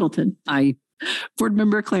Member Littleton. Aye. Board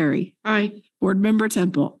Member Clary. Aye. Board Member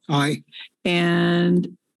Temple. Aye.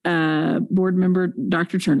 And Board Member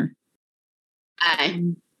Dr. Turner.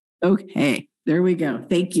 Aye. Okay, there we go.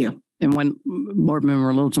 Thank you. And one Board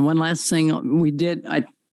Member Littleton, one last thing we did, I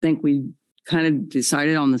think we kind of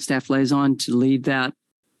decided on the staff liaison to leave that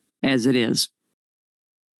as it is.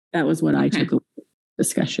 That was what I took a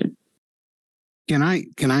discussion. Can I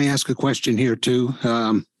ask a question here too?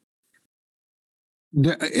 As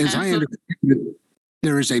I understand it,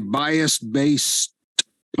 there is a bias-based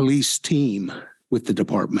police team with the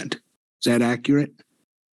department. Is that accurate?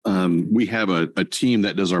 We have a team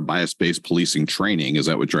that does our bias-based policing training. Is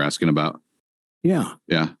that what you're asking about? Yeah.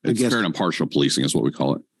 Yeah. It's guess- fair and impartial policing is what we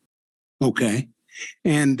call it. Okay.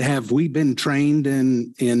 And have we been trained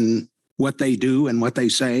in what they do and what they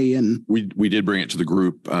say? And We did bring it to the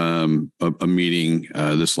group, a meeting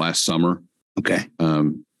this last summer. okay.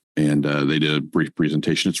 And they did a brief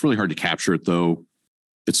presentation. It's really hard to capture it though.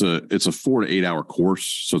 It's a 4 to 8 hour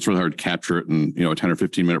course. So it's really hard to capture it in, a 10 or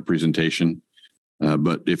 15 minute presentation.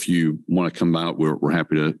 But if you want to come out, we're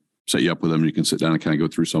happy to set you up with them. You can sit down and kind of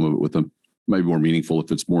go through some of it with them. It might be more meaningful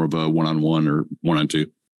if it's more of a one-on-one or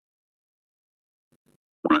one-on-two.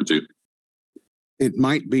 One-on-two. It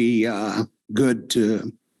might be good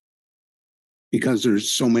to, because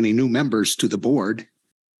there's so many new members to the board,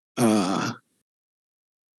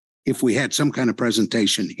 if we had some kind of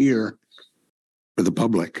presentation here for the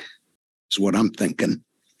public, is what I'm thinking.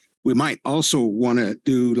 We might also want to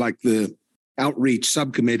do like the outreach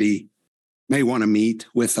subcommittee may want to meet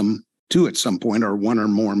with them too at some point, or one or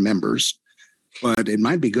more members. But it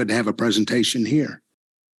might be good to have a presentation here.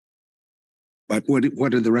 But what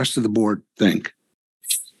do the rest of the board think?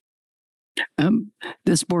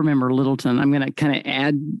 This board member Littleton, I'm going to kind of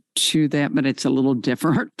add to that, but it's a little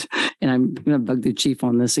different. And I'm going to bug the chief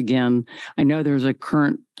on this again. I know there's a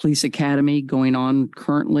current police academy going on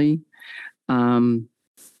currently. And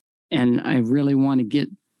I really want to get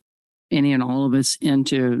any and all of us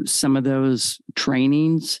into some of those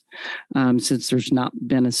trainings, since there's not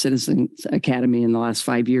been a citizens academy in the last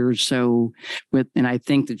 5 years. So and I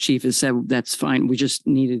think the chief has said that's fine. We just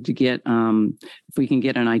needed to get, if we can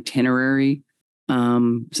get an itinerary,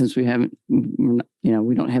 since we haven't,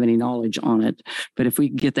 we don't have any knowledge on it, but if we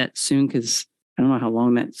can get that soon, because I don't know how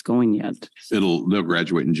long that's going yet. They'll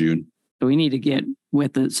graduate in June. So we need to get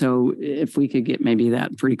with it. So if we could get maybe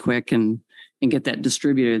that pretty quick and get that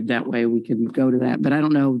distributed, that way we can go to that. But I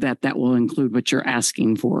don't know that that will include what you're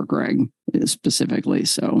asking for, Greg, specifically.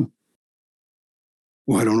 So.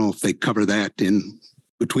 Well, I don't know if they cover that in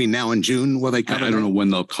between now and June. Will they cover I don't know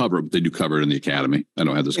when they'll cover it, but they do cover it in the academy. I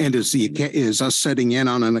don't have this. And is us setting in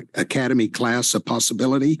on an academy class a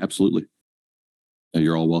possibility? Absolutely.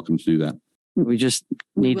 You're all welcome to do that. We just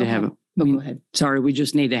need to have, Go ahead. sorry, we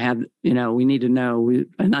just need to have, we need to know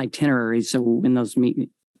an itinerary. So when those meetings.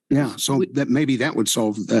 Yeah, so that maybe that would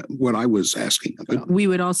solve that, what I was asking about. We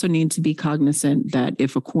would also need to be cognizant that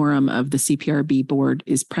if a quorum of the CPRB board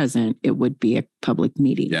is present, it would be a public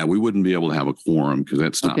meeting. Yeah, we wouldn't be able to have a quorum because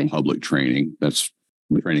that's not Okay. public training. That's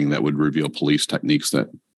training that would reveal police techniques that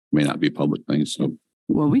may not be public things. So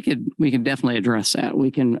Well, we can definitely address that.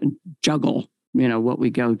 We can juggle, what we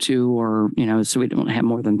go to, or, so we don't have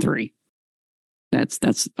more than 3.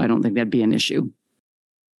 That's, I don't think that'd be an issue.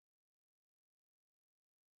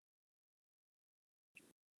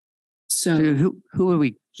 So Who would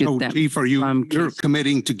we get So that? Chief, from, you're Keith?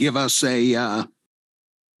 committing to give us a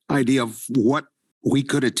idea of what we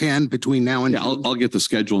could attend between now and yeah, I'll get the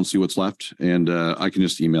schedule and see what's left. And I can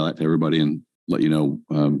just email that to everybody and let you know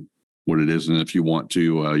what it is. And if you want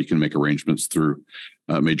to, you can make arrangements through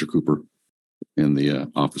Major Cooper in the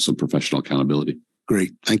Office of Professional Accountability.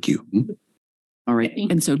 Great, thank you. all right.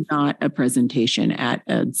 And so not a presentation at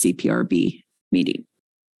a CPRB meeting.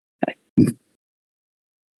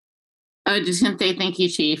 I was just going to say thank you,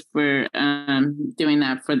 Chief, for doing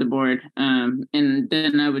that for the board. And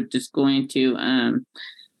then I was just going to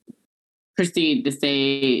proceed to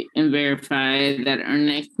say and verify that our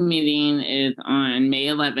next meeting is on May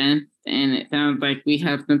 11th. And it sounds like we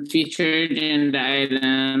have some future agenda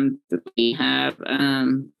items. We have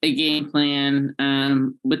a game plan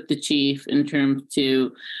with the chief in terms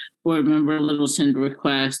to board member Littleton's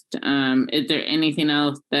request. Is there anything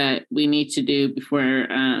else that we need to do before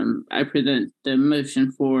I present the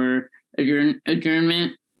motion for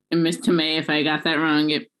adjournment? And Ms. Tomei, if I got that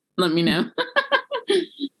wrong, let me know.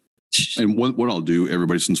 And what I'll do,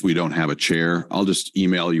 everybody, since we don't have a chair, I'll just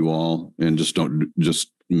email you all and just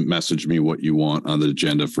message me what you want on the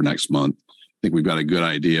agenda for next month. I think we've got a good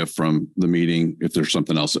idea from the meeting. If there's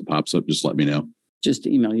something else that pops up, just let me know. Just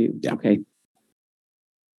email you. Yeah. Okay.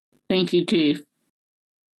 Thank you, Chief.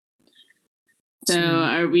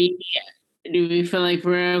 So do we feel like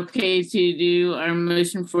we're okay to do our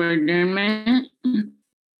motion for adjournment?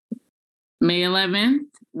 May 11th,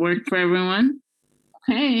 work for everyone?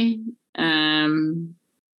 Okay.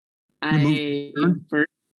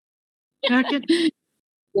 Second.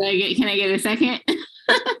 Can I get a second?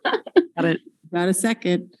 Got a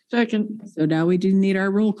second. Second. So now we do need our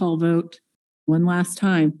roll call vote one last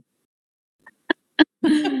time.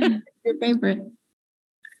 Your favorite.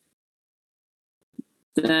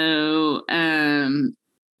 So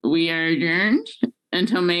we are adjourned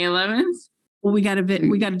until May 11th. Well, we got to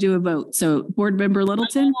do a vote. So Board Member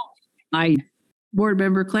Littleton, Aye. Board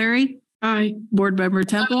Member Clary, Aye. Board Member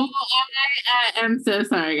Temple, I'm so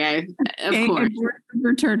sorry, guys. Of and course. Board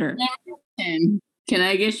Member Turner. Can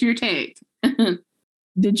I guess your take?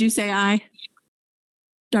 Did you say aye?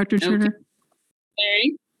 Dr. Turner,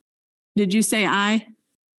 Larry? did you say aye?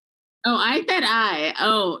 Oh, I said aye.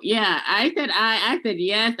 Oh, yeah. I said aye. I said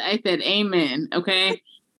yes. I said amen. Okay.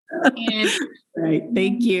 And Right.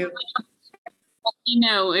 Thank you. let me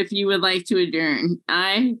know if you would like to adjourn.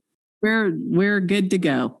 Aye. We're good to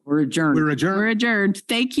go. We're adjourned. We're adjourned. We're adjourned.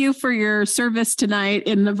 Thank you for your service tonight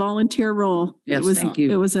in the volunteer role. Yes, thank It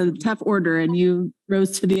you. was a tough order and you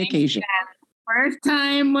rose to the occasion. First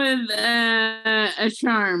time with a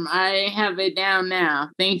charm. I have it down now.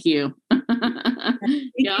 Thank you.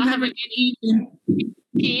 Y'all have a good evening.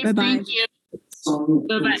 Bye-bye. Thank you.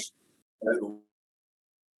 Bye-bye.